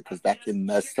ears because that can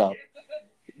mess up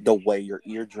the way your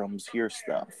eardrums hear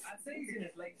stuff.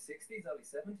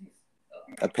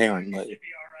 Apparently.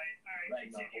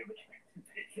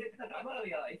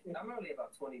 I'm only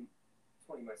about 20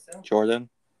 myself. Jordan?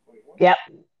 Yep.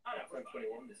 I'm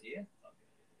 21 this year.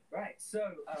 Right, so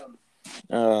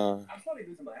I'm probably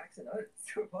losing my accent. I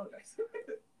do apologize.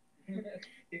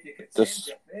 If you could this,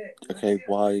 okay,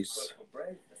 wise.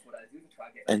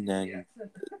 And then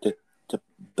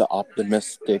the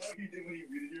optimistic,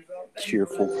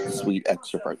 cheerful, sweet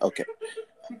extrovert. Okay.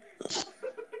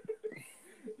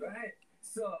 Right.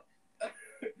 So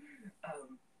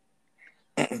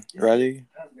ready?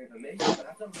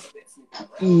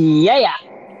 Yeah.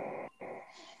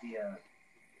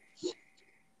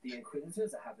 The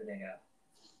Inquisitors are having a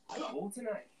ball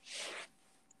tonight.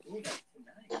 Ooh,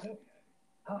 tonight.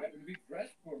 Oh, be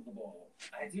fresh for the ball.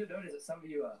 I do notice that some of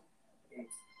you are in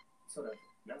sort of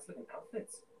nice-looking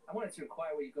outfits. I wanted to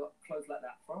inquire where you got clothes like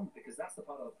that from, because that's the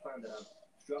part of the plan that I'm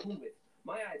struggling with.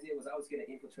 My idea was I was going to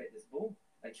infiltrate this ball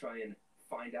and try and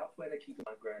find out where they're keeping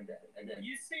my granddad. And then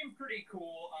you seem pretty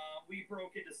cool. We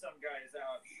broke into some guy's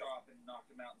shop and knocked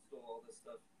him out and stole all this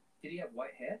stuff. Did he have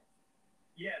white hair?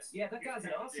 Yes. Yeah, that guy's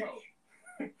an asshole.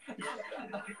 Yeah,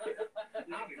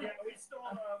 we stole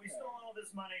all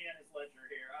this money in his ledger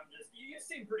here. You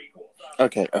seem pretty cool. So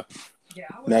okay.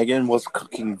 Megan was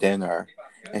cooking dinner,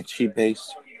 and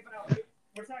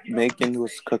Megan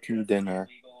was cooking dinner.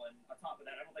 And on top of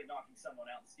that, I don't think knocking someone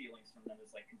out and stealing from them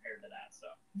is like compared to that. So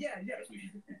yeah. We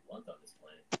should do blunt on this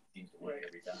planet. Seems to work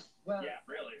every time. Well, yeah,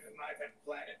 really. It's my type of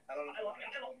planet. I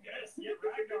don't guess. Yeah,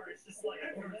 Ragnar is just like.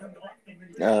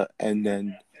 And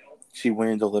then she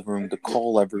went in the living room to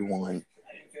call everyone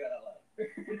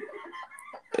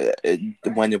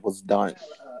when it was done.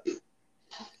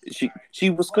 She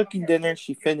was cooking dinner.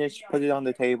 She finished, put it on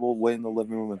the table, went in the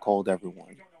living room, and called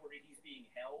everyone.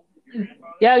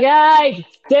 Yo, guys,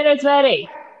 dinner's ready.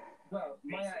 Well,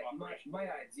 my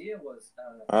idea was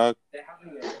they're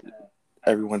having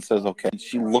everyone says okay.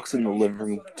 She looks in the living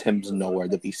room. Tim's nowhere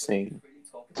to be seen.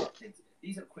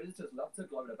 These Inquisitors love to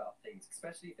gloat about things,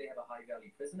 especially if they have a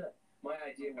high-value prisoner. My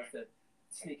idea was to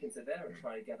sneak into there and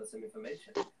try and gather some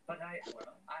information. But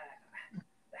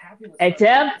Happy was hey,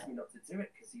 Tim? asked me not to do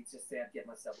it because he'd just say I'd get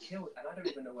myself killed, and I don't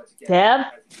even know where to get. Tim?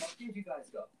 What things you guys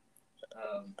got?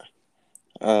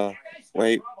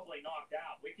 Wait. Probably knocked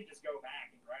out. We could just go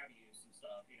back and grab you some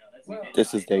stuff. You know, that's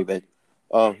this is David.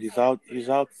 Oh, he's out. He's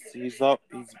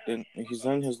in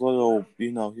his little.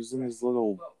 He's in his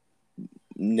little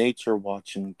nature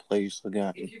watching place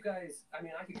again. If you guys, I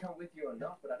can come with you or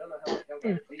not, but I don't know how the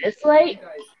hell it's late. You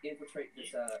guys infiltrate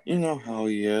this. You know how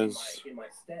he is. In my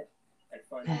stead, and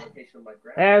find the location of my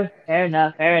grandma.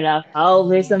 Fair enough. I'll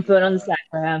leave some food on the side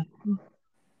for him. I'm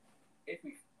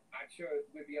sure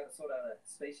we'd be able to sort out a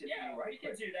spaceship. Yeah, we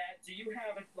can do that. Do you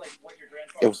have what your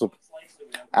grandfather it was looks like?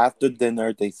 So after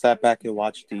dinner, they sat back and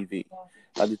watched TV.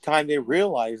 By the time they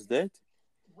realized it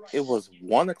was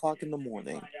 1 o'clock in the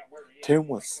morning. Tim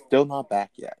was still not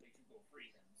back yet.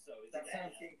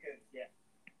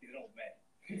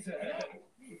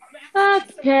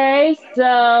 Okay,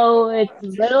 so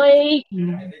it's literally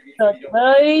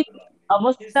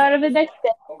almost the start of the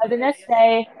next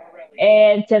day,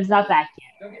 and Tim's not back yet.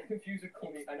 Don't get confused with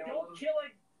Courtney. I know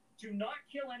do not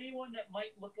kill anyone that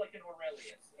might look like an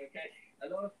Aurelius, okay?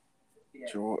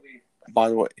 By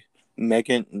the way,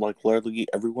 Megan, literally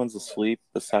everyone's asleep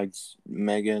besides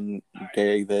Megan,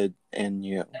 David, and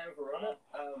you.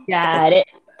 Got it.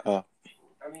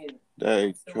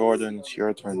 Hey, Jordan, it's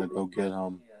your turn to go get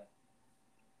him.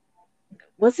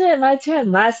 Wasn't it my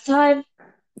turn last time?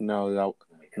 No, that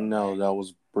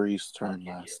was Bree's turn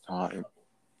last time.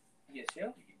 Yeah,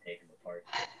 chill. You can take them apart.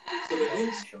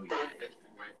 I'll show you.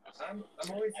 I'm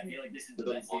always. I feel like this is the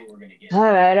best deal we're gonna get. All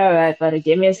right, buddy.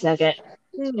 Give me a second.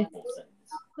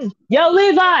 Yo,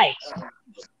 Levi! I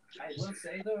will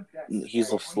say though,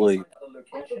 He's asleep. the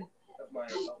location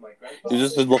of my grandfather. You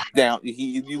just look down.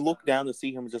 You look down to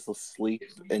see him just asleep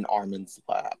in Armin's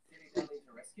lap,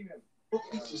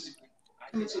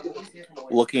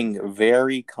 looking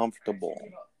very comfortable.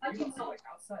 I don't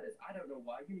know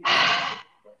why you need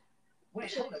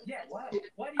Wait, hold up. Yeah, why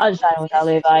I'll just sign without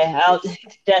Levi. I'll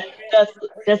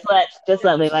just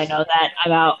let Levi know that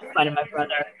I'm out finding my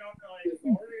brother.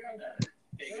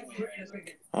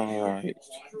 Alright.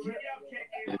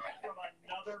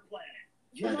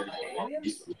 You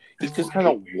just kind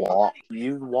of walk.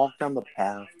 You walk down the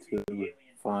path to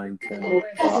find him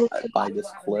by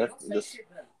this cliff, just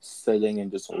sitting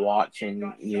and just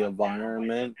watching the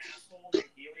environment.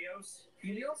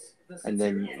 And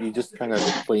then you just kind of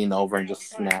lean over and just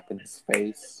snap in his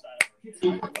face.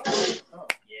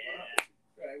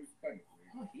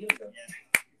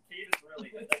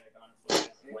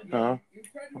 Huh?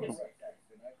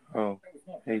 Oh,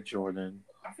 hey Jordan.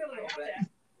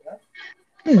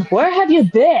 Where have you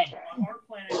been?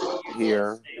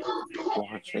 Here,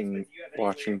 watching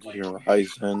the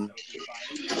horizon.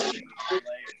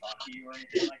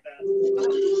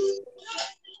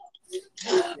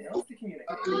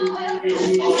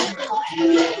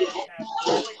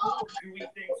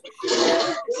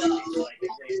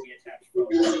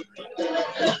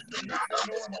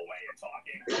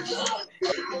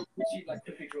 She'd like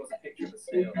the picture was a picture of a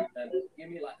snail, and you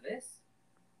mean like this?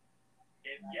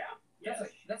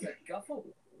 That's a guffle.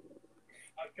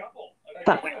 A guffle.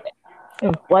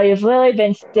 Well, you've really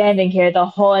been standing here the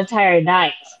whole entire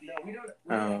night. No, we don't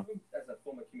as a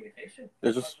form of communication.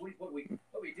 They're just. What we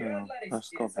do, Let's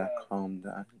go back home,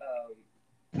 Dad.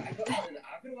 I've got something that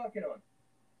I've been working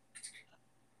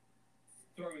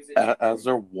on. As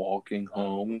they're walking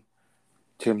home,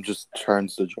 Tim just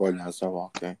turns to Jordan as they're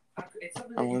walking.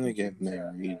 I want to get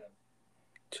married.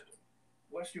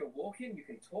 Whilst you're walking, you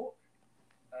can talk.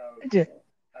 I'm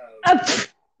not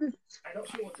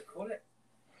sure what to call it.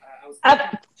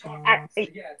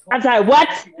 I'm sorry, what?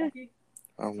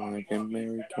 I want to get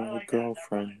married to my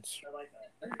girlfriends.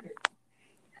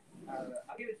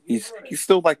 He's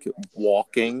still like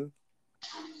walking.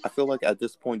 I feel like at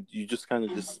this point you just kind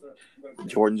of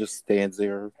Jordan just stands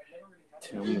there.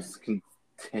 Tim is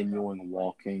continuing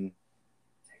walking.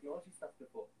 Technology stuff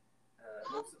before.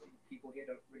 Most of the people here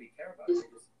don't really care about it.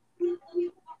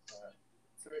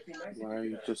 Why are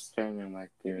you just standing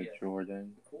like there,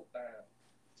 Jordan?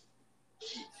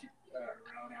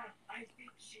 I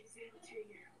think she's into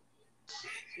you.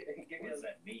 What does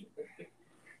that mean?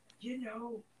 You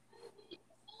know,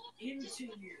 into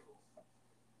you.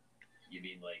 You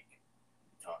mean like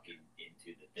talking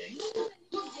into the thing?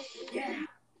 Yeah.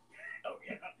 Oh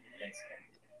yeah. Thanks.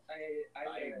 I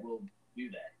will do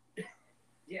that.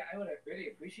 Yeah, I would really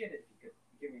appreciate it if you could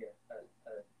give me a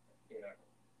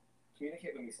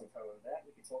communicate with me sometime on that.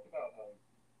 We could talk about.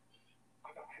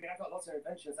 I've got lots of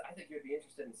inventions that I think you'd be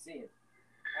interested in seeing.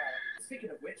 Speaking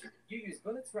of which, you use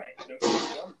bullets, right? No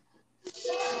problem.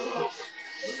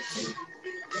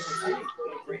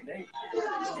 Great name.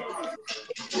 She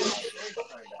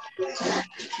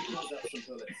pulls out some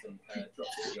bullets and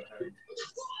drops it in your hand.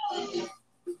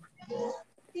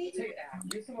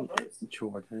 Use some of those.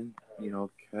 Jordan, you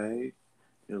okay?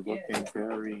 You're looking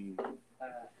very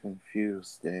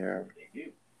confused there.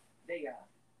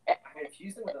 I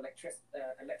infused them with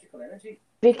electrical energy.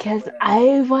 Because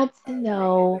I want to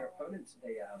know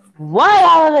why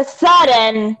all of a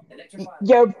sudden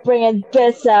you're bringing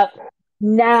this up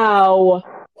now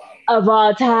of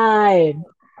all time.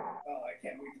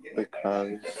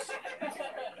 Because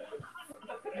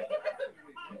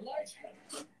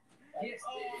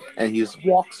and he just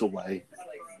walks away.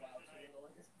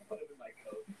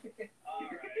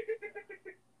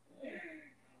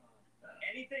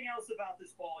 Anything else about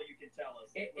this ball you can tell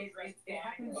us? It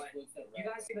happens. You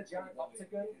guys see the giant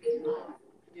octagon?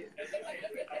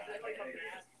 Like a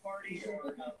mask party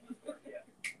or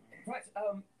Right.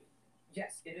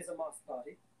 Yes, it is a mask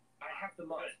party. I have the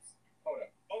masks. Hold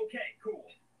up. Okay, cool.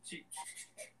 She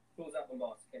pulls out the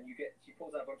mask, and she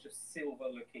pulls out a bunch of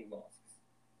silver-looking masks.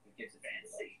 And gives it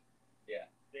fancy. Yeah.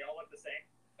 They all look the same.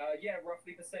 Yeah,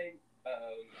 roughly the same.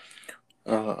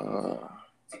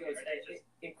 She goes,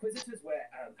 Inquisitors wear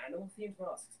animal-themed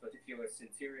masks, but if you're a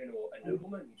centurion or a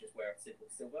nobleman, you just wear a simple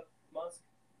silver mask.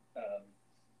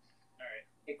 Alright.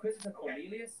 Inquisitor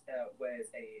Cornelius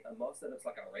wears a mask that looks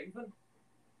like a raven.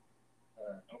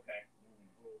 Okay.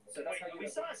 So that's how you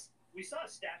sus? We saw a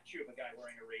statue of a guy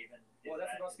wearing a raven. Well,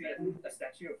 that's supposed to be a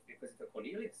statue of Inquisitor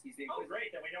Cornelius. He's the Oh, Inquisitor.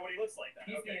 great. Then we know what he looks like. Then.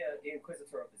 He's Okay. the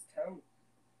Inquisitor of this town.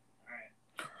 All right.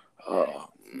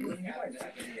 Oh, You guys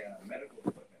have any medical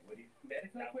equipment? Would you?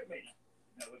 Medical equipment?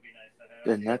 That would be nice to have.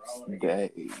 the next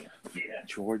day, Yeah.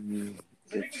 Jordan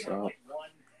So I think gets we have up, like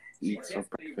one. eats her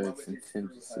breakfast, and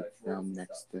Tim sits down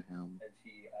next to him. And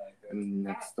she I mean,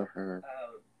 next to her.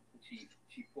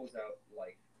 she pulls out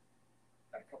like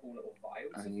a couple little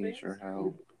vials. I of need things. your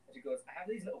help. And she goes, I have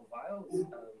these little vials.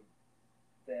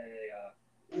 They're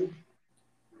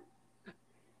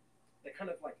kind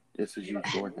of like. This is you,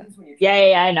 Jordan. Yeah,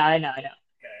 I know. Okay.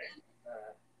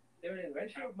 They're an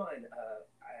invention of mine.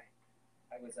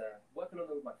 I was working on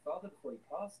them with my father before he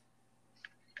passed.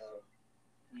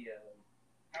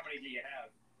 How many do you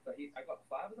have? So I got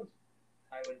 5 of them.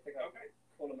 I would think I would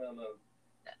call them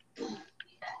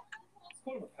let's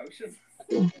call them a potion.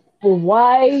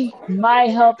 Why my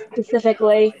help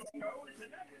specifically?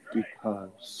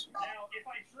 Because. Now, if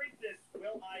I drink this,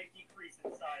 will I decrease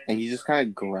in size? And he just kind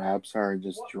of grabs her and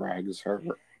just drags her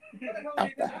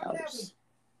out the house.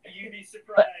 You'd be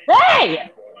surprised.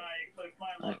 Hey!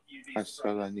 I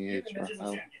said I needed your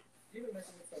help. You've been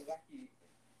messing with some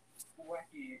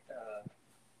wacky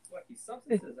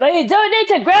substances. But you don't need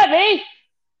to grab me!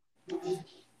 Do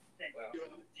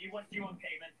you want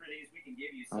payment for these? We can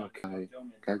give you some. Okay.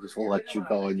 I just let you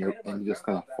go and you're just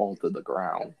gonna fall to the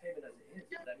ground.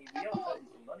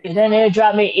 You don't need to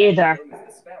drop me either.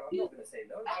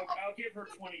 I'll give her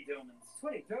 20 domins.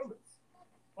 20 domins?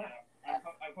 Wow.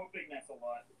 I'm hoping that's a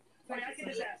lot. Wait, I can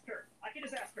just ask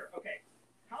her. Okay.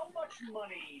 How much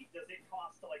money does it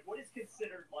cost to, like, what is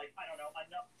considered, like, I don't know,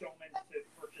 enough domins to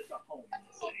purchase a home in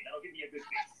the city? That'll give me a good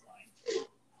baseline.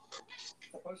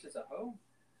 To purchase a home?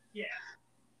 Yeah.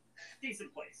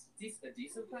 Decent place. A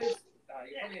decent place? You're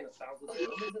probably in 1,000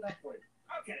 domins at that point.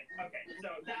 Okay. So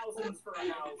thousands for a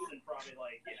house and probably,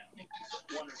 like, you know,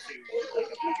 1 or 2, like,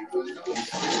 a bedroom.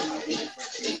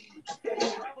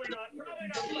 Probably not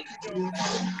what you don't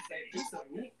say. Decent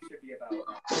meat should be about.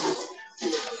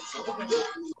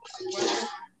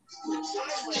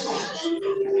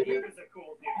 He was a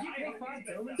cool dude. You pay 5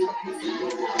 domins for a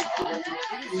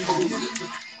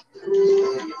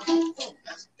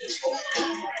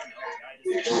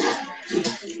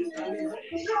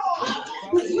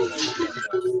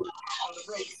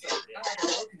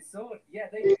piece sword. Yeah,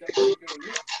 they don't go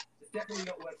meat. It's definitely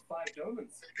not worth 5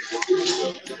 domins.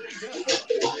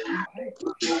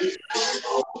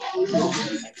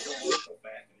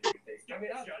 I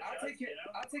mean,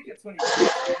 I'll take your 20.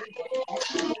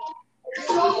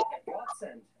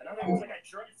 Godsend. And I know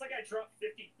it's like I dropped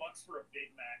 $50 for a Big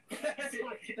Mac.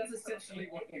 That's essentially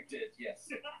what you did. Yes.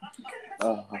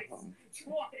 Twice.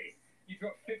 You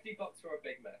dropped $50 for a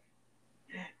Big Mac.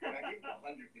 I gave him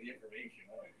 100 for the information.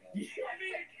 Oh my God. Yeah, I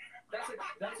mean,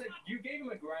 you gave him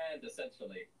 $1,000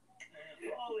 essentially.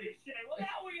 Holy shit. Well,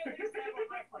 now we at least have a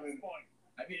reference point.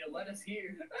 I mean, let us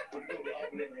hear.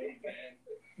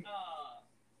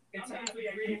 It's happy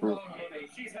money.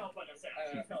 She's helping us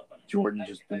out. Jordan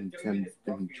just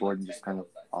kind of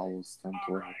follows Tim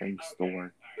to her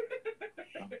store.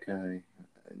 Okay.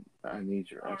 I need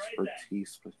your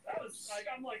expertise with this.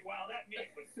 I'm like, wow, that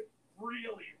meat was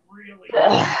really.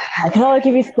 I can only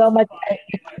give you so much.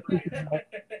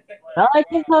 All I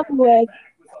can help you with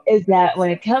is that when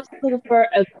it comes to looking for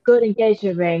a good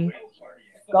engagement ring,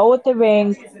 go with the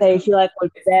rings they feel like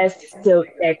would best suit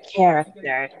their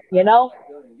character, you know?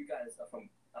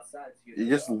 He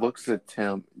just looks at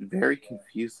Tim, very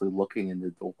confusedly looking in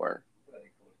the door.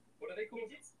 What are they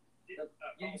called?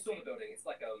 Yeah, you saw the building. It's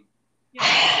like in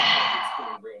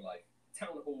real life.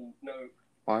 Town hall, no.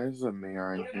 Why is the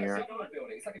mayor in here?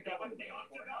 It's like a government building.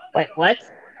 Wait, what?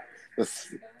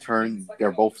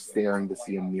 They're both staring to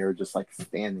see Amir just like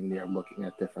standing there looking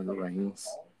at different rings.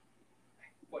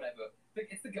 Whatever.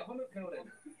 It's the government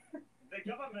building. The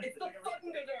government. It's the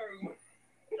Thunderdome.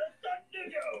 The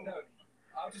Thunderdome. No,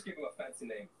 I'll just give him a fancy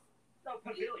name. No,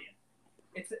 pavilion.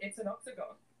 It's an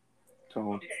octagon.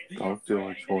 Don't do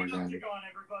it, Jordan.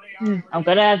 I'm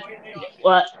gonna.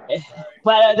 What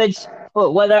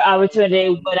other opportunity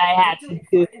would I have to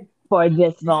do for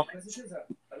this moment?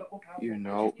 You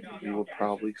know, you will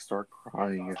probably start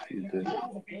crying if you did.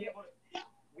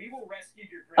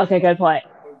 Okay, good point.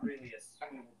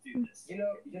 You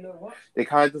know what? They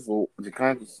kind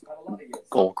of just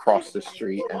go across the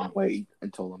street and wait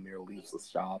until Amir leaves the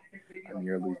shop.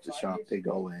 Amir leaves the shop, they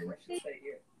go in.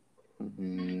 All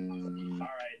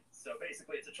right, so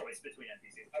basically it's a choice between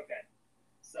NPCs. Okay,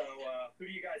 so who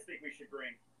do you guys think we should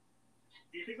bring?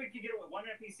 Do you think we could get it with one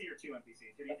NPC or two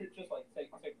NPCs? I think just like take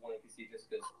one NPC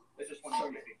just because It's just one so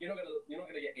NPC. you're not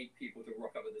gonna get 8 people to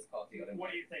rock up at this party. I don't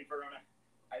What do think. you think, Verona?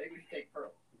 I think we should take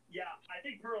Pearl. Yeah, I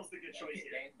think Pearl's the good choice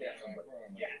here. Yeah,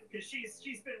 because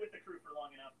she's been with the crew for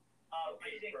long enough. I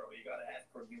think Bro, you gotta ask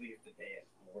Cornelius to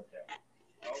dance. Oh, yeah,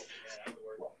 that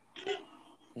would work.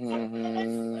 You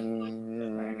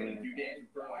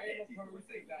dance, bro. I am opposed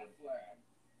to that flag.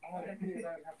 All that means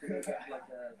I would have to make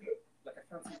it like a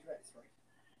fancy dress, right?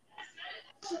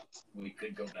 We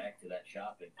could go back to that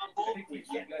shopping. I think you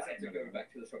guys have to go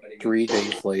back to the shop anyway. 3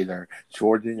 days later,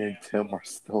 Jordan and Tim are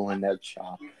still in that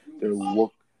shop. They're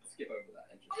Skip over that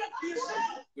and just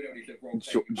we don't need to roll.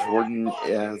 Jordan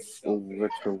has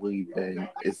literally been.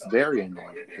 It's very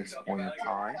annoying at this point in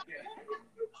time. It's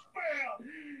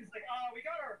like, oh, we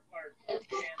got our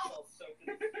pants all soaked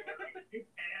in the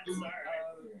pants.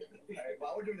 Alright,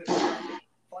 while we're doing this,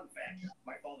 fun fact: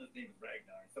 my father's name is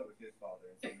Ragnar, and so was his father,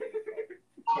 and so was his father.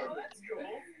 Oh, that's cool.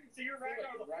 So you're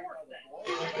Ragnar the Fourth then?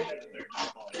 Okay,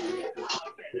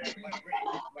 my great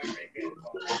grandfather. My great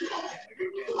grandfather.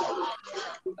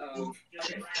 just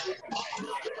Ragnar the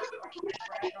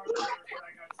First,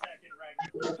 Ragnar the Second, Ragnar.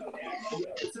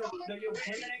 So no, your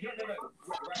father was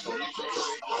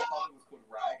called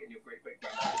Rag, and your great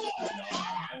grandmother was called Nar.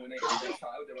 And when they had their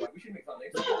child, they were like, we should make our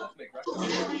names. Let's make Ragnar.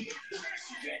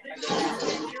 And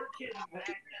then your kid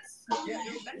Magnus. Yeah,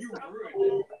 you ruined it.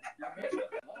 Oh, drop it!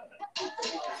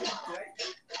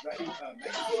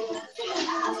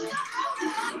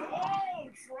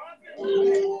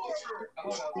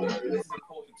 Oh no, this is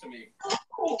important to me.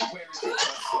 Where is it?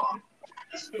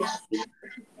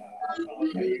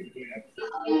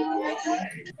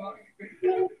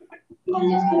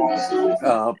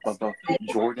 But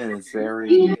Jordan is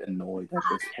very annoyed at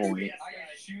this point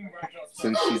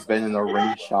since she's been in a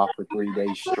ring shop for 3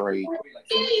 days straight,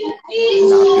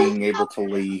 not being able to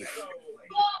leave.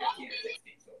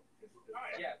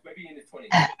 Yeah, maybe in his 20s.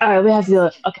 Alright, we have to do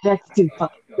it. Okay, that's too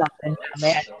fucking something,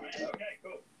 man.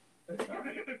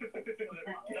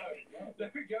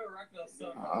 There we go, Ragnar's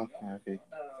son.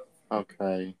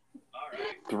 Okay.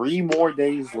 3 more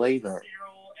days later,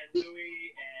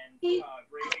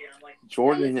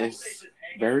 Jordan is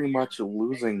very much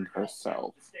losing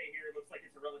herself.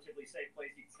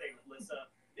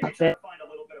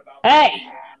 Hey!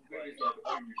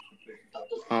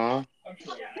 Huh?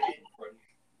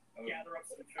 Gather up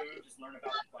some food, just learn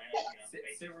about the planet.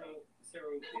 Cyril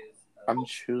is.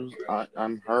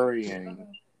 I'm hurrying.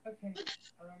 Okay. I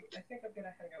think I'm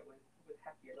gonna hang out with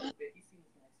Happy a little bit. He seems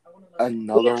nice. I wanna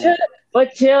Another.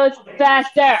 But choose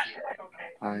faster!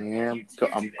 I'm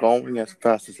going as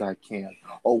fast as I can.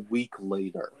 A week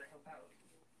later,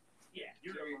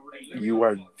 you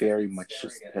are very much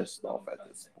just pissed off at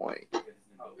this point.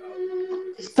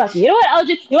 Fuck you. You know what?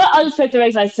 I'll just pick the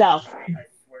rings myself.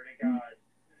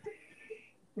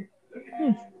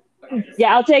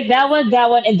 Yeah, I'll take that one,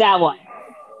 and that one.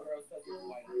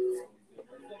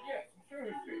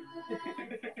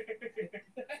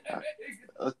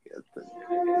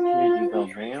 Here you go,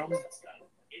 ma'am.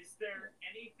 Is there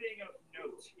anything of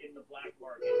note in the black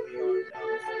market beyond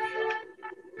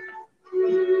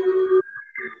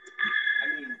I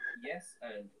mean, yes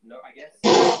and no, I guess.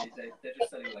 They're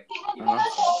just selling, like,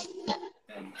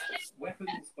 and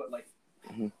weapons, but, like...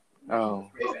 Oh.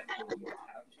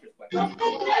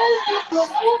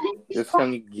 Just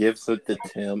kind of gives it to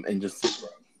Tim and just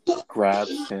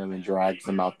grabs him and drags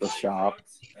him out the shop.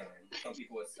 Some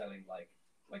people are selling, like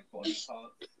body parts.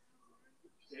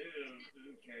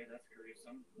 Okay, that's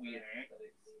gruesome. Weird.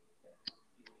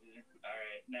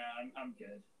 Alright, nah, I'm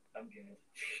good. Oh,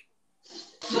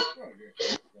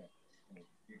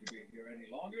 you could be here any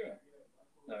longer.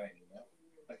 Alright.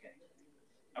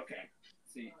 Okay.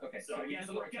 See, okay. So yes,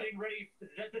 we're getting ready.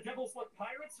 The Devil's Look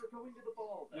Pirates are going to the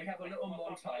ball. We have a little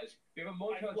montage. We have a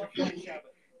montage of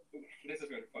This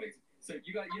is really funny. So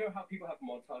you know how people have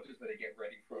montages where they get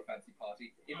ready for a fancy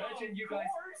party? Imagine you guys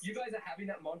are having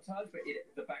that montage, but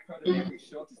the background of every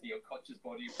shot is the unconscious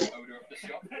body of the owner of the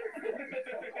shop.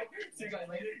 So you guys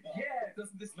like, yeah,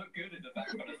 doesn't this look good in the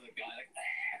background as a guy like,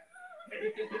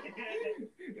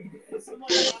 some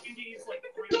like 90s like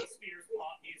Britney Spears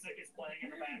pop music is playing in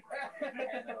the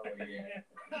background.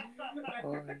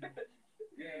 Oh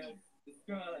yeah. Just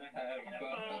gonna have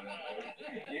fun.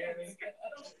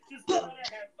 Just gonna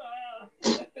have fun.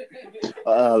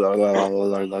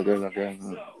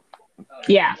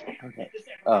 Yeah. Okay.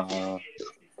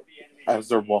 As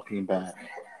they're walking back,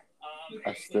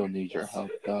 I still need your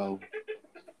help, though.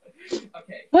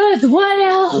 Okay. What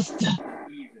else?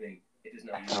 Evening. It is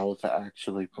now How to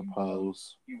actually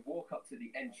propose. You walk up to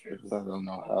the entrance. Because I don't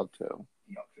know how to.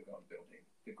 The Octagon building.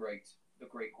 Great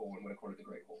Hall. I'm going to call it the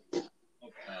Great Hall.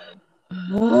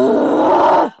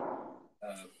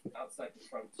 Outside the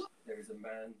front, there is a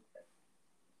man.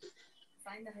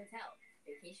 Find the hotel,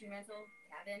 vacation rental,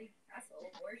 cabin, castle,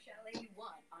 or chalet you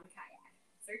want on Kayak.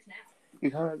 Search now.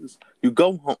 You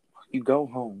go home. You go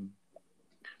home.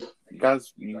 You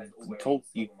guys,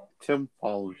 Tim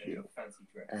follows you,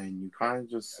 and you kind of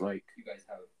just like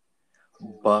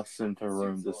bust into a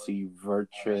room to see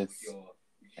Virtus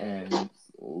and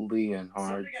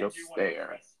Leonhard just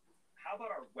there. How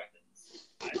about our weapons?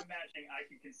 I'm imagining I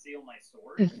can conceal my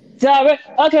sword. So,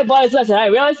 okay, boys, listen. I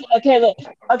realize. Okay,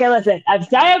 listen. I'm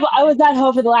sorry I was not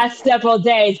home for the last several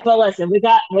days, but listen,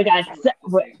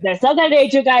 there's something I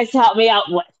need you guys to help me out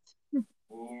with.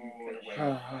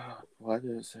 What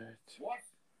is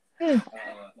it?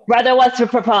 Brother wants to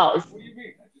propose. What do you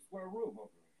mean? I just wear a robe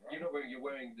over it. You're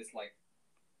wearing this like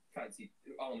fancy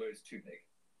armor is too big.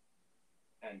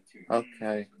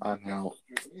 Okay, I'm out.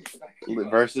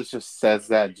 Versus just says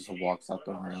that and just walks out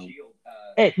the room.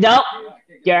 Nope,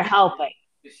 you're helping.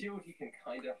 The shield he can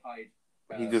kind of hide.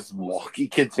 He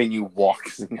continue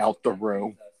walking out the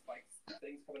room.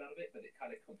 Things coming out of it, but it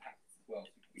kind of compacts as well.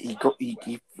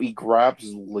 He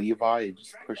grabs Levi and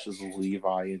just pushes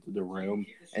Levi into the room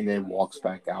and then walks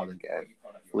back out again.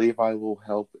 Levi will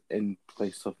help in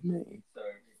place of me. So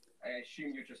I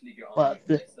assume you just leave your arm.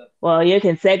 Well, you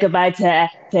can say goodbye to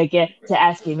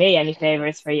asking me any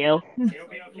favors for you.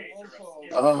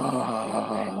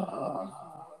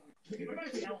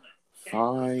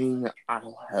 Fine,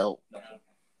 I'll help.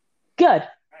 Good.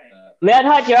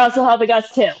 Leonhard, you're also helping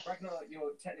us too.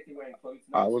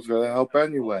 I was gonna help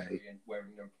anyway.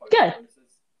 Good.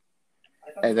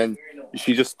 And then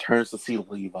she just turns to see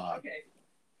Levi.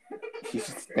 He's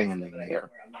just standing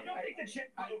there.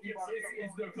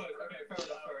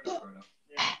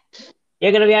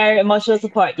 You're gonna be our emotional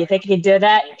support. You think you can do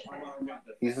that?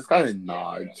 He's just kind of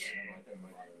nods.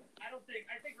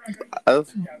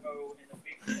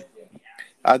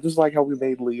 I just like how we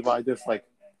made Levi this like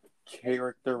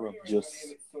character of just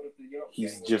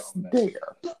he's just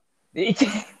there.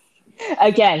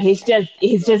 Again, he's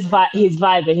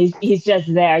vibing. He's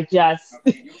just there, just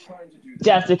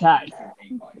because.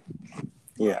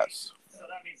 Yes. So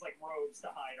that means like robes to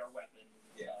hide our weapons.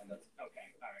 Yeah, that's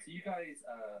okay. All right. So you guys,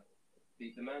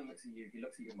 the man looks at you. He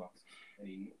looks at your masks and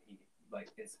he like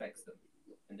inspects them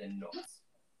and then nods.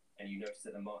 And you notice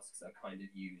that the masks are kind of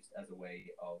used as a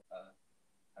way of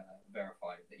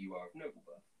verifying that you are of noble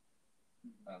birth.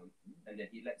 And then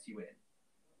he lets you in.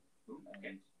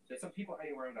 And there's some people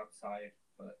hanging around outside,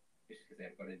 but it's just because they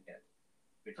haven't got in yet.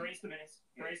 Praise the menace.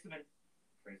 Praise the menace.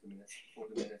 Praise the menace. For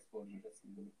the menace. For the menace.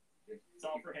 It's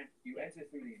all for him. You enter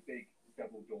through these big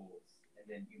double doors, and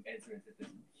then you enter into this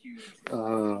huge. There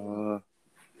are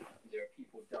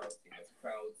people dancing. There's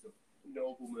crowds of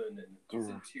noblemen and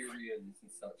centurions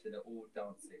and such, and they're all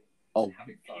dancing. Oh.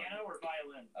 Having fun. Piano or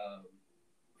violin?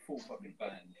 Full fucking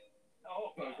band.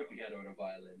 Oh. Both a piano and a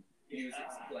violin.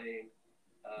 Music's playing.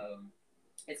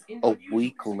 A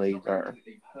week later,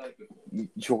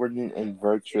 Jordan and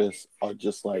Virtus are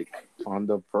just like on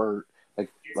the verge.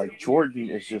 Like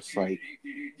Jordan is just like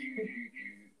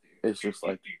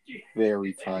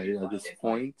very tired at this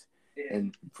point,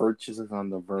 and Virtus is on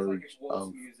the verge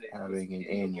of having an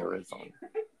aneurysm.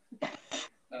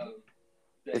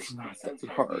 It's not that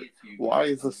hard. Why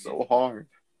is this so hard?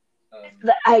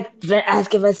 I've been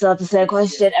asking myself the same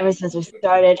question ever since we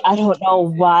started. I don't know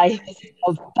why it's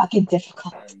so fucking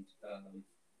difficult.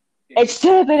 It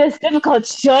should have been as difficult,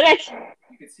 should it?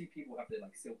 You can see people have their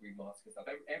like silvery masks and stuff.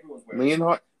 Everyone's wearing.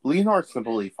 Leonhard's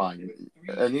simply fine,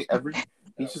 and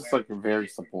he's just like very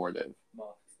supportive.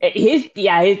 He's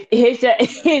just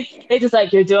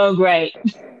like, you're doing great.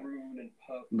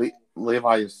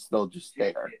 Levi is still just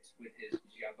there.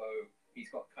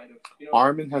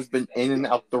 Armin has been in and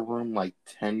out the room like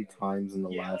 10 times in the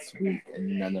last week,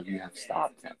 and none of you have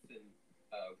stopped him.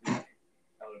 On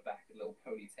the back, a little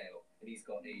ponytail, and he's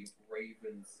got a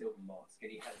raven silver mask,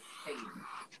 and he has a cane.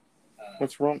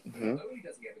 What's wrong? Only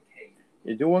does he have a cane.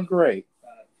 You're doing great.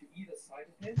 To either side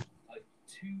of him are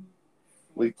two.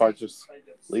 Levi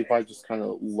just kind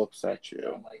of looks at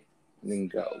you, and then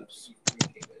goes.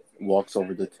 Walks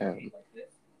over to Tim.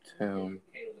 Tim.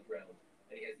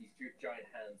 Giant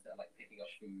hands that are like picking up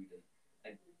food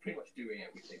and pretty much doing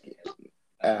everything he can.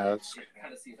 Ask. It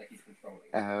kind of seems like he's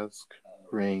controlling. Ask.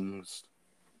 Rings.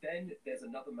 Then there's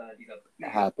another man. He's a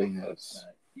happiness.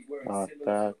 He's wearing similar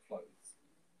that. clothes,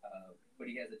 but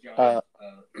he has a giant.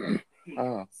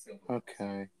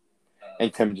 Okay.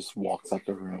 And Tim just walks out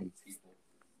the room.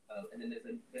 And then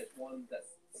there's one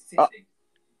that's sitting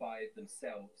by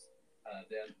themselves.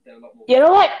 They're a lot more You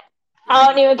know what? I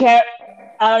don't even care.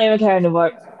 I don't even care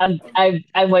anymore. I'm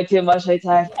way too emotionally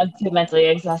tired. I'm too mentally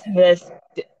exhausted for this.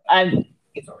 I'm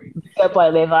good boy,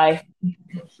 Levi.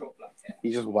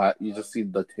 You just see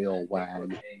the tail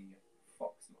wag.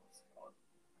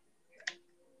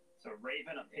 So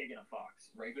raven, a pig, and a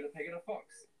fox. Raven, a pig, and a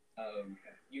fox.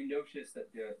 You notice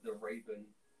that the raven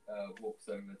walks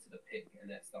over to the pig and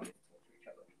they're starting to talk to each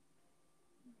other.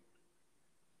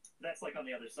 That's like on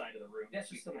the other side of the room.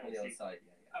 That's just on the other side,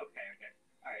 yeah. Okay.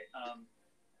 All right.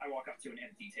 I walk up to an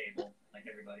empty table, like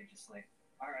everybody, just like,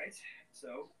 all right.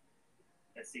 So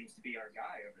that seems to be our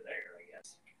guy over there, I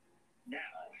guess. Now,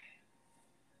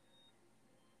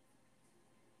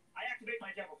 I activate my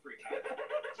devil fruit.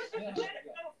 No, not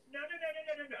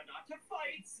to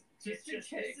fight. Just this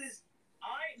is.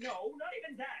 No, not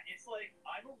even that. It's like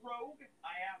I'm a rogue.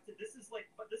 This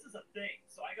is a thing.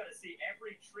 So I got to see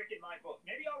every trick in my book.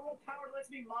 Maybe I'll roll power lets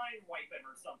me mind wipe him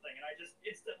or something, and I just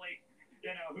instantly,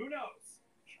 who knows?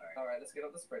 All right, let's get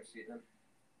on the spreadsheet then.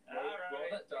 Roll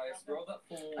that dice. Roll that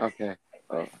fool. Okay.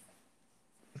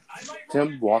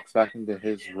 Tim walks back into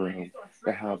his room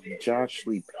to have Josh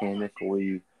Lee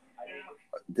panically.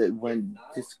 When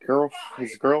his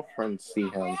girlfriend see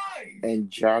him, and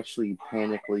Josh Lee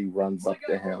panically runs up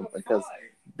to him because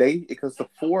the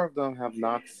four of them have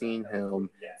not seen him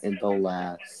in the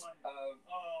last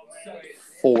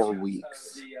 4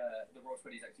 weeks.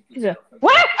 Where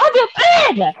have you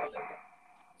been?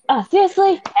 Oh,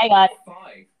 seriously? Hang on.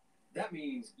 5. That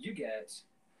means you get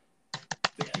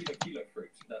the kilo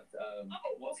fruit. That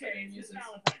what's her name uses?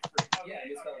 Yeah,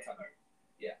 Miss Valentine.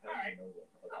 Yeah.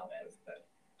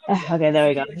 Okay, there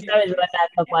we go. That is what that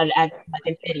took one as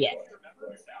an idiot.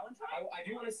 I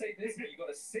do want to say this: if you got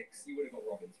a 6, you would have got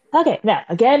Robin's fruit. Okay, now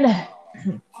again.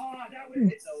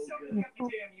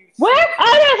 Where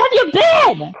on earth have you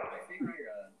been?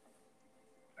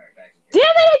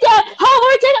 Damn it,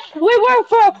 we work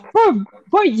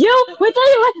for you. We thought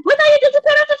you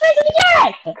disappeared off the face of the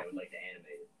earth. I would like to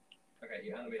animate it. Okay,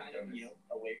 you animate it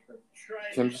away from.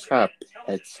 Tim just kind of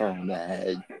pets her on the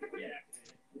head.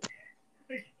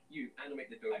 You animate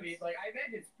the door. I mean, like, I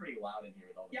imagine it's pretty loud in here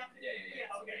with all the. Yeah.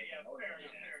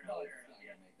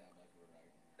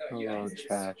 Fair enough. Hello,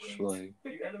 Josh Lee.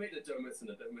 You animate the domus,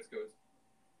 and the domus goes.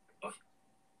 Oh.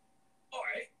 All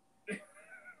right.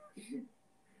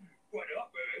 What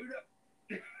up, dude?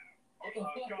 Oh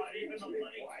God! Even the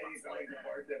money.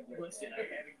 Listen, I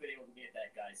haven't been able to get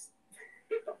that guy's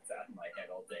thoughts out of my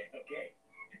head all day. Okay.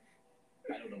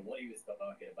 I don't know what he was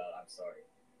talking about. I'm sorry.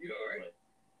 You all right?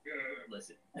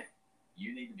 Listen,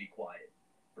 you need to be quiet,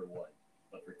 for one.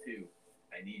 But for two,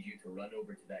 I need you to run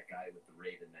over to that guy with the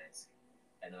raven mask,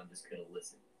 and I'm just gonna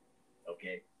listen.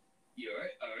 Okay? You all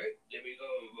right? All right. Let me go,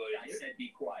 buddy. I said be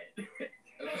quiet. One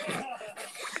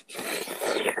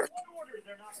order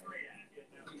they're not great at.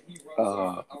 He runs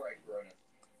off. All right, Corona.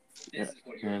 This is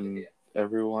what you're And gonna get.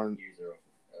 everyone,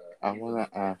 I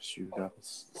want to ask you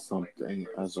guys something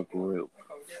as a group.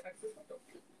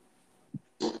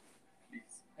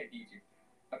 I need you.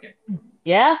 Okay.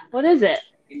 Yeah? What is it?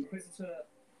 Inquisitor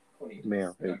Cornelius.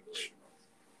 Marriage.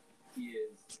 He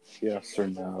is. Yes or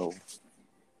no?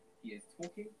 He is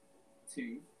talking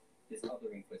to this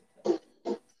other Inquisitor.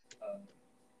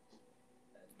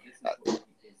 This is what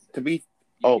he is. To be.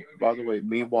 Oh, by the way,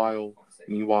 meanwhile,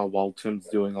 while Tim's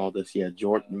doing all this, yeah,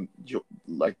 Jordan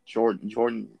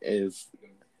is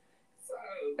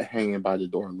hanging by the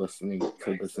door listening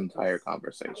to this entire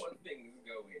conversation. How are things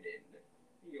going in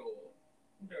your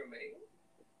domain?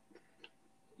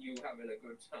 You having a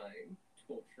good time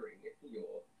torturing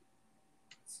your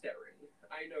Sterren?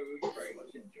 I know you very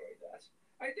much enjoy that.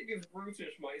 I think it's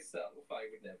brutish myself. I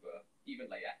would never even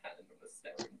lay a hand on a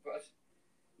Sterren, but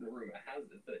the rumor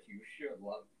has it that you sure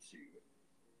love to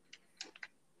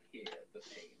hear the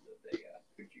pain that they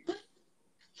produce.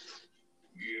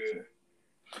 Yeah.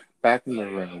 Back in the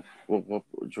room,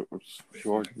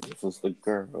 Jordan was the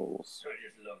girls. I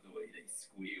just love the way they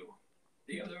squeal.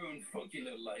 They have their own funky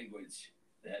little language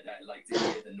that I like to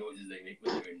hear the noises they make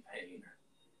when they're in pain.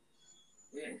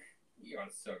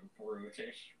 You're so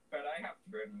brutish, but I have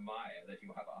to admire that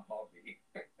you have a hobby.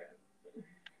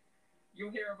 You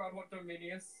hear about what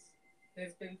Dominius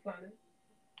has been planning?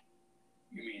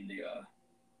 You mean the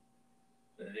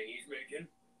thing he's making?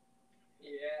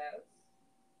 Yes.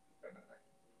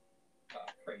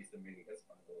 Praise Dominius,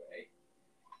 by the way.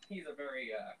 He's a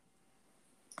very,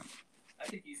 I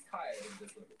think he's tired of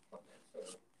this little planet, so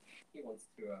he wants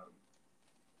to,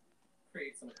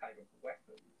 create some kind of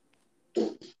weapon.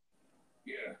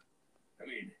 Yeah. I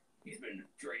mean, he's been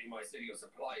draining my city of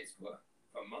supplies for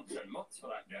months and months for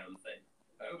that damn thing.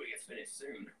 I hope it gets finished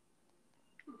soon.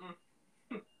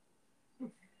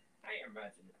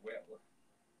 imagine it will.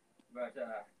 But,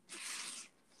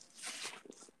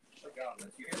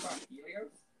 regardless, you hear about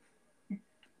Helios?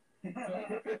 we kind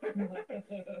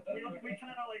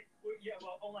of like, yeah,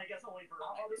 well, only, I guess only for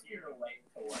I'll just hear a late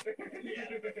to what.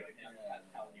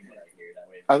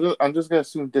 I'm just gonna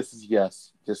assume this is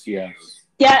yes. Just yes.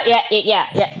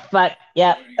 Yeah. But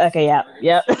yeah. Okay.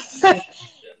 Yeah.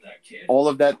 All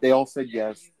of that, they all said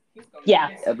yes.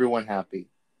 Yeah. Everyone happy.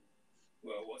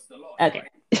 Well, what's the loss? Okay.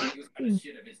 He was kind of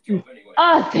shit of his job anyway.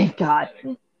 Oh, thank God.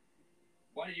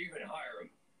 Why did you even hire him?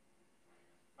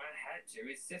 I had to.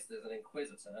 His sister's an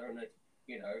inquisitor, and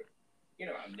you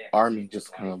know how next. Army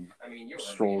just kind of I mean, you're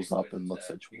strolls up and looks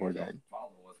at Jordan.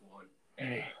 Father was one.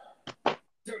 Hey,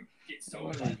 don't get so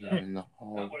What like are you that. in the Not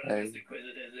one of the best hallway?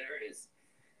 inquisitors there is.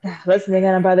 Listening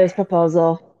on a brother's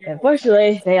proposal.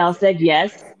 Unfortunately, they all said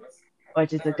yes,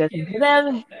 which is a good thing for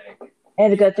them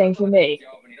and a good thing for me.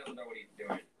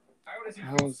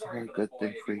 How is that a good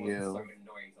thing for you?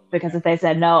 Because if they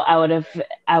said no, I would have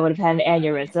had an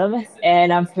aneurysm,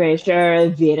 and I'm pretty sure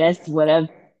Venus would have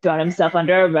thrown himself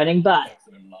under a running bus. I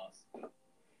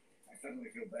suddenly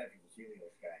feel bad for the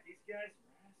Helios guy. these guys.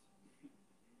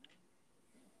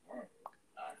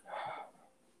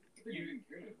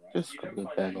 Just go to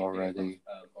bed already.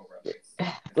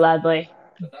 Gladly.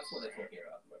 But that's what they're talking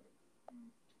about at the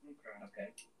moment. Okay.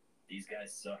 These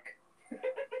guys suck.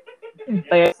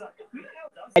 But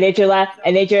I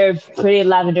need your pretty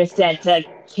lavender scent to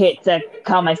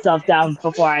calm myself down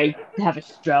before I have a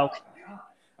stroke.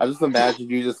 I just imagine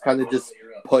you just kind of just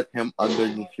put him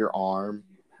underneath your arm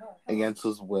against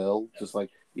his will. Just like,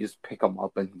 you just pick him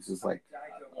up and he's just like,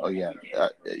 oh yeah,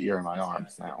 you're in my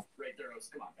arms now.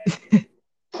 I think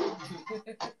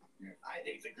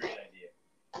it's a great idea.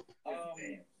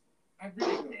 I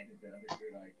really don't think that's a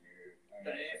good idea.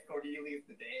 Dave, Cornelius,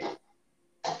 the Dave.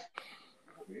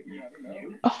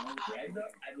 I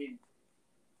mean,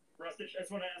 Rustich, I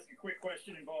just want to ask a quick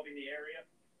question involving the area.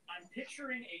 I'm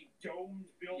picturing a domed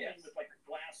building with like a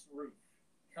glass roof.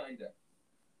 Kinda.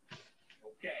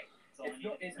 Okay.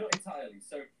 It's not entirely.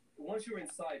 So once you're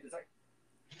inside, there's like.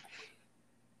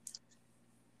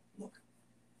 Look,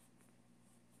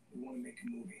 we want to make a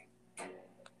movie.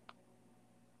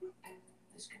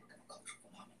 This can become a cultural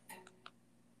phenomenon.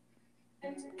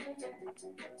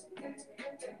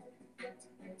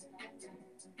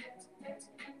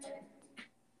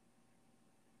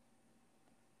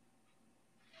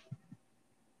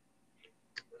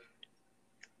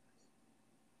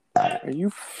 Are you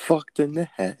fucked in the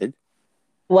head?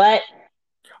 What?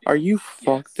 Are you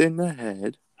fucked in the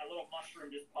head? A little mushroom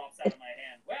just pops out of my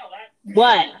hand. Well, that.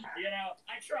 What? You know,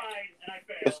 I tried and I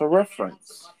failed. It's a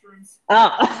reference.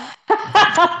 Oh.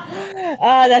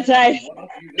 Oh, that's right.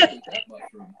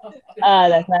 Oh,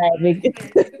 that's right.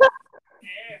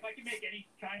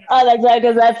 Oh, that's right,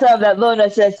 because that's something that Luna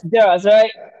says to girls,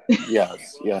 right?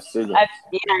 Yes, it is.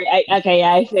 Okay,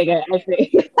 I figured.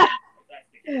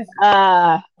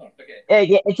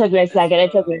 It took me a second.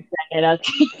 Okay.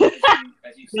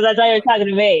 Because I thought you were talking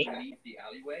to me.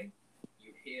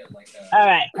 All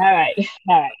right.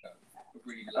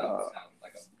 Really loud sound,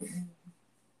 like a.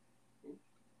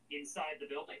 Inside the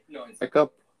building? No, inside. Pick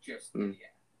up. Just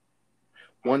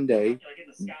one day. Like in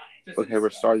the sky. Okay, we're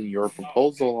starting your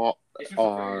proposal.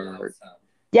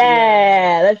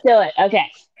 Yeah, let's do it.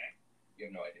 Okay. You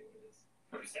have no idea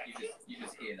what it is. You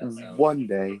just hear that sound. One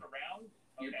day.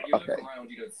 You Okay. look around,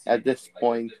 you don't see At this anything.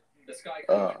 point, the sky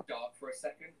kind of went dark for a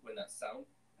second when that sound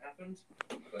happened,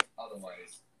 but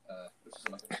otherwise, this is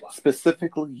like a flash.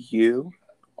 Specifically, you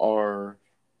are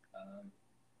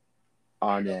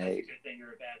on a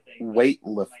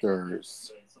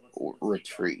weightlifters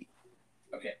retreat.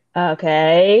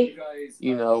 Okay.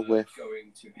 You know,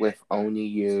 with only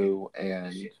you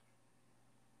and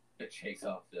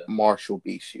Marshall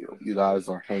Bishu. You guys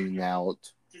are hanging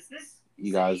out.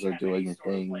 You guys are doing a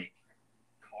thing.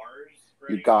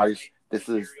 You guys, this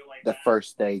is the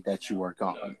first day that you are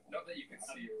gone.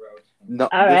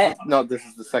 This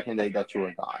is the second day that you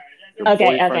are gone.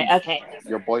 Okay.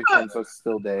 Your boyfriends are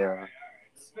still there.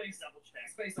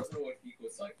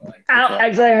 Ow,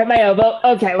 actually, I hurt my elbow.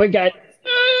 Okay, we're good.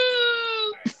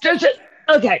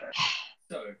 Okay.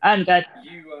 I'm good.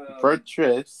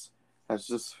 Vertris has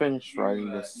just finished writing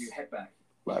this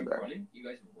letter.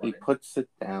 He puts it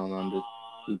down on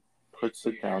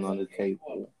the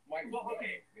table.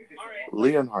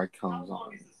 Leonhard comes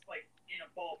on.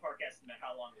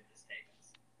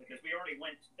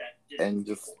 And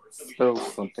just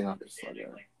spills something on his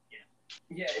letter.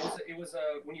 Yeah, it was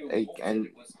when you were And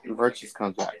Vertris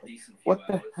comes back. What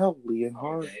the hell,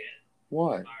 Leonhard?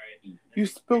 What? You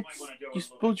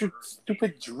spilled your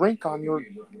stupid drink on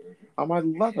my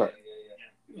leather.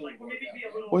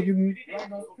 What do you mean?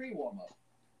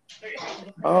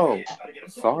 Oh,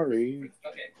 sorry.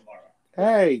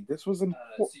 Hey, this was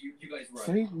important.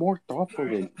 Say it more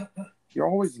thoughtfully. You're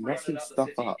always messing stuff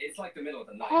up.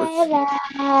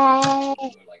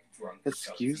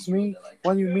 Excuse me?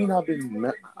 What do you mean I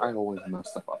always mess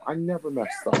stuff up? I never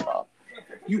mess stuff up.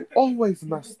 You always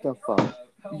mess stuff up.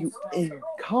 You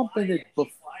incompetent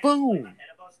buffoon.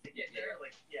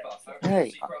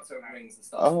 Hey.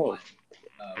 Oh.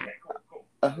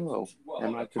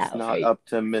 Am I just not up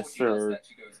to Mr.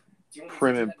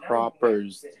 Prim and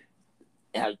Proper's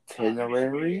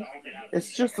itinerary?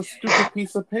 It's just a stupid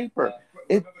piece of paper.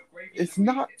 It's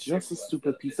not just a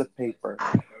stupid piece of paper.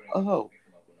 Oh,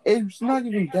 it's not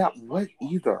even that wet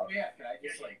either.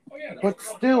 But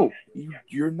still,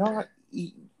 you're not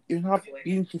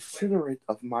being considerate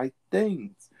of my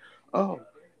things. Oh,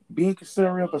 being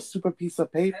considerate of a stupid piece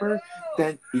of paper,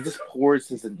 then he just pours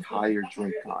his entire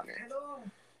drink on it.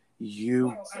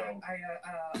 You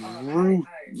brute,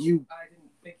 you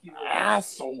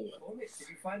asshole.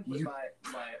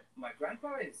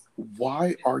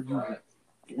 Why are you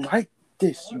like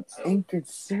this, you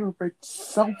inconsiderate,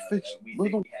 selfish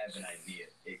little...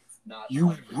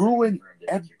 You ruin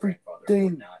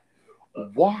everything.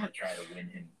 Watch.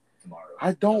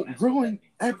 I don't ruin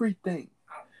everything.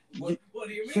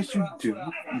 Yes, you do.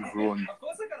 You ruin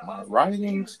my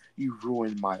writings. You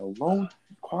ruin my alone,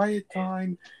 quiet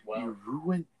time. You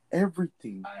ruin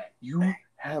everything. You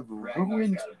have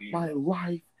ruined my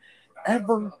life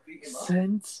ever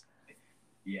since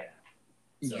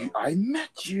I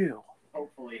met you.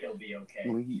 Hopefully he'll be okay.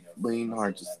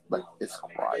 Leonard just is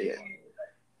quiet.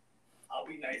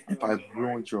 If I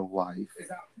ruined your life,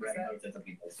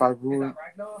 fine.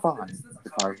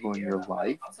 If I ruin your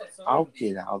life, I'll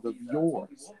get out of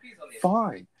yours.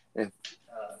 Fine.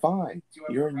 Fine.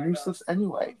 You're a nuisance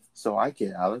anyway, so I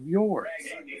get out of yours.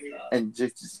 And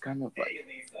just kind of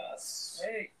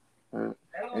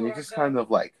and it just kind of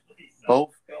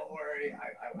both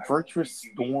Virtuous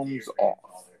storms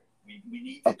off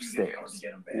upstairs.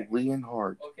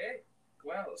 Leonhard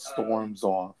storms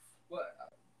off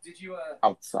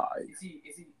outside. Is he?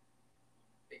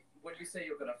 What did you say?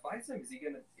 You're gonna fight him? Are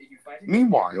you fighting him?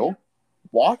 Meanwhile,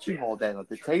 watching all that at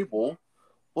the table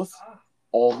was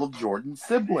all of Jordan's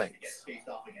siblings.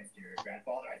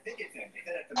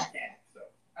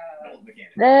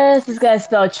 This is gonna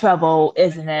spell trouble,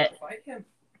 isn't it? Fight him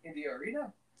in the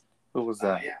arena. Who was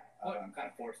that? I'm kind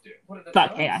of forced to.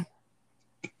 Fuck, hang on.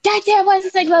 Goddamn, why is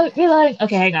this thing reloading?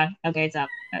 Okay, hang on. Okay, it's up.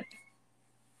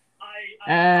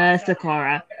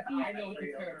 Sakura.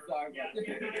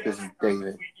 This is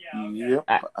David. Yep.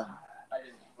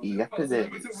 Yep, it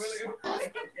is.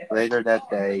 Later that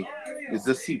day, is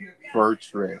to see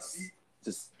Virtuous.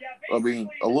 A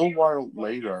little while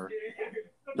later,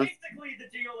 they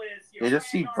just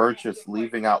see Virtuous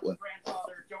leaving out with a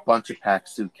bunch of packed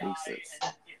suitcases.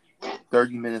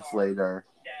 30 minutes later,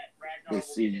 they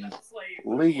see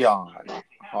Leonhard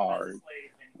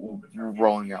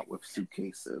rolling out with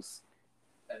suitcases.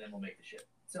 And then we'll make the ship.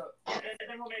 And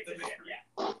then we'll make the ship,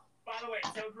 yeah. By the way,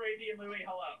 tell Gravy and Louie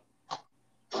hello.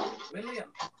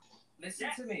 William, listen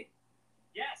to me.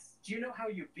 Yes. Do you know how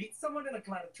you beat someone in a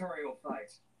gladiatorial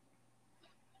fight?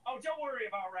 Oh, don't worry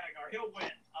about Ragnar. He'll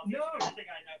win. I'll teach you everything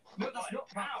I know. No, that's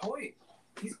not my point.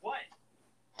 He's what?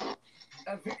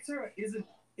 A victor isn't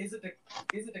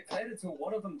declared until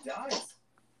one of them dies.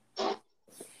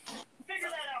 Figure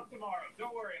that out tomorrow.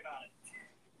 Don't worry about it.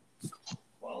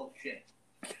 Well, shit.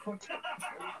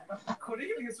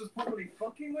 Cornelius was probably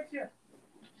fucking with you.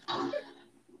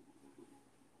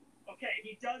 Okay,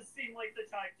 he does seem like the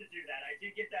type to do that. I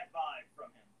did get that vibe from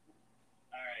him.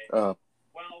 All right.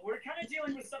 Well, we're kind of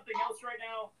dealing with something else right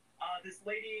now. This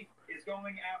lady is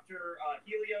going after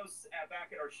Helios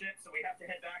back at our ship, so we have to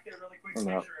head back there really quick to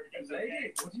make sure everything's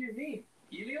okay. What do you mean?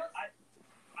 Helios?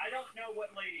 I don't know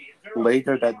what lady.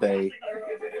 Later that day,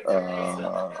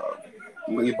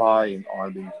 Levi and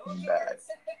Armin came back.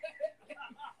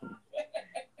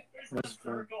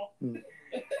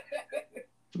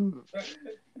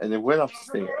 And they went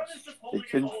upstairs. They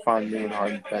couldn't find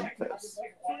Leonhard and Ventus.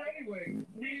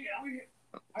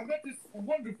 I met this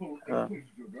wonderful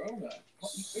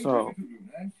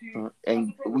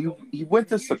and he went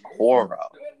to Sakura.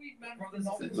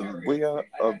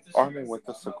 Armin went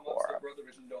to Sakura.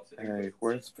 Hey,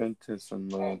 where's Ventus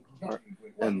and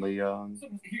Leon?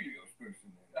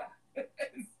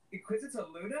 Inquisitor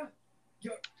Luna?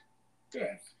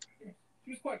 Yes.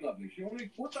 She was quite lovely. She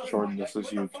only... Jordan, this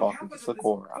is you talking to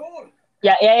Sakura.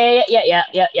 Yeah.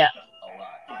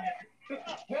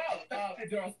 Well,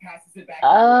 Duros passes it back. I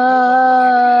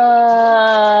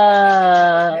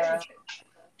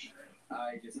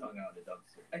just hung out in the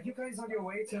dumpster. Are you guys on your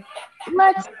way to?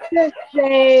 let's just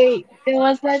say there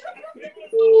was a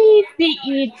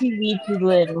itty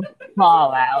little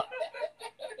fallout.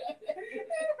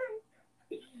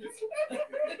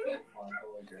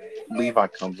 Levi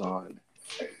comes on.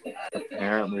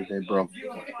 Apparently, they broke.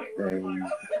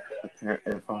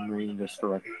 If I'm reading this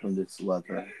correctly from this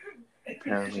letter,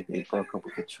 apparently they broke up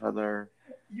with each other,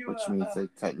 which means they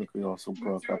technically also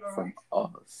broke up from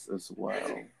us as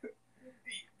well.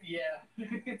 Yeah. I'm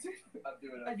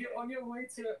doing okay. Are you on your way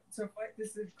to fight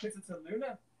this Inquisitor to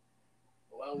Luna?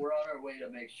 Well, we're on our way to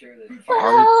make sure that.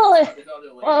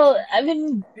 Well, I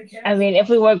mean, if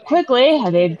we work quickly, I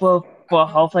mean, we'll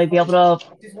hopefully be able to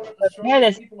prepare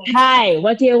this. Hi,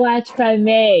 what do you want from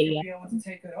me? Be able to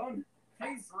take it on.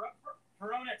 Please,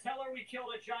 Verona, tell her we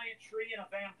killed a giant tree and a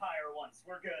vampire once.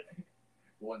 We're good.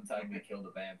 One time we killed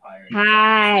a vampire.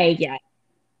 Hi, yeah.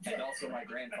 And also my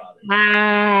grandfather.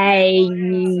 Hi,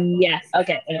 yeah.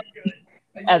 Okay.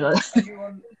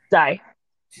 Sorry.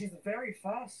 She's very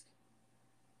fast.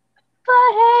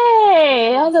 But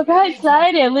hey, on the bright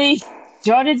side, at least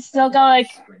Jordan's still got like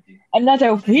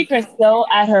another week or so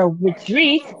at her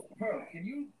retreat. Pearl, can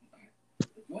you?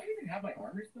 Do I even have my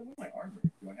armor still? Where's my armor?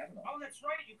 Do I have it on? Oh, that's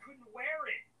right. You couldn't wear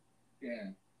it.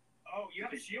 Yeah. Oh, you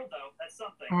have a shield though. That's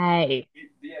something. Hi.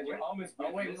 Yeah, you almost.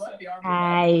 Oh wait, we left the armor.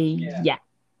 Hi, yeah.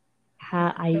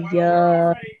 Hi,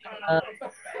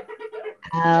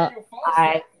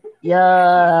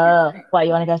 What,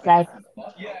 you want to go outside?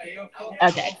 Yeah.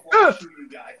 Okay. You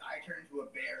guys, I turn into a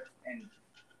bear and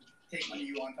take one of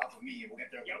you on top of me, and we'll get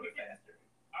there a little bit faster.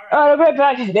 Oh, right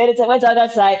back. Made it to what's on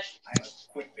that side. I'm a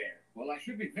quick bear. Well, I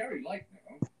should be very light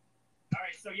now.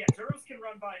 Alright, so yeah, Duros can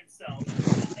run by himself,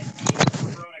 and me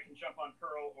and Verona can jump on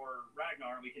Pearl or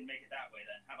Ragnar, and we can make it that way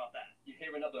then. How about that? You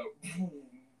hear another.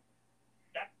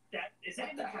 That is it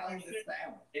in the direction?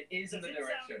 It is in the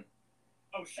direction.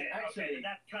 Oh shit! Actually, okay,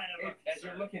 that kind of. as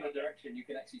you're looking in the direction, you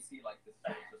can actually see like this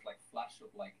like flash of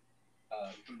like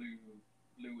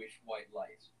bluish white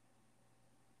light.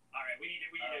 All right, we need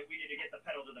to get the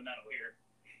pedal to the metal here.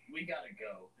 We gotta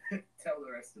go. Tell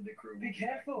the rest of the crew. Be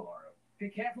careful.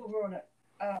 Be careful, Verona.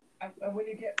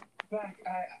 When you get back,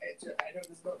 I know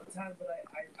this is not the time, but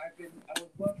I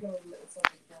was working on a little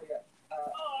something for you.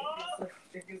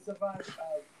 If you survive,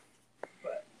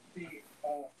 but the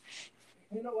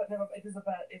you know what? No, it is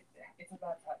about it's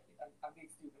about time. I'm being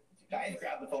stupid. Guys,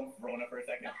 grab the phone for Verona for a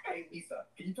second. Hey, Lisa,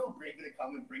 can you tell Graven to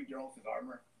come and bring Duros'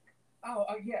 armor? Oh,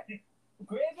 yeah.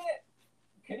 Graven,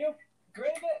 can you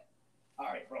grab it? All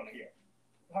right, Verona here.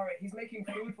 All right, he's making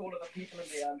food for all of the people in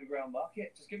the underground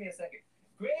market. Just give me a second.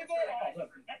 Graven! Oh,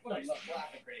 look, that's what a nice. look.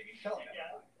 Laughing, Graven. Tell him.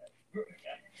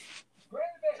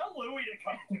 Graven! Tell Louis to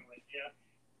come do it. Yeah.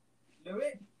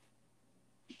 Louis?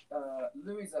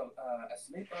 Louis is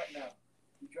asleep right now.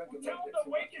 He drank a little Tell him bit to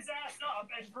too wake much. his ass up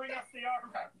and bring us the armor.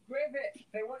 Graven,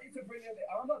 they want you to bring the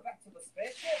armor back to the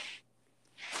spaceship?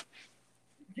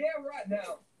 Yeah, right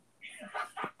now.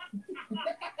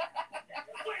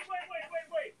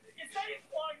 Wait. Is that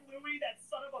implying Louis, that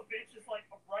son of a bitch, is like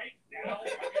right now?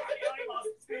 I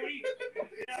must sleep.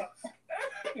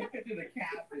 To the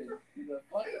captain. To the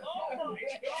fucking Oh my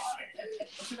god.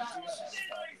 Should I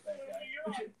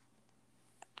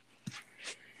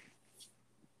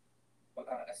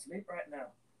asleep right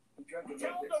now. He drank a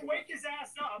Tell little him bit to too wake much. his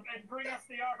ass up and bring us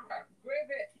the armor.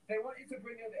 Graven, they want you to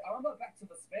bring the armor back to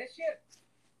the spaceship?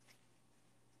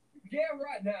 Yeah,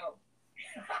 right now.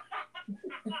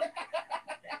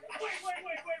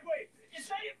 Wait. Is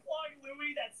that implying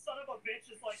Louis, that son of a bitch,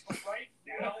 is like right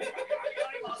now?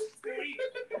 I must sleep.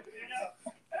 You know?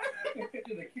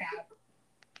 To the cap.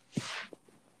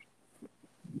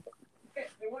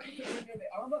 They want you to bring the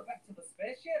armor back to the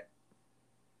spaceship?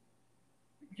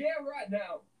 Yeah, right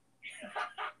now.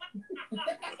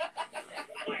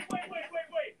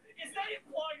 Wait. Is that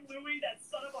implying Louis, that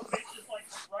son of a bitch, is like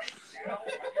right now?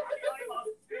 I must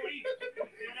sleep.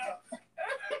 You know?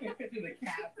 To the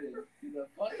captain. To the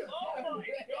fucking Oh my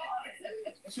god.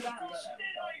 Should I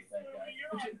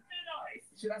You're on thin ice.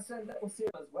 Should I send Little Seal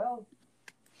as well?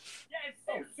 Yeah, it's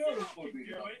Seal Seal would be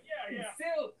can do fun. it. Yeah.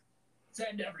 Seal.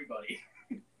 Send everybody.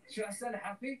 Should I send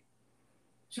Happy?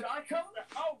 Should I come?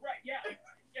 Oh, right, yeah.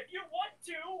 If you want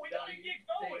to, we gotta get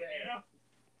going, you know?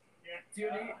 Yeah.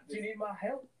 Do you need my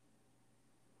help?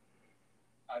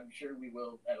 I'm sure we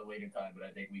will at a later time, but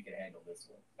I think we can handle this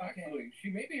one. Okay. Actually,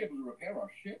 she may be able to repair our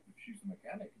ship if she's a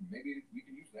mechanic. Maybe we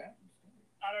can use that instead.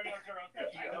 I don't know, Jerome.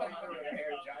 You know how to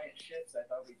repair giant ships? I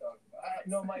thought we talked about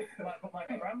No, my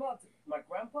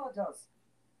grandpa does.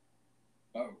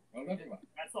 Oh, well, never mind.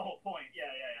 That's the whole point.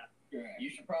 Yeah. You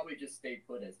should probably just stay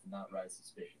put as to not rise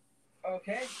suspicion.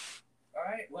 Okay. All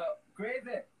right. Well,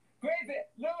 Gravy,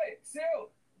 Louis, Sue,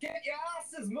 get your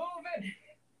asses moving.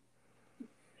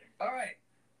 All right.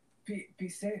 Be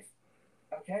safe.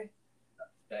 Okay.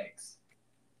 Thanks.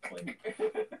 Click.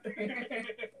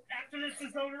 After this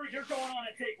is over, you're going on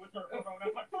a date with her,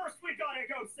 Corona. But first, we gotta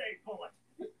go save Bullet.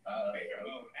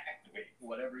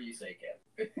 Whatever you say, Kev.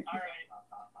 All right.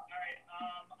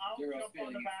 I'll Zero's jump on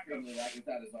feeling the back of. extremely like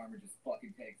without his armor just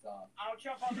fucking takes off. I'll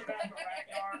jump on the back of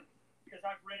Ragnar because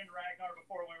I've ridden Ragnar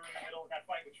before when we were in the middle of that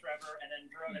fight with Trevor, and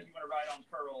then Drone, if you want to ride on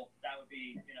Pearl, that would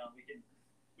be, we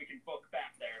can book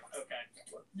back there. Okay.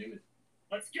 Let's do it.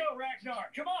 Let's go, Ragnar.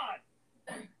 Come on.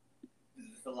 Does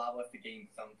this allow us to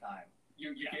gain some time?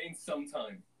 You gain some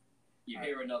time. You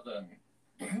hear another.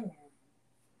 And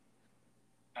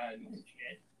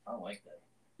I like that.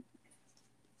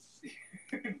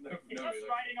 It's us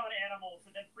riding on animals,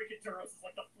 and then freaking Duros is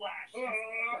like the Flash.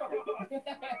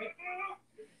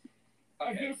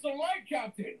 I feel so light,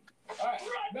 Captain. All right,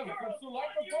 never felt so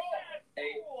light before.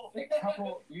 A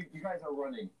couple, you guys are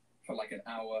running for like an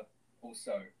hour or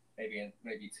so,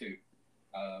 maybe two,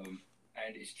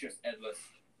 and it's just endless.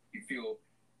 You feel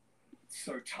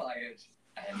so tired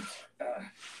and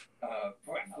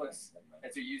breathless,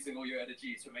 and so you're using all your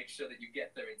energy to make sure that you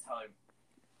get there in time.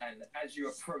 And as you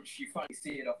approach, you finally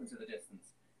see it up into the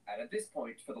distance. And at this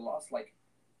point, for the last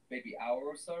maybe hour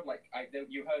or so,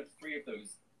 you heard 3 of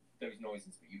those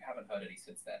noises, but you haven't heard any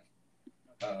since then.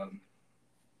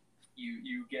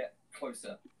 You get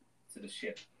closer to the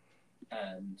ship,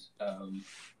 and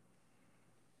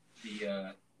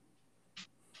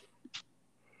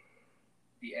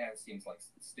the air seems like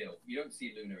still. You don't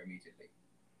see Luna immediately,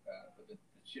 but the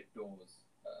ship doors.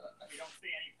 You don't see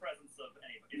any presence of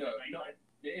anybody. No.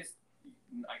 It is.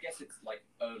 I guess it's like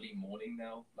early morning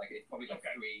now. Like it's probably 3,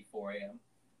 4 a.m.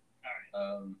 All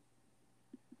right.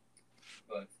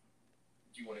 But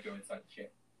do you want to go inside the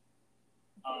ship?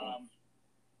 I'm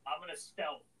gonna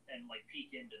stealth and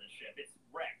peek into the ship. It's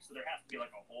wrecked, so there has to be a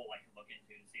hole I can look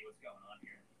into to see what's going on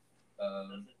here.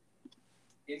 Does it?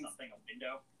 Something, a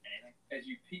window, anything? As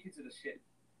you peek into the ship,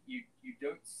 you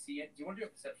don't see it. Do you want to do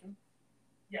a perception?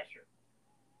 Yeah, sure.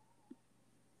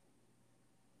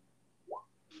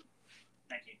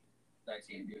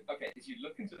 19. Okay, as you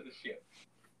look into the ship,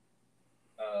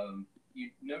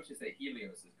 you notice that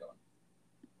Helios is gone.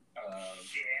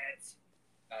 Shit.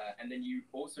 And then you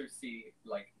also see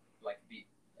a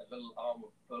little arm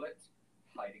of Bullet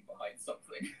hiding behind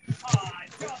something.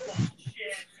 Double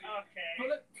shit. Okay.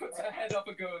 Bullet puts her head up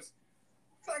and goes,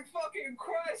 "Thank fucking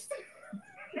Christ!"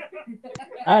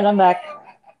 Alright, I'm back.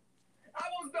 I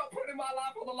was not putting my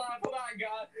life on the line for that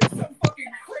guy. Some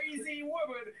fucking crazy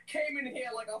woman came in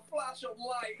here like a flash of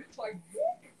light, whoop,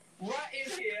 right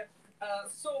in here,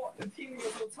 saw the team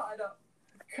was all tied up,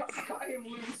 cut him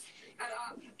loose, and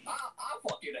I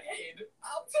fucking hid.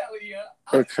 I'll tell you.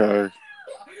 Okay.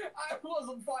 I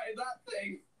wasn't fighting that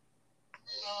thing.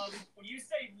 When you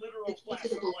say literal flash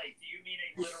of light, do you mean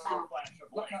a literal flash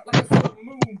of light? Like a sort of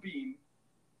moonbeam.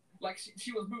 Like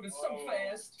she was moving so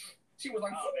fast. She was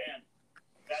like, oh man.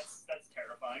 That's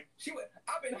terrifying.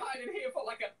 I've been hiding here for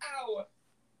an hour.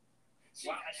 She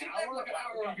left an hour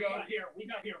ago. We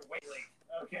got here way late.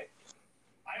 Okay.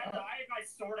 I had my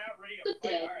sword out ready to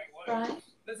fight. All right, whatever.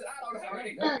 Listen, I don't have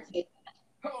anything.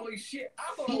 Holy shit! I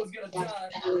thought I was gonna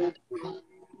die.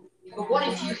 But what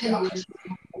if you can? Well, it's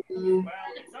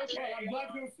okay. I'm glad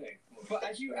you're safe. But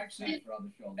as you actually,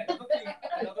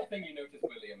 another thing you notice,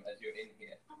 William, as you're in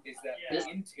here, is that the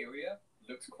interior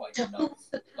looks quite nice.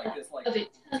 There's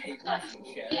tables and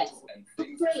chairs and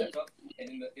things set up, and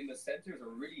in the center is a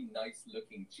really nice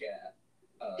looking chair.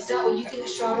 Is that what you think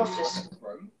Strahd offers?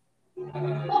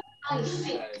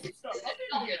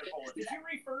 Did you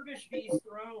refurbish V's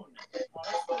throne?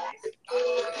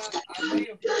 Oh, that's nice. I may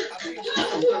have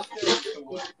to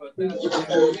work, but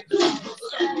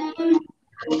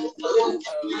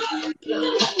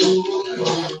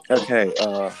Okay,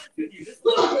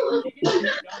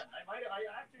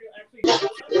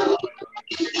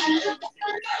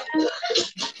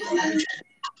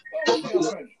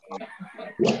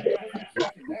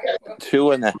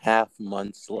 Two and a half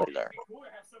months later,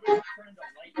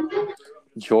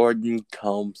 Jordan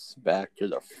comes back to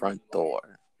the front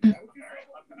door.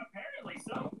 Apparently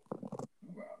so.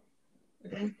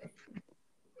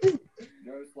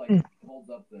 Holds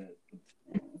up the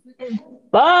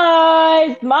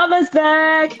Bye! Mama's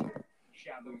back!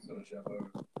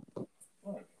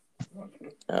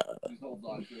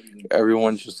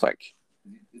 Everyone's just like,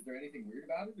 is there anything weird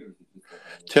about it, or is it just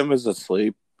Tim is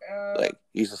asleep, Like,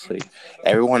 he's asleep.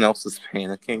 Everyone else is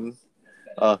panicking.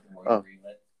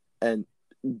 And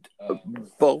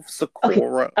both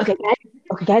Sakura. Okay,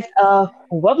 guys.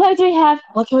 What plan do we have?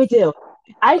 What can we do?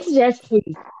 I suggest we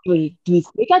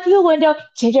sneak out to the window,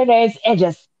 change our names, and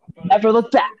just never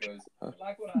look back.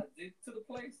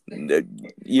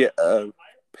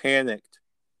 Panicked.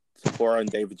 Sakura and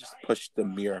David just pushed the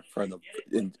mirror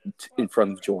in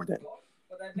front of Jordan.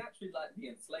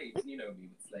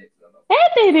 Hey,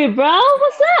 baby bro,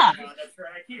 what's up?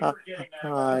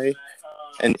 Hi.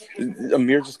 And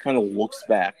Amir just kind of looks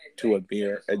back to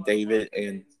Amir and David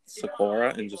and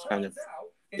Sakura and just kind of,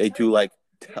 they do like,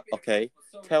 okay,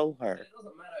 tell her.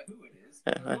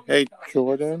 Hey,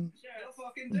 Jordan.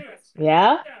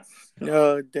 Yeah?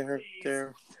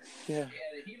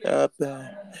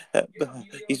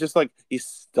 He's just like, he's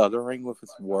stuttering with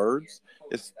his words.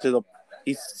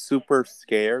 He's super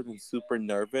scared and super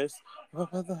nervous.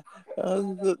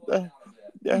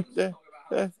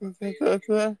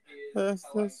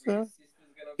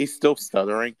 He's still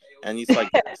stuttering, and he's like,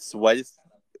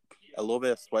 a little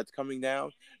bit of sweat's coming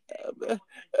down.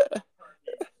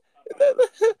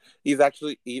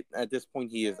 At this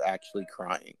point, he is actually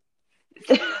crying.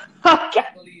 Okay.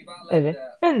 Hey,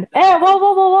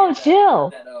 whoa,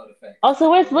 chill. Also,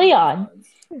 where's Leon?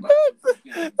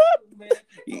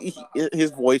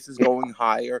 His voice is going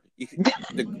higher.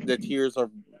 The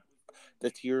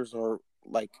tears are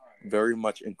like very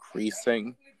much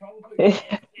increasing.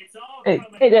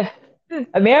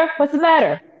 Amir, what's the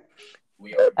matter?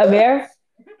 Amir,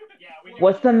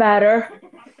 what's the matter?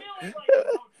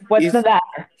 What's the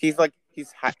matter? He's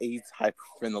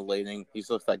hyperventilating. He's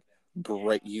just like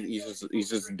great. He's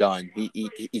just done.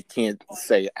 He can't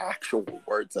say actual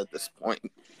words at this point.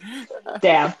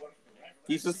 Damn.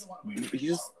 He's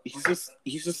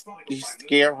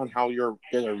scared on how you're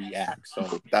gonna react.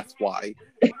 So that's why.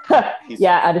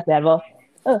 Yeah, understandable.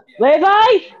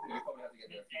 Levi.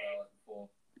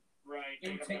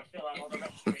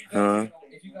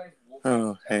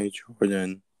 Oh, hey,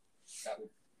 Jordan.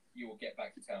 You will get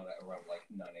back to town at around like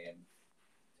 9 a.m.,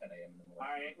 10 a.m. in the morning.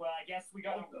 Alright, well, I guess we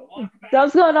gotta walk back.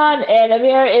 Stuff's going on, and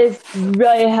Amir is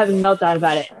really having a meltdown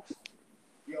about it.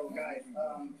 Yo, guys,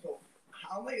 so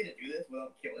how am I gonna do this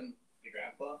without killing the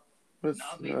grandpa?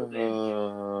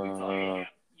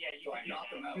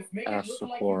 Ask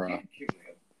Sakura.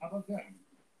 How about that?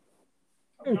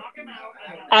 Knock him out.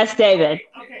 Ask David.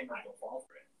 Okay.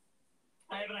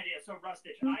 I have an idea. So,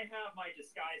 Rustich, I have my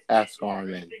disguise. Ask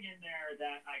Armin. Anything in there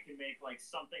that I can make like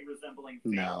something resembling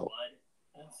No. blood.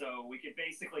 So we could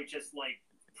basically just like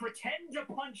pretend to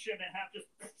punch him and have just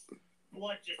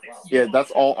blood just explode. Yeah,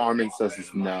 that's all Armin says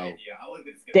is no.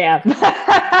 Damn.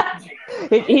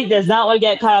 He does not want to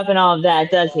get caught up in all of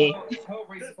that, does he?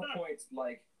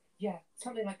 Like, yeah,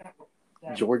 something like that.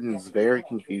 Jordan's very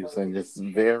confused and just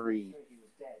very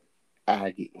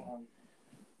aggy.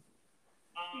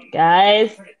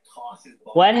 Guys,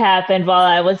 what happened while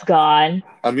I was gone?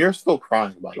 Amir's still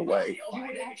crying, by the way.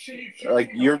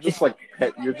 Like you're just like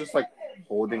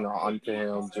holding on to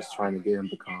him, just trying to get him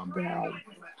to calm down.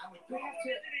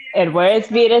 And where's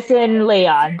Venus and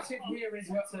Leon?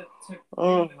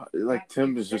 Oh, like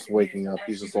Tim is just waking up.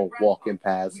 He's just all walking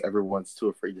past. Everyone's too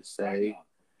afraid to say.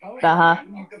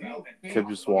 Tim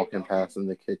just walking past in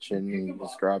the kitchen and he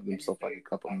just grabbed himself like a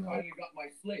cup of milk.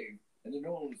 And then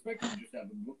no one would expect him to just have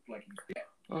him look like he's dead.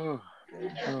 Oh.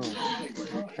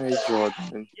 Hey,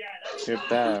 Jordan. You're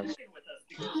back. If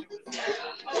you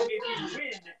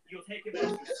win, you'll take him as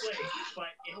your slave. But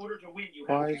in order to win, you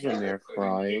have Why is Amir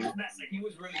crying?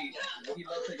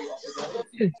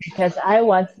 Because I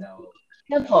want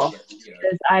simple.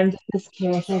 Because I'm just as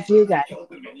curious as you guys.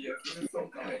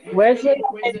 Where's Leon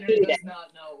and Venus?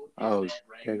 Oh,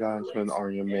 they got into an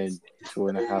argument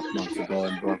 2.5 months ago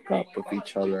and broke up with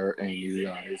each other and you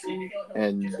guys.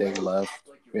 And they left.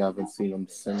 We haven't seen them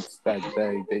since that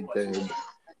day they did,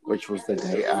 which was the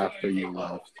day after you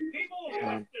left.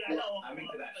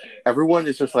 Everyone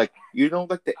is just like, you know,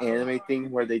 like the anime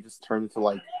thing where they just turn into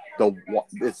like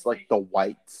it's like the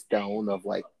white stone of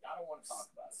like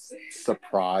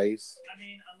surprise. I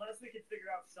mean, unless we could figure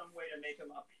out some way to make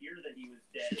him appear that he was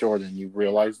dead. Jordan, you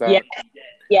realize that?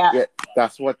 Yeah.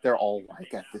 That's what they're all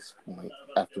like at this point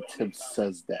after Tim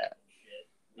says that.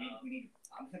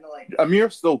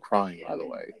 Amir's still crying, by the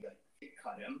way.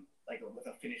 Cut him like with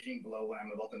a finishing blow when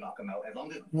I'm about to knock him out. As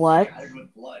long as it's What? scattered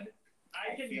with blood.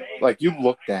 Like you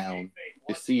look down,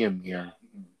 you see Amir,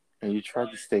 and you try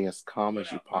to stay as calm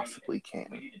as you possibly can.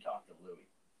 We need to talk to Louis.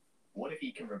 What if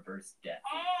he can reverse death?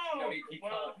 Oh! No, he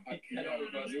cannot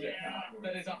reverse death.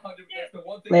 That is 100%. That's the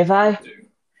one thing Levi?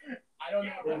 I don't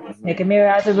know. Take a mirror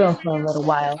out of the room for a little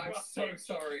while. I'm so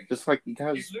sorry. Just like you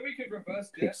gotta If just Louis could reverse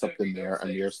picks death, up the there'd be mirror no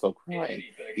and Mirror's still crying.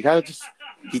 anything. You gotta just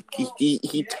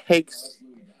he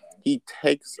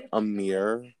takes a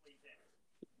mirror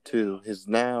to his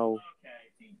now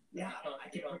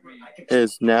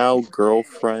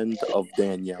girlfriend of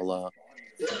Daniela.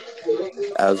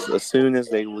 As soon as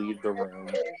they leave the room,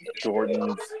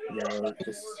 Jordan's mirror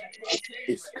just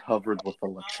is covered with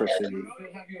electricity.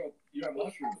 Your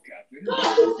mushrooms, Captain.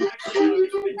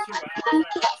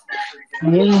 You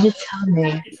need to tell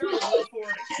me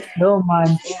 2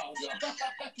 months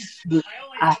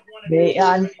they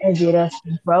and Evita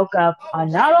broke up on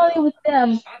not only with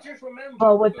them,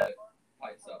 but with the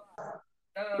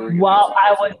while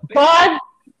I was born.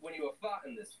 When you were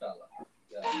fighting this fella,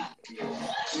 he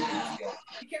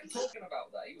kept talking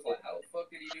about that. He was like, "How the fuck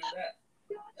did he do that?"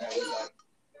 And I was like,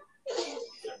 "He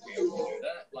said we able to do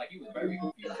that." Like he was very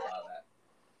confused about that.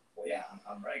 Well, yeah,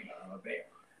 I'm Ragnar. I'm a bear.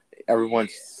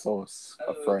 Everyone's so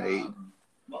afraid.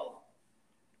 Well,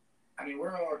 I mean,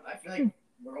 I feel like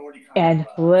we're already. And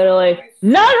literally,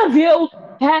 none of you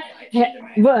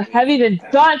have even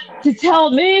thought to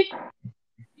tell me.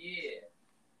 Yeah.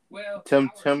 Well, Tim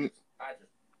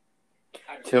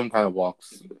kind of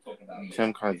walks.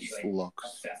 Tim kind of just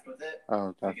looks.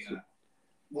 Oh, that's it.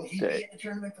 Will he be at the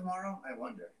tournament tomorrow? I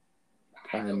wonder.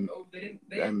 I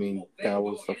mean, that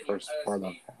was the first part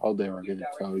of how they were going to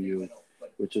tell you,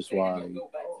 which is why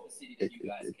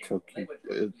it took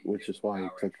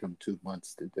them 2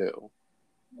 months to do.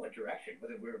 What direction?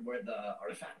 Where the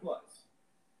artifact was?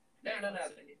 No.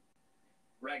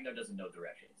 Ragnar doesn't know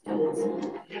directions.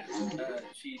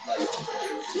 She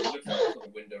looks out the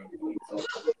window and points up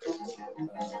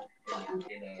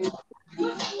in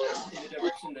the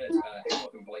direction that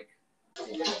Hemlock and Blake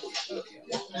walked off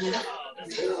earlier.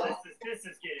 This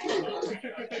is getting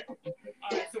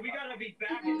Alright, so we gotta be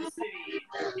back in the city. It's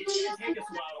gonna take us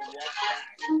a while to walk back.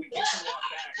 If we get to walk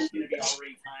back, it's gonna be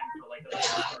already time for like the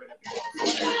start of the ball.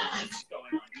 What's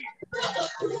going on here?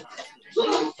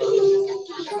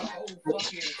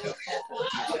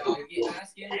 As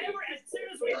soon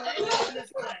as we landed on this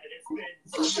planet, it's been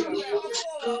so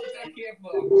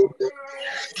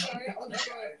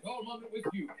All moment with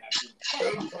you, Captain.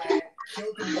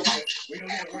 We don't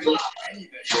need to worry about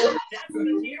anything. That's what the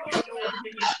team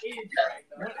is right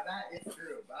now. That is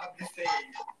true. But I'm just saying.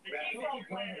 The default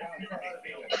plan is this big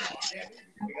field.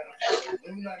 We gotta follow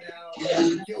Luna now.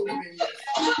 Kill the minions.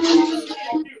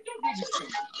 Don't need to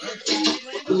shoot. We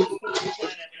land on this fourth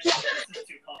planet and this is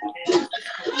too complicated.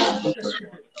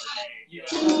 You need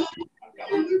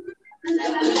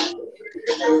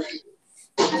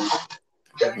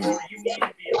to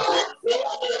be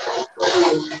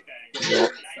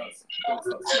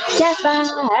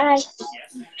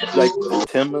Like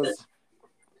Tim is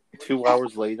 2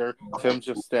 hours later. Tim's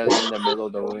just standing in the middle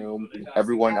of the room.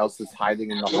 Everyone else is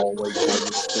hiding in the hallway.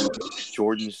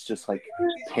 Jordan's just like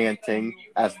panting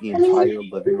as the entire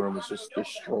living room is just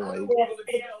destroyed.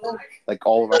 Like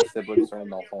all of our siblings are in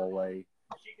the hallway.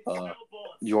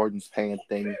 Jordan's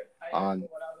panting on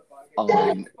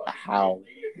how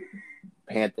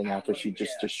panting after she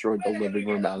just destroyed the living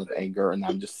room out of anger, and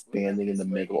I'm just standing in the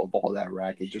middle of all that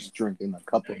racket, just drinking a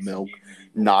cup of milk,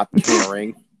 not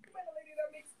caring.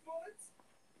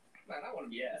 Man, I want to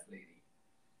be this lady.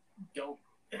 Don't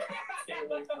stay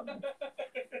away from me.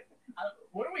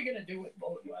 What are we gonna do with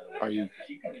both? By the way, Are you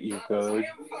good?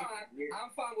 I'm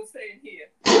fine with staying here.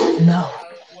 No.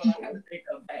 Well, I have to take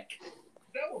them back.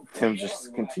 Tim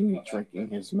just continued drinking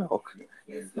his milk.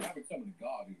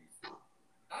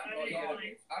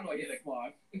 I'm not here to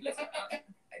climb. Listen,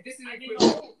 this is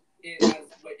equivalent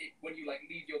when you like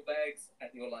leave your bags and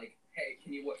you're like, hey,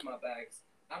 can you watch my bags?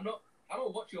 I'm gonna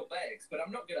watch your bags, but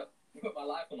I'm not gonna put my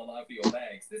life on the line for your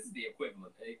bags. This is the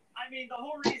equivalent, eh? I mean, the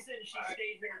whole reason she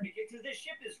stayed here because this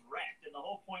ship is wrecked, and the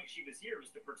whole point she was here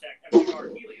was to protect and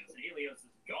guard Helios, and Helios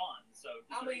is gone. So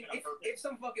I mean, if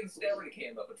some fucking Sterin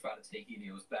came up and tried to take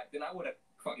Helios back, then I would have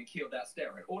fucking killed that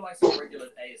Sterin, or like some regular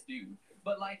ass dude.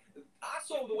 But like, I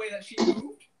saw the way that she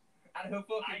moved out of her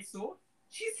fucking sword.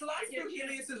 She sliced through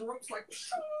Helios's ropes like,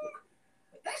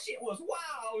 that shit was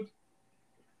wild.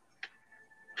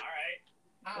 All right.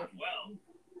 Well,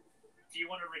 do you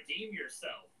want to redeem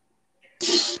yourself?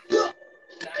 Nah.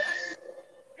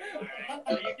 Alright,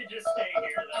 so you can just stay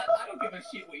here then. I don't give a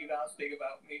shit what you guys think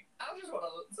about me. I just want to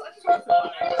survive.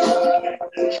 I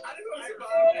just want to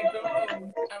survive and go home.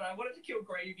 And I wanted to kill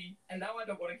Gravy, and now I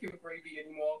don't want to kill Gravy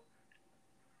anymore.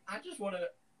 You're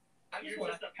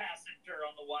just a passenger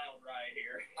on the wild ride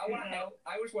here. I want to help.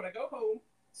 I just want to go home,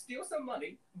 steal some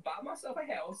money, buy myself a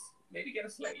house, maybe get a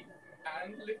slave,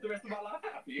 and live the rest of my life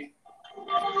happy.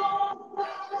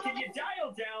 Can you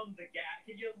dial down the gas?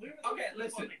 Can you lose? Okay,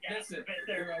 listen. A bit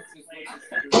there? Heroes just Like,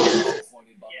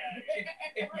 disappointed by yeah.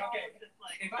 If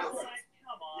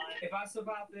Come on. If I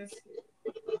survive this,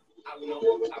 I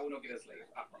will not get a slave.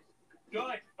 I promise.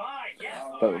 Good. Fine. Yes.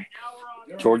 All But Now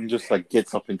we're on. Jordan just like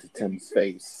gets up into Tim's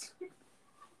face. All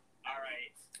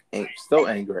right. And still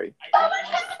angry. I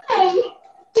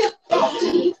would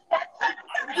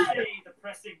say the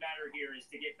pressing matter here is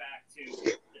to get back to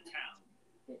the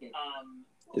town.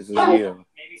 This is you.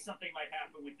 Maybe something might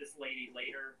happen with this lady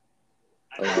later.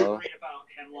 Hello? I'm worried about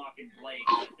Hemlock and Blake,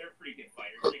 but they're pretty good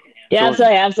fighters. They can handle Yeah, I'm it. still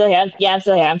here. I'm still here. Yeah, I'm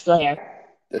still here. I'm still here.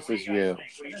 This is you.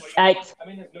 I, I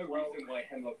mean, there's no reason why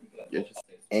Hemlock and Blake You're just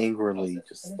angrily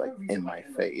just like in my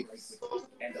face.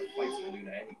 end up fighting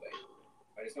Luna anyway.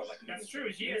 But it's not like That's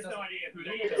true. She has no idea who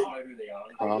Luna they doesn't are. know who they are.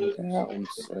 Calm down,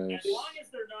 As sis. long as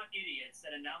they're not idiots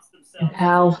and announce themselves,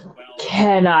 how well,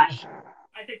 can I?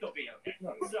 I think they'll be okay.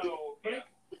 So, yeah.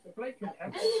 Blake and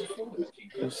Hemlock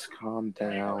Just calm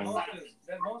down.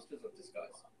 they're masters of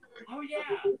disguise. Oh yeah,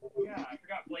 I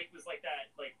forgot Blake was like that,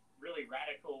 like really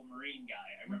radical Marine guy.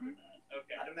 I remember that.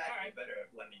 Okay. I'd imagine better at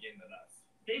blending in than us.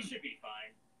 They should be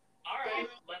fine. All right,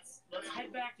 let's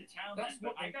head back to town then.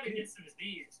 But I gotta get some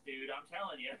Z's, dude. I'm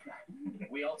telling you.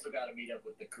 We also got to meet up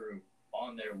with the crew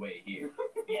on their way here.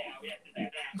 Yeah, we have to do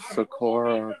that.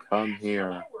 Sakura, come here.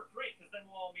 That'll work great because then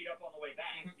we'll all meet up on the way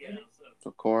back. You know, so.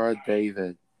 Sakura,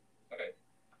 David.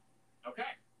 Okay.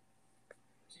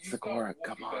 Sakura,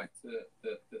 come on.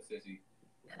 The city.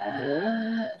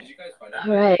 Did you guys find out?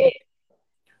 All right.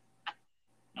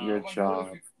 Your job.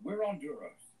 We're on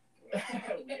Duros.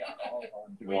 We are all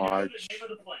on. Watch.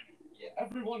 Yeah.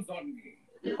 Everyone's on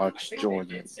me. Watch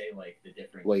Jordan. Did say like the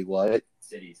different Wait, what?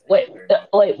 cities. Wait, what?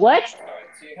 All right, so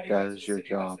you're heading That back is to your the city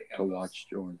job once they to come watch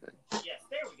Jordan. Yes,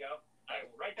 there we go. I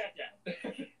will write that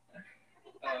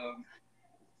down.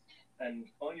 And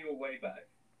on your way back,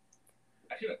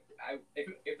 I should have. If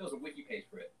there was a wiki page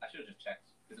for it, I should have just checked.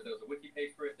 Because if there was a wiki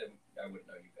page for it, then I wouldn't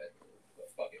know you guys. But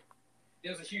fuck it.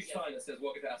 There's a huge sign that says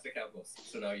 "Welcome to Aztec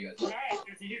Outpost," so now you guys. All right,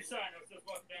 there's a huge sign that says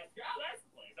 "Welcome to Aztec." Oh, that's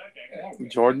the place. Okay.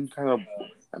 Jordan kind of.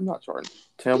 I'm not Jordan.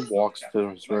 Tim walks to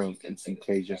his room and sees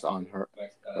Tejas on her.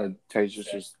 Tejas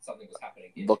just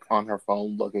look on her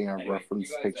phone, looking at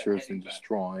reference pictures and just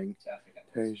drawing.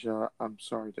 Teja, I'm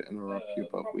sorry to interrupt you,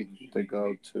 but we need to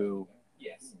go to.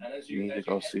 Yes, and as You need to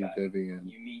go see Vivian.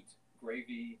 You meet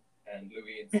Gravy and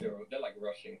Louis and Cyril. They're like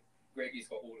rushing. Gravy's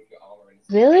got all of your armor in his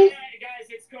Really? Hey guys,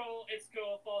 it's cool. It's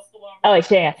cool. False alarm. Oh, wait,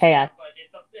 hang on. But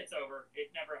it's over.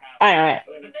 It never happened. All right.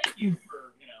 But thank you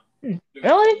for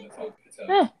Really?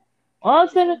 Yeah. Well,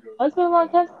 it's been a long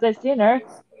time since I've seen her.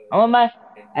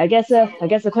 I guess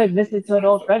a quick visit to an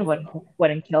old friend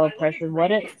wouldn't kill a person,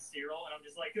 would it? Cyril, and I'm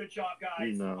just like, good job,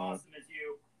 guys. No. Awesome as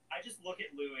you. I just look at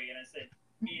Louis and I said,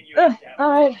 me and you. Have to have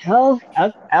All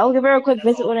right. I'll give her a quick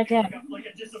visit when I can. like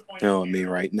a disappointed Killing me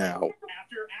right now.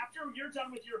 After you're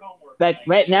done with your homework. Like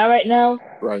right now. Right now. And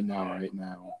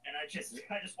I just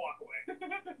walk away.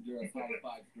 You're a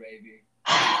five Gravy.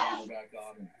 Back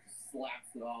on and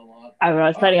slaps it all off. I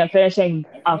was planning on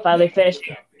finally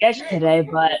finishing sketch today,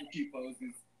 but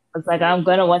it's like I'm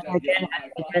gonna once again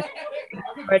have to just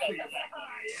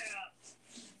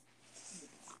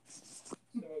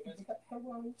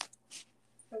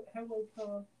Hello,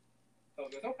 Carl. Oh,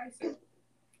 hi, Cyril.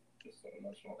 Just sort of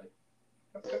nonchalantly.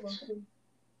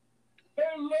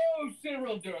 Hello,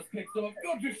 Cyril Duros picks up.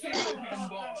 Good to see you again,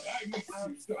 boy. I miss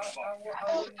you so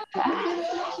much.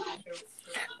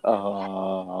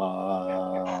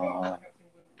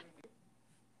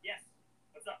 Yes.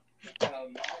 What's up?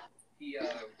 He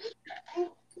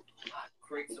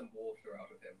creates some water out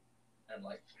of him and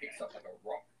like picks up like a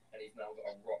rock, and he's now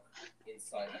got a rock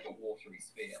inside like a watery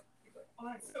sphere. He's like, Oh,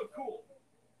 that's so cool.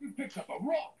 You picked up a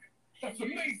rock. That's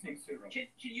amazing, Cyril. Can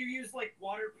you use like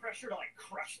water pressure to like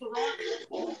crush the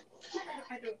rock?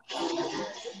 I don't. All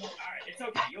right, it's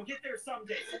okay. You'll get there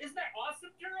someday. Isn't that awesome,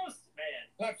 Duros? Man,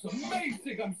 That's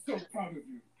amazing. I'm so proud of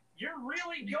you. you're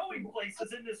really going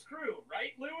places in this crew,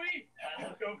 right, Louis? I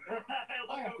look over.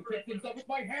 I have to pick things up with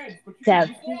my hands, but you Sam.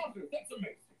 use water. That's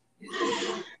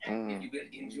amazing. if you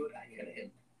get injured, I can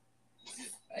help.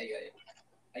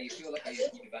 I feel like I am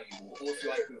invaluable. Also,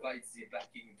 I provide the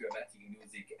backing dramatic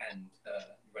music and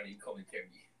running commentary.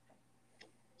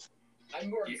 I'm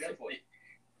more Do you guys- simple.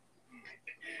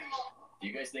 Do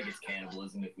you guys think it's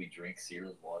cannibalism if we drink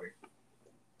Cyril's water?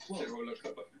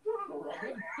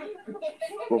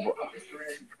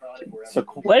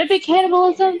 Would it be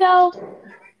cannibalism though?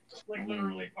 Like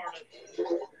literally part of.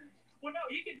 Well, no,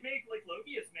 he could make like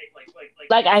Lokius make like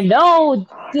Like I know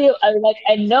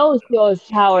Steel's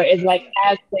power is like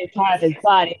actually part of his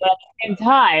body, but at the same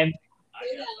time,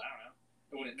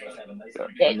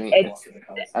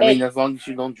 I mean, as long as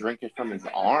you don't drink it from his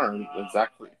arm,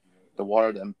 exactly. The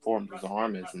water that forms his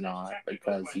arm is not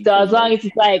because he. so as long as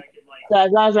it's like, the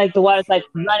water's like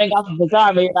running off of his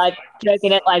arm, and you're like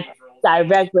drinking it like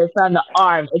directly from the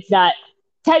arm, it's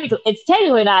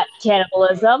technically not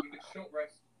cannibalism.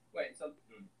 Wait, so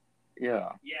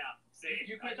Yeah. Yeah. See,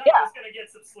 you could Yeah. just gonna get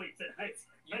some sleep tonight.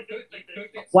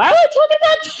 Why are we talking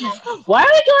about? Why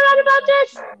are we going on about this?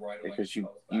 Because you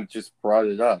just brought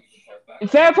it up.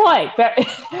 Fair point.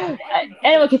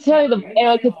 Anyone continue the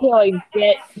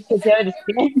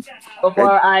skin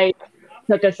before I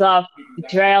took us off the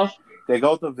trail. They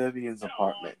go to Vivian's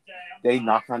apartment. They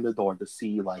knock on the door to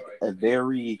see like a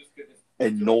very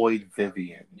annoyed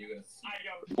Vivian.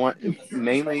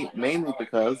 Mainly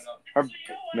because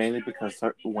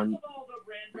when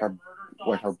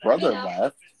her brother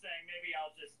left,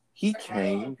 he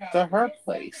came to her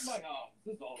place.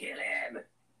 Kill him.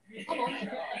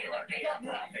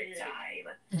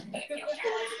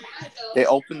 They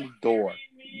open the door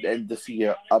and to see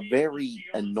a very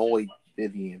annoyed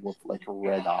Vivian with like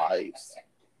red eyes.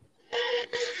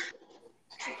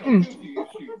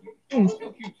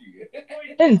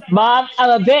 Mom,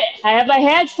 I have my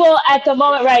hands full at the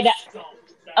moment right now.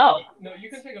 Oh. No, you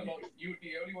can take a long. You would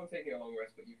be the only one taking a long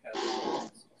rest, but you can.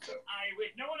 So.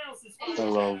 No one else is fine.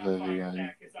 Hello,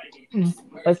 Vivian.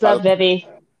 What's up, Vivi?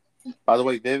 By the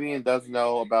way, Vivian does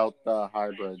know about the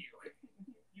hybrid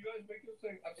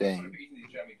thing.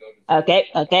 Okay.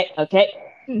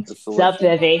 What's up,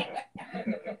 Vivi?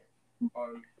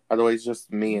 By the way, it's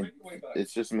just me and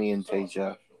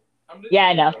Tasia. Yeah,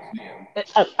 I know.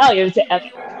 You're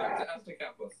saying.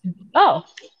 Oh,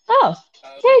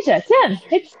 Tasia, Tim,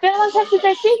 it's been a long time since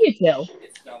I've seen you two.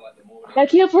 Now,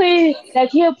 can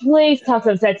you please talk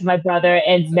some sense to my brother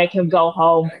and make him go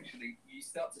home? You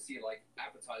start to see like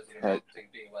advertising and marketing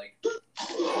being like.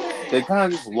 They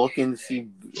kind of just look and see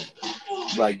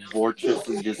like Vorchus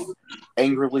is just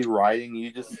angrily writing.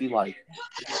 You just see like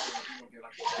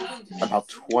about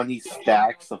 20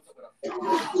 stacks of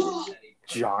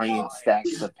giant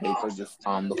stacks of paper just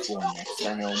on the floor next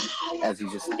to him as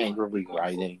he's just angrily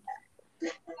writing.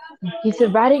 He's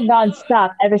been writing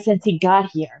nonstop ever since he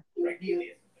got here.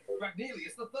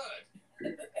 Ragnelius the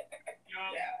Third.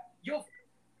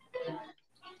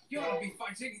 You're gonna be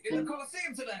fighting in the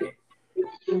Colosseum today.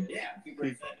 Yeah,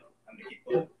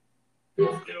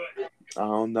 Let's do it. I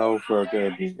don't know if we're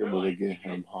gonna be able to get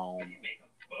him home.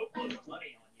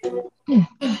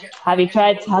 Have you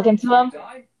tried talking to him?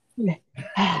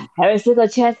 Every single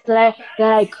chance that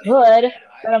I could,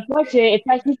 but unfortunately, it's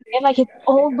like he's in like his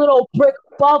own little brick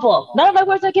bubble. None of my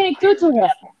words are getting through to him.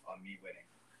 On me winning.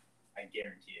 I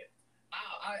guarantee it.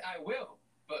 I will,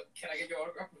 but can I get your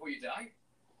autograph before you die?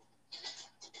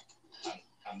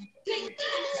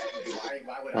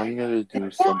 I'm gonna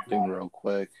do something real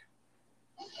quick.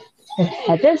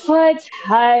 At this point,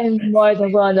 I'm more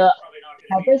than willing to.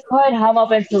 At this point, I'm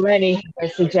open to any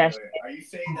suggestion. Are you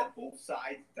saying that both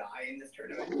sides die in this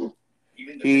tournament?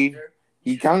 Even the He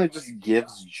victor? kind of just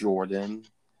gives Jordan.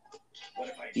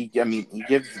 He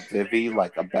gives Vivi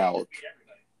like about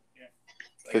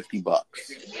 $50. Of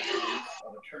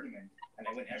a tournament, and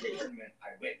I win every tournament,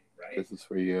 I win, right? This is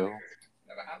for you.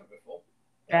 Never happened before.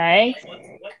 Right?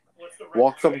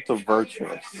 Walks up to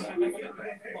Virtuous,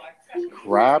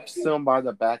 grabs him by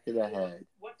the back of the head,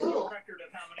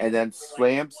 and then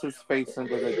slams his face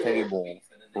into the table,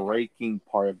 breaking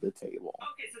part of the table.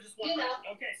 Okay, so just one.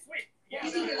 Okay, sweet. Yeah,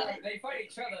 They fight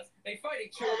each other.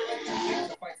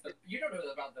 You don't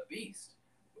know about the Beast.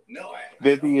 No,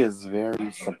 Vivi is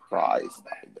very surprised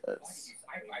by this.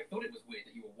 I thought it was weird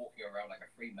that you were walking around like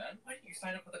a free man. Why didn't you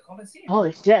sign up for the Colosseum?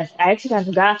 Holy shit! I kind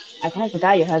of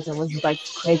forgot your husband was like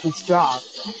crazy strong.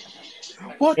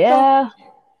 What? Yeah.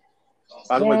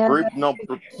 By the way,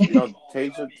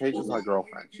 Tasia's my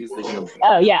girlfriend. She's the human.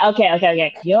 Oh yeah.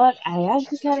 Okay. You know what? I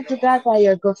actually kind of forgot that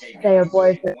your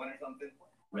boyfriend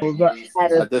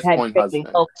At this point, husband.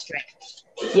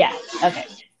 Yeah. Okay.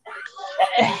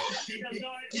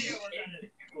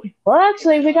 Well,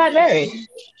 actually, we got married.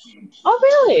 Oh,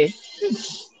 really?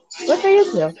 Good for you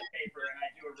two.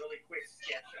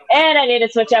 And I need to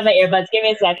switch out my earbuds. Give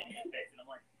me a sec.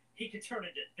 He could turn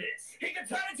into this. He can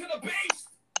turn into the Beast!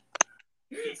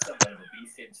 He's somewhat of a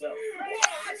beast himself.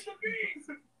 Watch the Beast!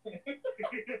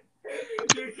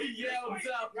 Yeah, what's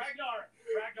up? Ragnar,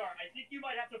 I think you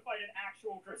might have to fight an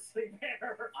actual grizzly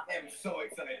bear. I am so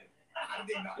excited. How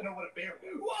do they not know what a bear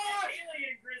is? What?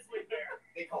 Alien grizzly bear.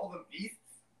 They call them beasts?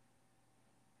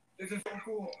 This is so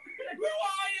cool. Who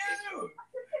are you?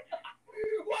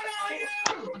 What are you?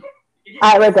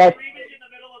 All right, we're good. In the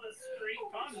middle of the street,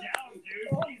 calm down,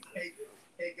 dude.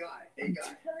 Hey guy.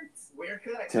 Where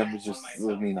could I Tim catch was just one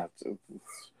myself? looking at.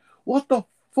 What the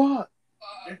fuck?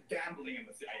 There's gambling in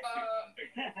the city.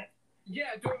 Yeah,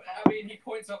 I mean, he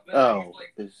points up there. Oh, He's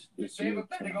like, it's they have a you,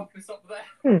 betting Tim. office up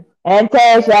there.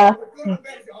 Anastasia.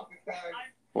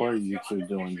 What are you two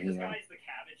doing This here? guy's the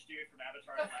cabbage dude from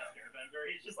Avatar: The Last Airbender.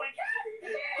 He's just like,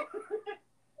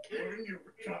 We're in your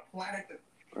planet that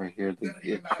We're here to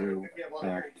get you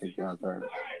back together.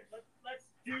 let's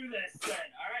do this then.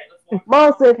 All right, let's walk.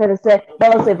 Mostly for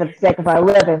the sake of our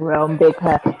living room,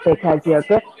 because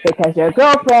your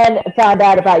girlfriend found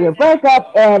out about your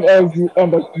breakup and is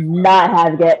not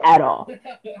having it at all.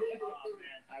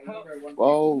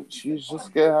 Well, she's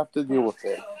just gonna have to deal with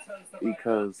it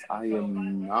because I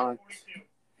am not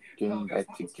getting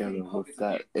back together with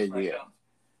that idiot.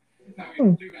 She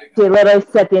literally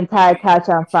set the entire couch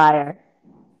on fire.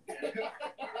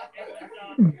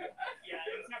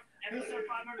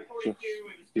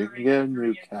 You can get a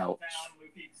new couch.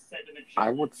 I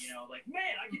would. Like, man,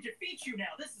 I get to feed you now.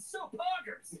 This is so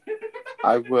poggers.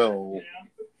 I will.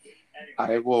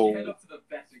 I will.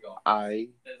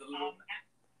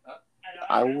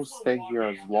 I will stay here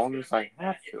as long as I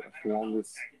have to. As long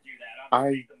as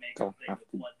I don't have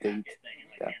to date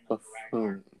that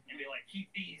buffoon.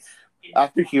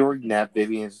 After hearing that,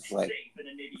 Vivian's just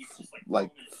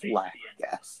like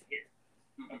flabbergasted.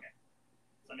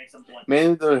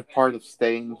 Maybe they're part of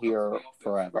staying here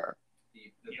forever.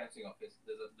 The betting office,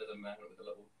 there's a man with a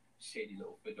little shady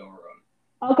little fedora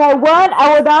on. Okay, one,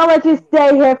 I would not let you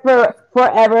stay here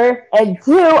forever, and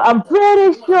two, I'm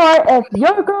pretty sure if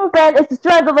your girlfriend is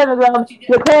destroying the living room,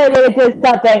 you're clearly going to do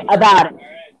something about it.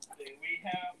 We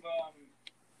have,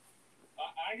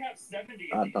 I have 70.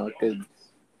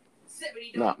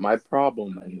 Not my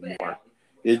problem anymore.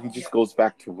 It just goes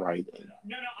back to writing.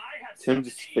 Tim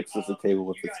just fixes the table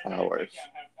with his powers.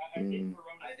 I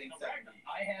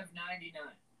have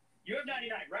 99. You have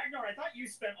 99. Ragnar, I thought you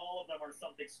spent all of them on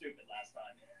something stupid last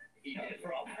time. He did,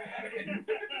 bro.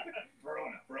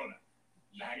 Verona.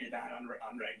 99 on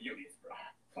Ragnelius, bro.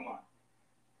 Come on.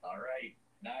 All right.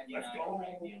 99 on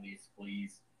Ragnelius,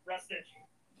 please. Rusted.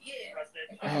 Yeah.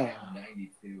 Rusted. I have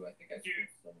 92. I think I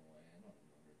skipped some away. I don't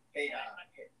remember.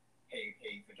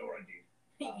 Hey, Fedora dude.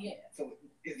 Yeah. So,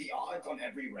 is the odds on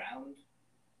every round?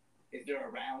 Is there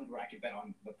a round where I could bet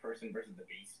on the person versus the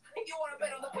beast? You want to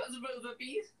bet on the person versus the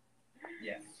beast?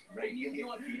 Yes.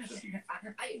 Ragnelius beats the beast.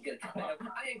 I ain't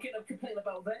gonna complain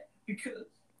about that because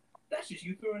that's just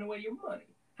you throwing away your money.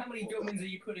 How many domains are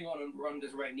you putting on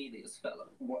this Ragnelius fella?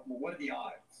 What are the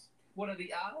odds? What are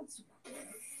the odds?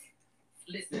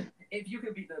 Listen, if you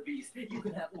can beat the beast, you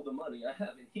can have all the money I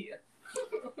have in here.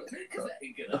 Because that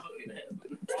ain't gonna fucking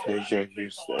happen. Tasia, you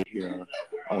stay here.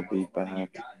 I'll be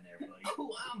back.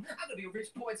 Oh, I'm gonna be a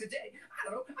rich boy today.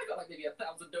 I don't know. I got like maybe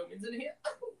 1,000 domains in here.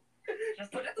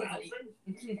 Just but that's 1,000?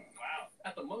 Wow.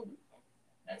 At the moment.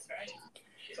 That's right.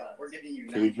 So we're giving you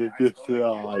Tasia, just died.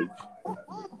 Okay,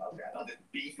 I thought this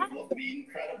beast was supposed to be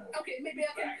incredible. Okay, maybe I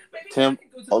can. Tim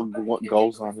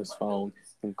goes on his phone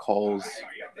and calls,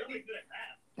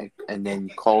 and then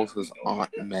calls his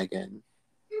Aunt Megan.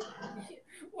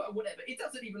 Well, whatever. It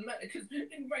doesn't even matter because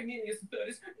Ragnelius III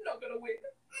is not gonna win.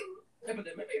 But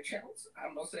there may be a chance.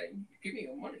 I'm not saying give me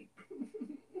your money.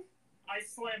 I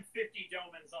slammed 50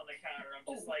 domins on the counter.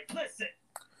 I'm just like, listen.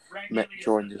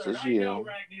 Jordan, this is you.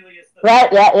 Right,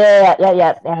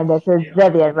 yeah. And this is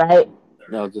Vivian, right?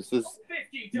 No,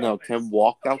 no, Tim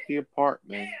walked out the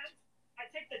apartment.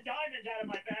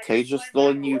 Tasia still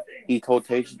in you. He told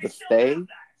Tasia to stay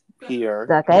here.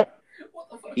 Okay.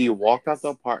 He walked out the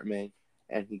apartment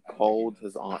and he called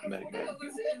his Aunt Megan. This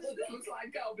looks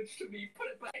like garbage to me. Put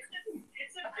it back.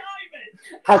 It's a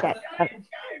diamond. Okay. I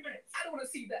don't want to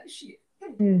see that shit.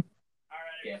 Mm.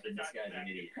 Yeah, this guy's an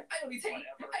idiot. I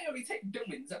only take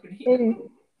domains up in here.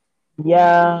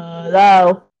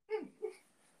 YOLO.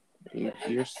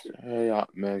 Hey, Aunt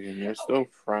Megan, you're still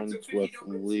friends with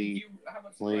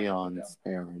Leon's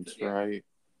parents, right?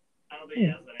 Oh,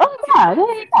 yeah.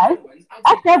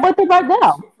 Actually, I'm with them right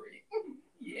now.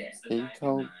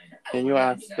 Can you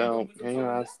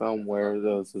ask them where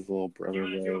does his little brother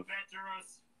live?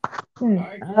 Sure. You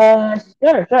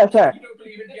don't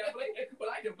believe in gambling? Well,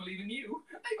 I don't believe in you.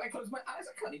 If I close my eyes,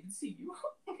 I can't even see you.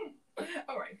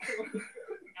 All right.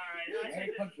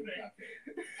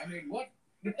 I mean, what?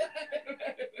 All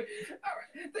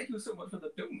right. Thank you so much for the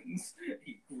domins.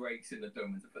 He breaks in the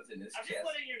domins and puts in his I'm chest. just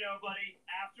letting you know, buddy.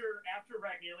 After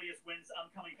Ragnelius wins, I'm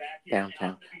coming back here.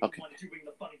 Downtown. And I'm gonna be Okay. the one doing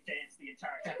the funny dance the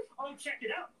entire time. Oh, check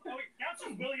it out. Oh, wait.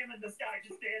 William and this guy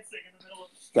just dancing in the middle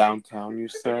of the street. Downtown, you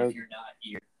said? If you're not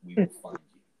here, we will find you.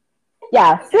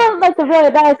 Yeah, still like the really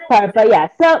nice part, but yeah,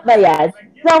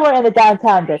 somewhere in the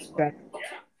downtown district.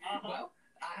 Well,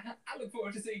 I look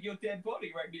forward to seeing your dead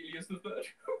body, Ragnelius the Third.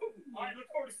 I look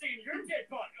forward to seeing your dead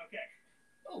body. Okay.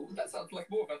 Oh, that sounds like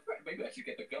more of a threat. Maybe I should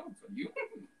get the gun from you.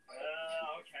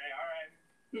 Okay, all right.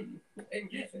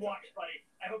 And Just watch, buddy.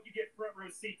 I hope you get front row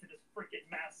seat to this freaking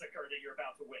massacre that you're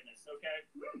about to witness, okay?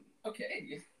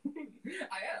 Okay.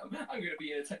 I am. I'm going to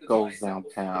be in attendance. Goes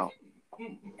downtown.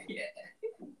 Yeah.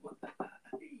 All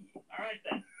right,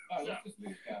 then. Oh, let's just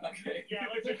move down. Okay. Yeah,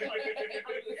 let's just like... I'm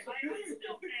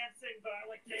still dancing, but I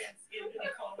like dance into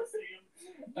the Coliseum.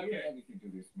 Okay. Everything to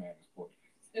this man is pointless.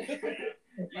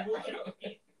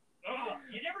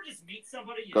 You never just meet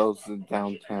somebody. Goes to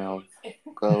downtown.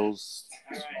 Goes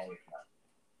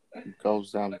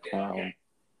downtown.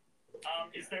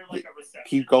 Is there like a reception?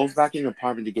 He goes back in the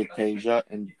apartment to get Tasia,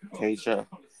 and Tasia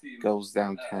goes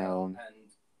downtown.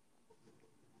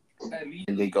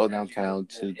 And they go downtown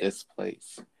to this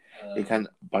place. They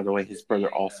by the way, his brother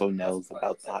also knows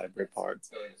about the hybrid parts.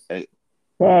 Kind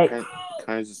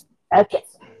of just. Okay.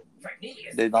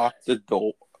 They lock the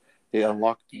door. They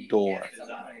unlock the door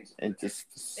and just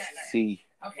see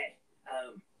Okay.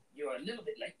 You're a little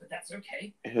bit late, but that's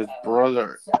okay. his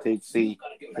brother. They see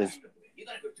his You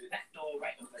gotta go through that door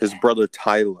right over his there. brother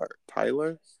Tyler.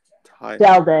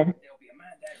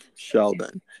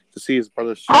 Sheldon. To see his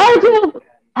brother Sheldon.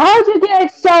 How'd you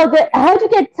get Sheldon? How'd you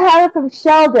get Tyler from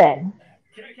Sheldon?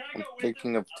 I'm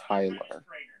thinking of Tyler.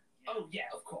 Oh yeah,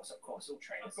 of course, all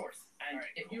trainers. Of course. And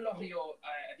if you lot are your,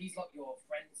 these lot your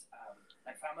friends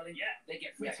and family, they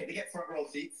get free. They get front row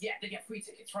seats. Yeah, they get free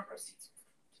tickets, front row seats.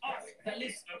 The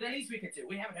least we could do.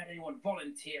 We haven't had anyone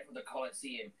volunteer for the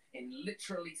Coliseum in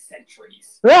literally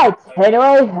centuries. Right.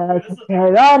 Anyway, let's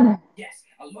carry on. Yes,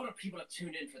 a lot of people have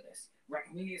tuned in for this.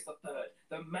 Ragnelius the Third,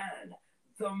 the man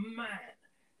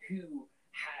who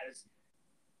has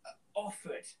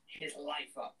offered his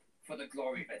life up for the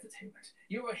glory of entertainment.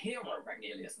 You're a hero,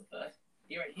 Ragnelius the Third.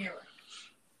 You're a hero.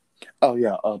 Oh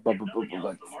yeah,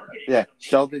 yeah.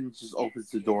 Sheldon just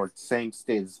opens the door, same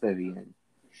state as Vivian.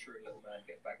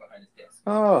 Gets back behind his desk.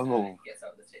 Oh, Gets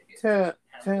out the ticket.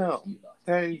 Tasia.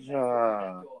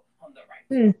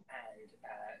 And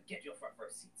get your front row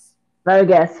seats. Let me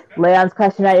guess. Leon's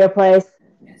question at your place.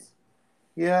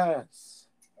 Yes.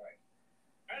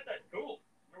 Alright, then. Cool.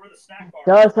 Where the snack bar?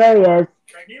 Show us where he is.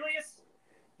 Ragnelius?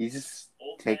 He just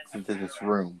takes him to this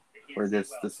room where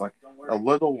there's this like a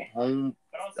little home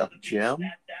gym,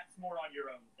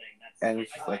 and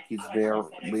it's just like he's there.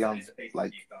 Leon's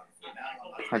like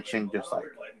punching, just like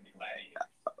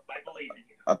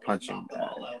a punching bag.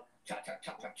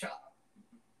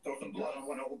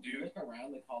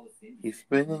 He's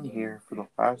been in here for the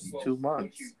past 2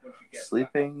 months,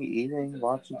 sleeping, eating,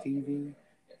 watching TV.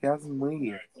 He hasn't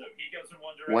leave.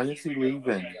 When is he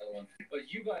leaving?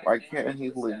 Why can't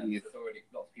he leave?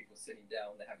 Lots of people sitting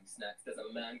down, they're having snacks. There's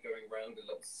a man going around with a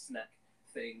little snack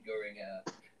thing going,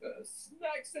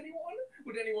 snacks, anyone?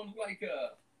 Would anyone like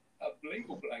a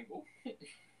blingle blangle?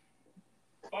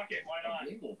 Fuck it, why not?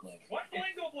 What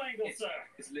blingle blangle, sir?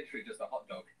 It's literally just a hot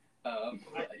dog.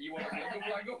 You want a blingle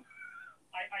blangle?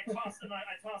 I tossed him a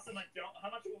donut. How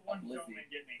much will one Doman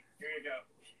get me? Here you go.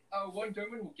 One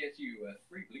Doman will get you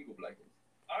 3 blingle blankles.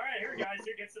 Alright, here guys,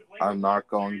 here gets the blingle. I'm not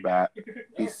going back.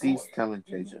 He sees telling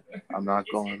Tasia, I'm not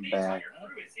going back.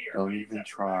 Don't even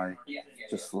try.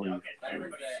 Just leave.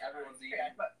 Everyone's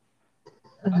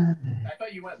I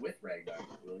thought you went with Ragnar,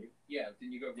 William. Yeah,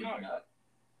 didn't you go with him?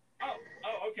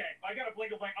 Oh, okay. I got a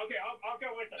blingle blank. Okay, I'll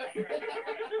go with it. I just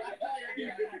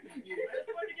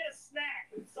wanted to get a snack.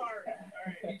 Sorry.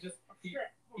 Alright. He just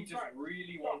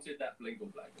really wanted that blingle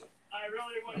blangle. I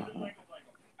really wanted the blingle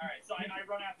blangle. Alright, so I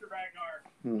run after Ragnar.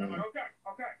 I'm like, okay,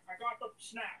 I got the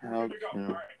snack. Here we go.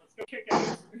 Alright, let's go kick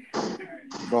ass.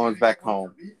 Going back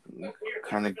home.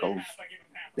 Kind of goes.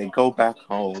 They go back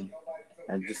home,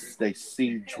 and just they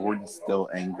see Jordan still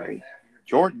angry.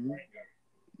 Jordan,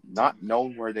 not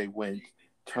knowing where they went,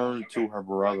 turned to her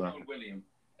brother. William,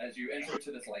 as you enter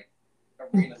into this like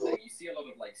arena thing, you see a lot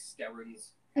of like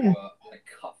Sterrans who are like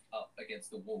cuffed up against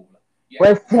the wall.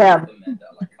 With him. The men that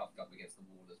are like cuffed up against the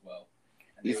wall as well.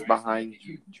 And He's behind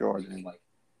you, Jordan. Just, like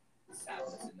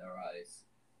sadness in their eyes.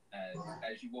 And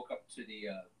as you walk up to the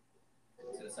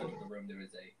center of the room,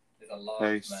 there's a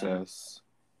large man,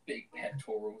 big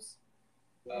pectorals.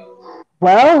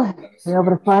 Well, you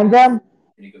able to find them?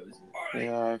 And he goes,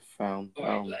 Yeah, I found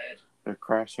them. They're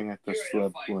crashing at the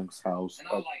Slipblink's house.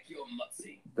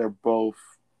 They're both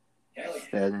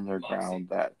stand their ground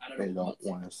that they don't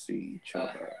want to see each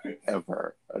other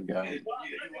ever again. Well,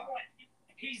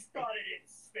 he's got it in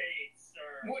spades,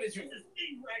 sir. What is your... This is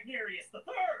King Ragnarius III.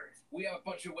 We have a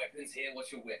bunch of weapons here.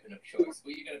 What's your weapon of choice?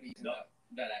 Well, you're going to be using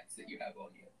that axe that you have on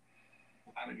you.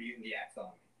 I'm going to be using the axe on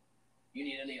me. You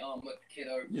need any armor,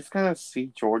 kiddo? You just kind of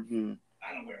see Jordan.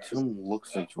 I don't wear it. Tim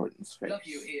looks at Jordan's face.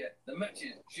 Lucky you're here. The match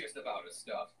is just about to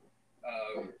start.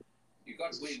 You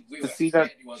got we To see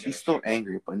that she's still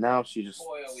angry, but now she just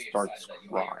starts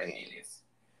crying,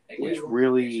 which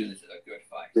really this is a good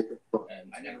fight.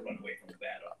 And I never run away from the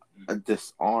battle.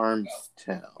 disarms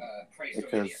Tim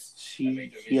because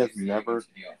he has never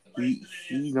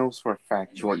he knows for a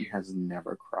fact Jordan has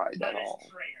never cried at all.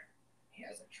 He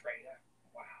has a traitor.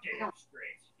 Wow. Damn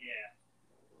straight. Yeah.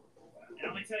 And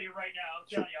I'm gonna tell you right now, I'm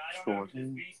telling you, I don't know who this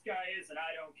beast guy is, and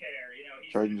I don't care. You know,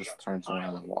 he's Jordan just turns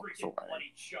around and walks freaking away.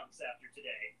 bloody chunks after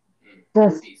today.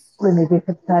 Just let me be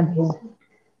content here.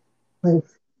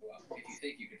 Please. Well, if you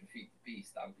think you can defeat the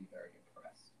beast, I would be very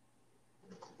impressed.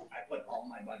 I put all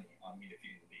my money on me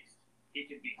defeating the beast. He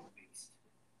can beat the beast.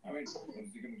 I mean, what is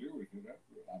he going to do with you?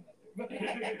 I'm not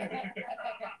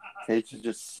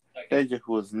Teja,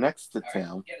 who was next to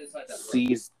Tim,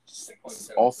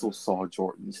 also saw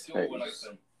Jordan's The door will face.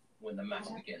 open when the match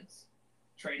begins.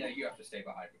 Trainer, you have to stay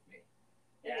behind with me.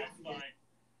 Yeah, it's fine.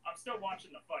 I'm still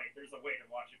watching the fight. There's a way to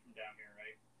watch it from down here,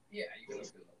 right? Yeah, you can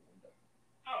open the window.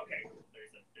 Oh, okay.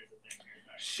 There's a thing here.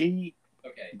 All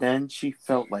right. Then she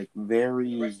felt like The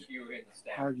very, rest of you are in the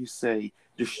stand. how do you say,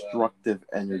 destructive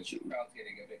energy. The crowd's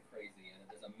getting a bit crazy, and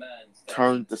there's a man standing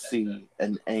Turned in to the center. see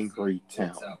an angry Tim.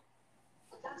 Walks out.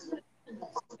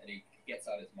 And he gets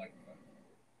out his microphone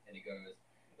and he goes,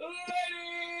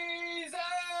 "Ladies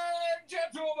and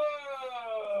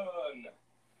gentlemen,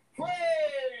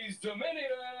 praise Dominius!"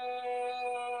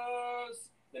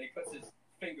 Then he puts his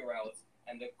finger out,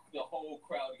 and the whole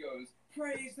crowd goes,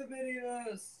 "Praise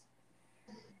Dominius!"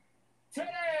 Today,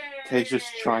 Teja's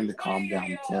trying to calm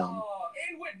down Tim.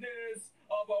 in witness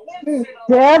of a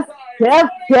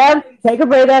Tim, take a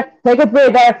breather, take a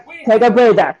breather, take a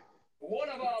breather. one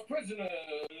of our prisoners.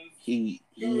 He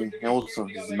inhales from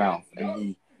his mouth and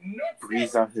he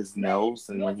breathes out his nose,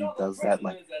 and when he does that,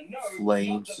 like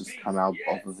flames just come out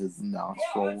of his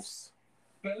nostrils.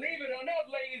 Believe it or not,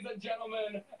 ladies and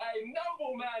gentlemen, a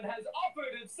nobleman has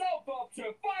offered himself up to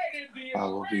fight in the I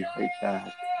will be right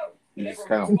back. He just Everyone's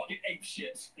kind of fucking ape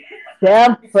shit.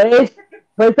 Tim, please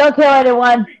don't kill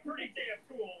anyone. Pretty damn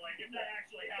cool, like if that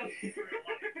actually happens in real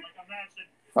life. Like imagine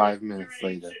 5 minutes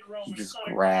later, he just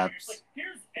grabs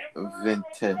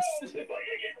Ventus,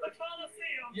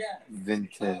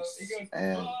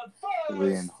 and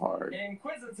Leonhard.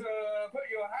 Inquisitor, put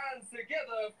your hands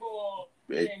together for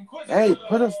Hey,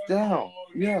 put us down.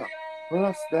 Yeah, put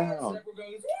us down. Everyone goes,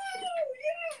 woo,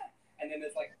 yeah! And then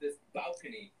there's like this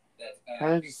balcony that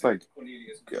Kind of just like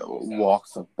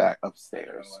walks up back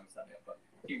upstairs.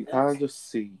 You kind of just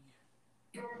see.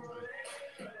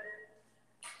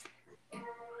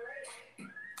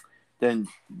 Then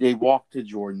they walk to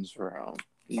Jordan's room.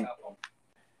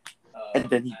 And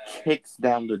then he kicks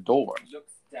down the door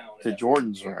to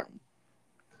Jordan's room.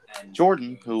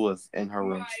 Jordan, who was in her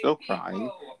room still crying,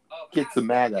 gets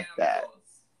mad at that.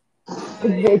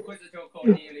 Can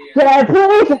I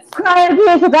please cry in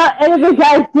peace without anything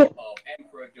guys do?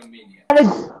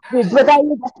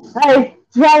 Hey,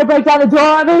 try to break down the door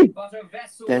on me?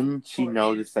 Then she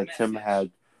noticed that Tim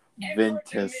had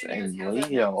Ventus and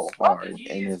Leonhard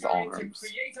in his arms.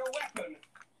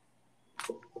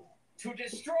 To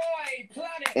destroy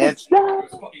planets.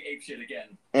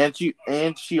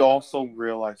 And she also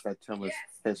realized that Tim was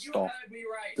pissed off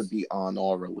to be on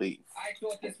all relief. I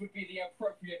thought this would be the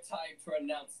appropriate time to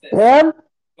announce this. Tim?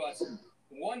 But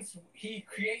once he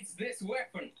creates this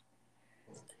weapon,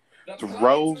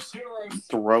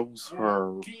 Throws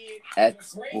her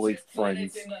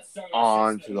ex-boyfriend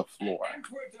onto the floor.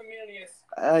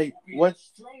 Hey, what?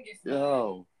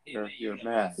 Oh, you're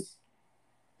mad.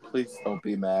 Please don't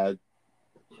be mad.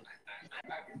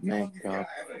 Make up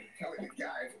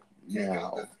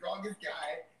now.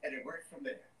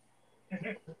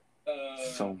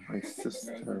 So my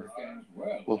sister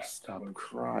will stop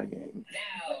crying.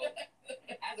 Now,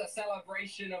 as a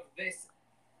celebration of this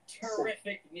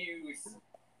terrific news,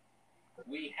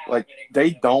 we have Like,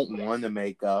 they don't want to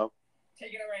make up,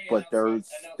 but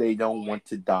they don't want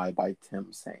to die by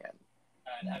Tim's hand.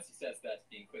 And as he says that,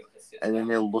 the Inquisitor sits And then down.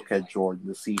 they look at Jordan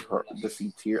to see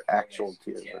actual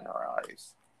tears in her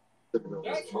eyes.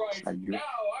 That's right. Are you Now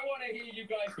I want to hear you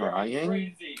guys go crying?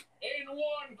 crazy. In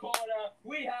one corner,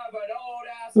 we have an old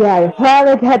ass. Yeah, you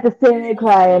probably had to see me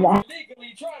crying.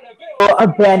 Illegally trying to build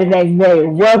Abandoning me.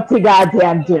 Whoop to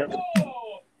goddamn do.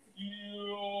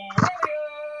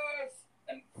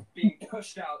 and being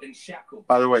pushed out and shackled.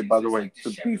 By the way,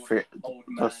 to be fair,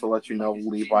 just to let you know,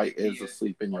 Levi is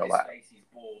asleep in your lap.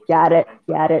 Got it.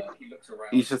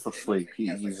 He's just asleep.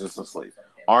 He's just asleep.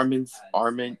 Armin,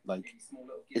 like,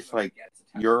 it's like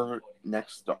you're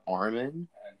next to Armin,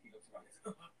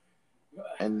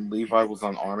 and Levi was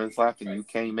on Armin's lap, and you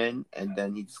came in, and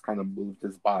then he just kind of moved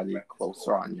his body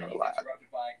closer on your lap.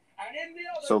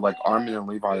 So, like, Armin and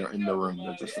Levi are in the room,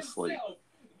 they're just asleep.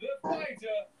 The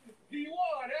fighter, the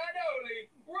one and only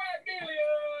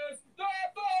Ragelius the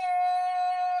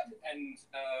Third! And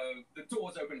the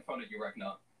door's open in front of you,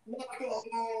 Ragnar. Let's go!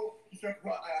 I start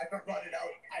running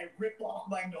out. I rip off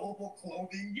my noble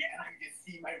clothing. Yeah! And you can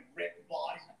see my ripped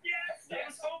body. Yes! I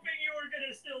was hoping you were going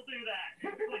to still do that.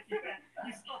 Like you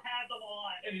still had them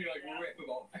on. And you like rip them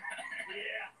off.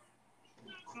 Yeah.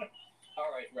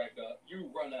 Alright, Ragnar, you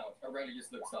run out.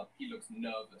 Aurelius looks up. He looks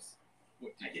nervous.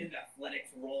 What I did an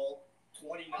athletics roll.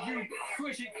 29. You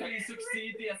critically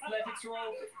succeed the athletics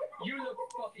roll. You look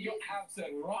fucking, your abs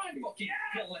are fucking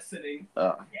glistening in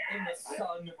the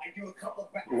sun. I do a couple of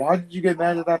Why did you get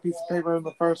mad at that piece of paper in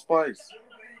the first place?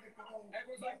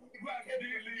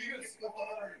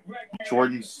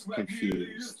 Jordan's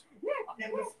confused.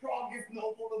 I'm the strongest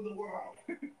noble in the world.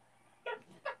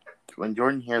 When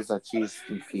Jordan hears that, she's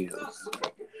confused.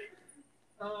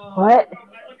 What?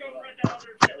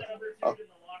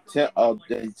 Then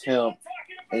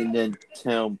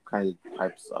Tim kind of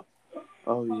pipes up.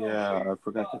 Oh yeah, I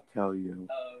forgot to tell you.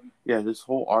 Yeah, this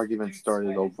whole argument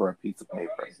started over a piece of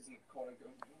paper.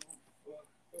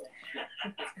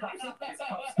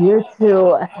 You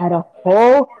two had a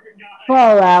whole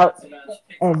fallout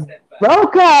and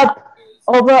broke up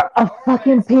over a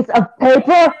fucking piece of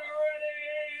paper?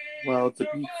 Well, to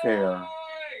be fair,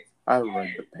 I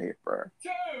read the paper.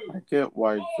 I get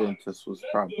why Ventus was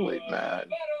probably mad.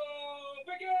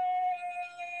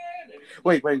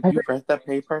 Wait, you read that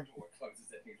paper?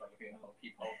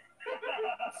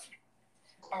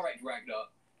 Alright, Ragnar.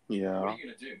 Yeah. What are you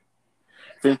gonna do?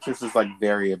 Ventus is like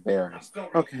very embarrassed.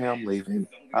 Okay, I'm leaving.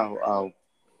 I'm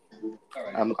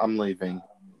leaving.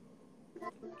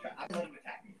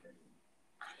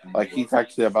 Like he's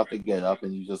actually about to get up,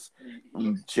 and you just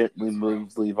gently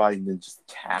move Levi and then just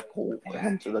tackle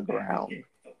him to the ground.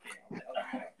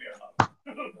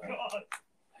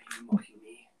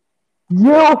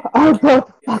 You are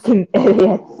both fucking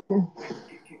idiots.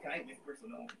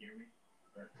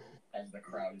 As the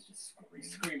crowd is just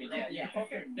screaming. Yeah.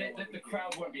 Okay. The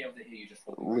crowd won't be able to hear you just.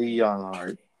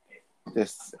 Leonard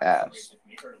just asked,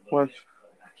 what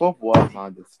was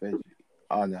on this video,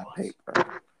 on that paper?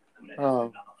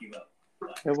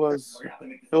 It was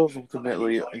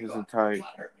ultimately his entire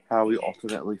how he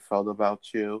ultimately felt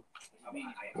about you.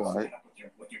 What?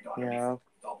 Yeah.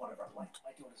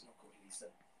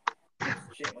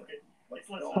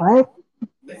 What?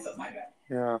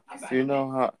 Yeah. You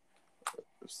know how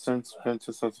since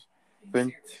Ventus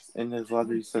in his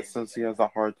letter he says since he has a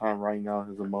hard time writing out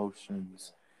his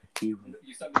emotions, he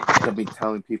can be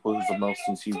telling people his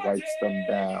emotions, he writes them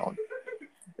down.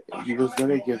 He was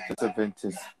gonna give this to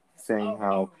Ventus saying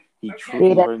how he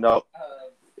truly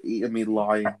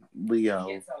Leo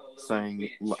saying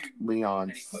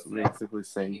Leon basically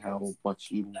saying how much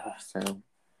he loves him.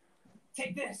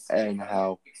 And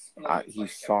how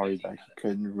he's sorry that he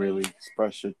couldn't really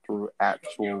express it through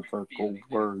actual verbal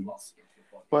words.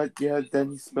 But yeah,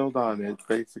 then he spilled on it,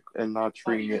 basically, and not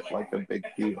treating it like a big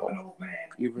deal.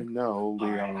 Even though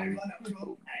Leon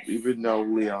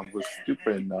was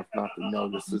stupid enough not to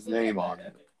notice his name on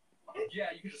it.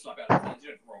 Yeah, you can just slap it out of his hands. You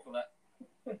don't have to roll for that.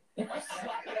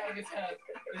 Slap it out of his head.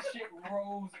 The shit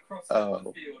rolls across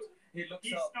the field. He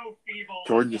looks up. So feeble.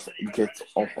 Jordan just gets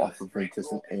off of Ventus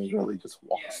and angrily just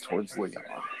walks towards Leon.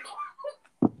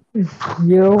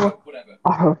 You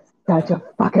are such a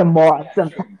fucking moron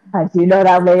sometimes. You know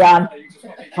that, Leon?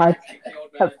 What?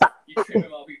 You trim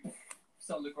him up, he's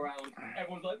on the ground.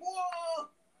 Everyone's like, whoa!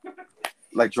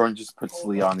 Like, Jordan just puts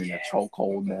Leon in a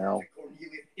chokehold now.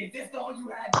 Is this all you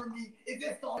had for me? Is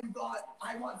this all you got?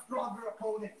 I want stronger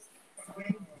opponents.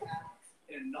 Swing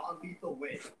in a non-lethal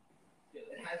way. It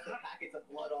has the packets of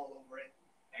blood all over it.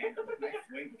 And a nice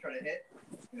swing to try to hit.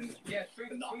 And to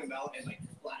knock him out and like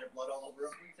splatter blood all over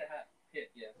him. Swing to hit,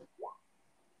 yeah.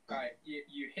 Alright,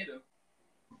 you hit him.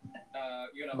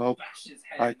 You're gonna Well, bash his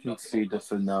head. I can see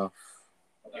this enough.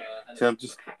 Tim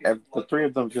the three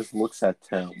of them just looks at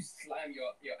Tim. You slam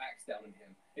your axe down on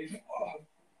him.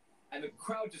 And the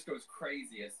crowd just goes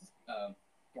crazy as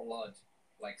blood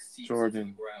like seeps Jordan,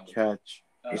 into the ground. catch.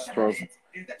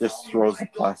 Just throws a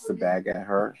plastic bag at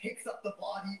her. Picks up the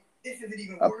body. This isn't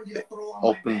even Up, worthy to throw on my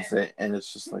opens bed. it, and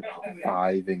it's just like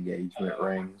 5 engagement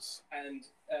rings. And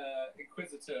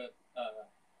Inquisitor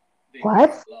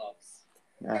What? laughs.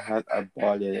 I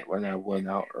bought it when I went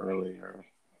out earlier.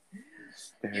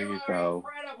 There you go.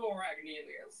 Incredible,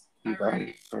 Ragnelius. You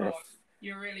guys are.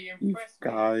 You really You impressed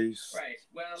me. guys Right,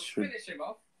 well, should finish him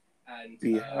off. And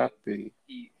be happy.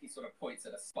 He sort of points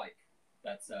at a spike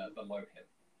that's below him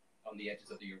on the edges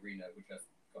of the arena, which has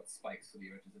got spikes for the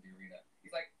edges of the arena.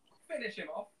 He's like, finish him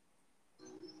off.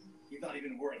 He's not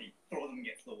even worthy. Throw them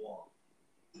against the wall.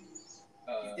 He's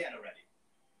dead already.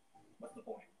 What's the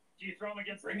point? Do you throw him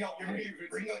against Bring out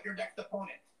your next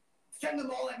opponent. Send them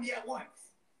all at me at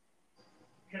once.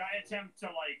 Could I attempt to,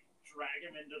 like, drag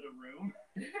him into the room?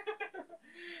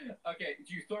 Okay,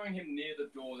 you throwing him near the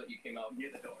door that you came out? Near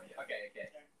the door, yeah. Okay.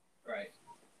 Right.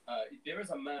 There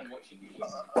is a man watching you. I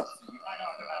knock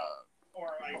him out.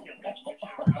 Or I kill him.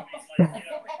 Whichever. I mean, like, you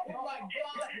know. Oh my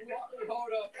god!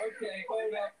 Hold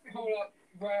up.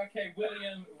 Right, okay,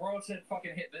 William Royalton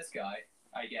fucking hit this guy,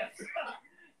 I guess.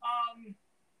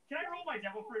 Can I roll my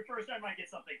devil fruit first? I might get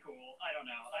something cool. I don't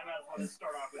know. I might as well just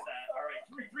start off with that. All right,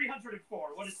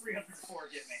 304. What does 304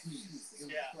 get me?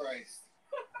 Yeah. Christ.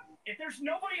 If there's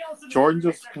nobody else in the Jordan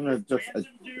room just except kind of this just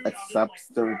random dude, I'll just, accepts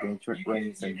like, their engagement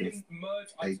rings and You just can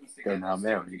merge like items they're together, not stick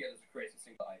them married. together to create a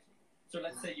single item. So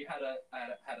let's say you had a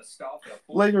staff.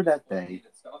 Later that day,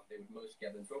 Staff, they would merge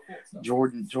together into a fork staff.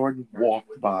 Jordan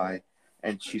walked by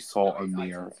and she saw a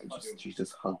mirror and she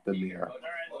just hugged the mirror. All right.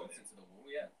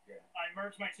 I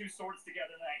merge my 2 swords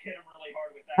together and I hit him really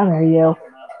hard with that. How are you?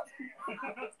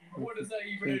 What does that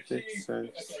even It achieve? says,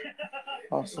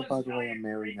 also, by the way, I'm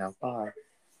married now. Bye.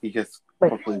 He just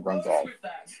quickly runs off.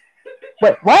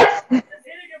 Wait, what? Hitting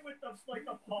him with the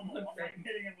pummel. Like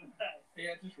hitting him with that.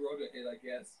 Yeah, just wrote it in, I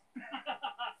guess.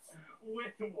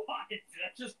 With what?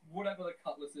 Just whatever the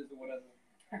cutlass is or whatever.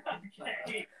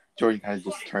 Okay. Jordan kind of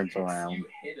just turns around. You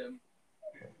hit him.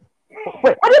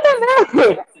 Wait, what did that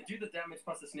mean? So do the damage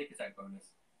plus the sneak attack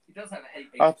bonus. He does have a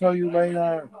hate. I'll tell you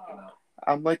later.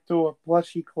 I'm like to a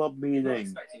plushie club Not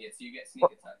meeting. expecting it, so you get sneak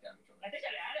attack damage on it. I think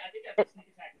I have sneak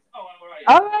attack. Oh, all right.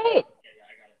 All right. Yeah,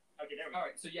 I got it. Okay, there we go.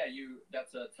 All right, so yeah,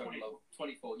 that's a total of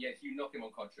 24. Yes, you knock him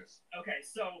unconscious. Okay,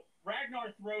 so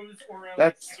Ragnar throws Oro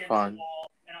That's against fun. the wall,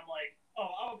 and I'm like,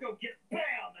 oh, I'll go get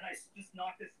BAM! And I just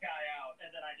knock this guy out,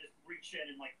 and then I just reach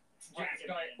in and like drag him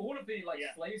in. All of the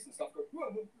slaves and stuff go.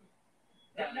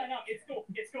 No, it's cool.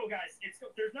 It's cool, guys. It's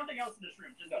cool. There's nothing else in this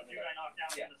room. Just the dude I knocked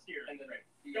down in the stairs.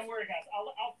 Don't worry, guys.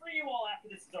 I'll free you all after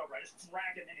this is over. I just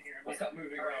drag him in here. We'll start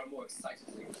moving around more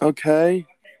excitedly. Okay.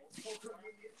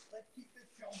 Let's keep this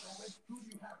show going. Who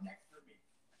do you have next for me?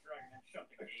 Drag him in. Shut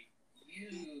the gate.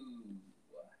 You.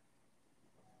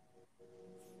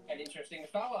 An interesting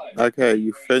fellow. Okay,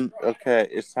 Okay,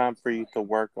 it's time for you to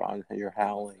work on your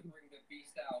howling.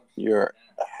 Your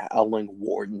howling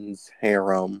warden's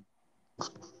harem.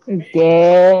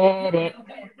 Get it.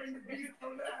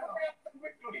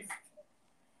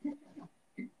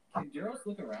 Can Jaros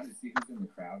look around to see who's in the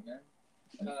crowd now?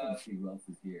 I just want to see who else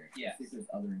is here. Yes. See if there's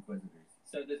other Inquisitors.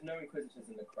 So there's no Inquisitors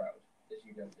in the crowd, as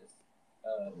you noticed.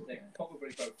 They probably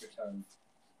both returned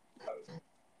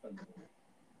home.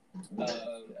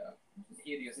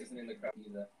 Helios isn't in the crowd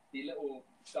either. The little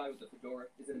guy with the fedora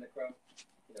is in the crowd.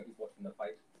 You know, he's watching the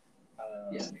fight.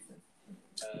 Yeah, makes sense.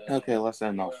 Okay, let's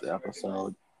end off the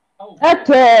episode.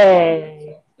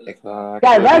 Okay.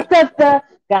 Got lots of stuff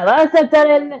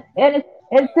in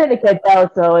Syndicate though,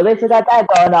 so at least we got that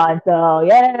going on. So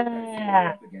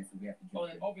yeah. Well,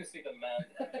 then obviously the man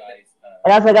guys.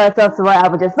 And also got some more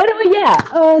averages. But anyway, yeah.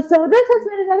 So this has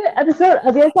been another episode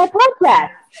of the Inside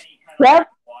Podcast. Yep.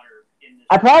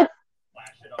 I probably.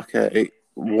 Okay,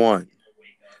 1.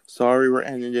 Sorry we're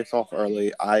ending this off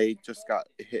early. I just got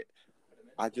hit.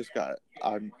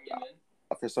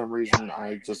 For some reason,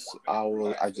 I just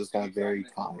got very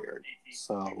tired.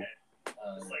 So.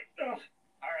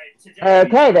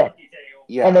 Okay then.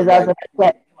 Yeah. And there's also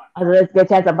a good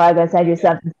chance I'm probably gonna send you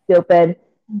something stupid.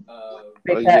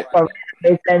 Because for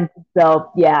reasons.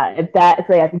 So yeah, if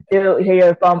you do hear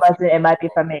your phone buzzing, it might be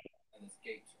from me.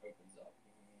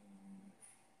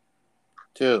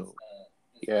 2.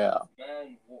 Yeah.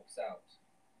 Man walks out.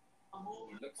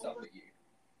 He looks up at you.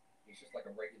 He's just like a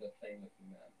regular plain-looking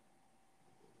man.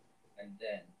 And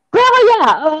then. Well,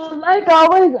 yeah. Like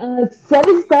always,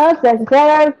 sending stuff that's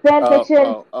better fan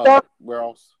fiction. We're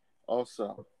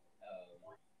also.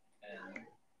 And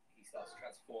he starts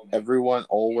transforming. Everyone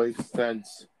always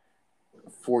sends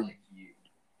for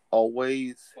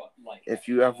always, if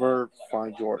you ever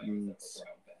find Jordan's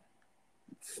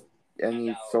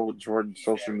Jordan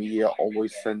social media,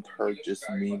 always send her just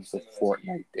memes of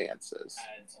Fortnite dances.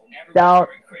 Don't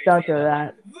do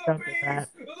that. Don't do that.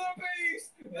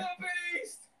 The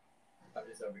beast! I'm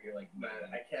just over here like, man,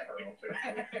 I can't hurl into a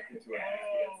half against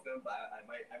them, but I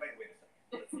might wait a second.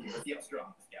 Let's see how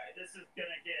strong this guy is.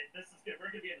 We're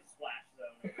gonna be in a splash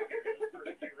zone.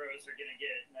 The heroes are gonna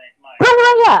get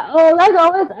Yeah, like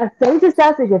always, stay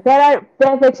discussing your fan art,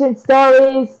 fan fiction,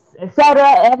 stories, etc.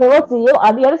 And we'll see you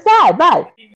on the other side. Bye.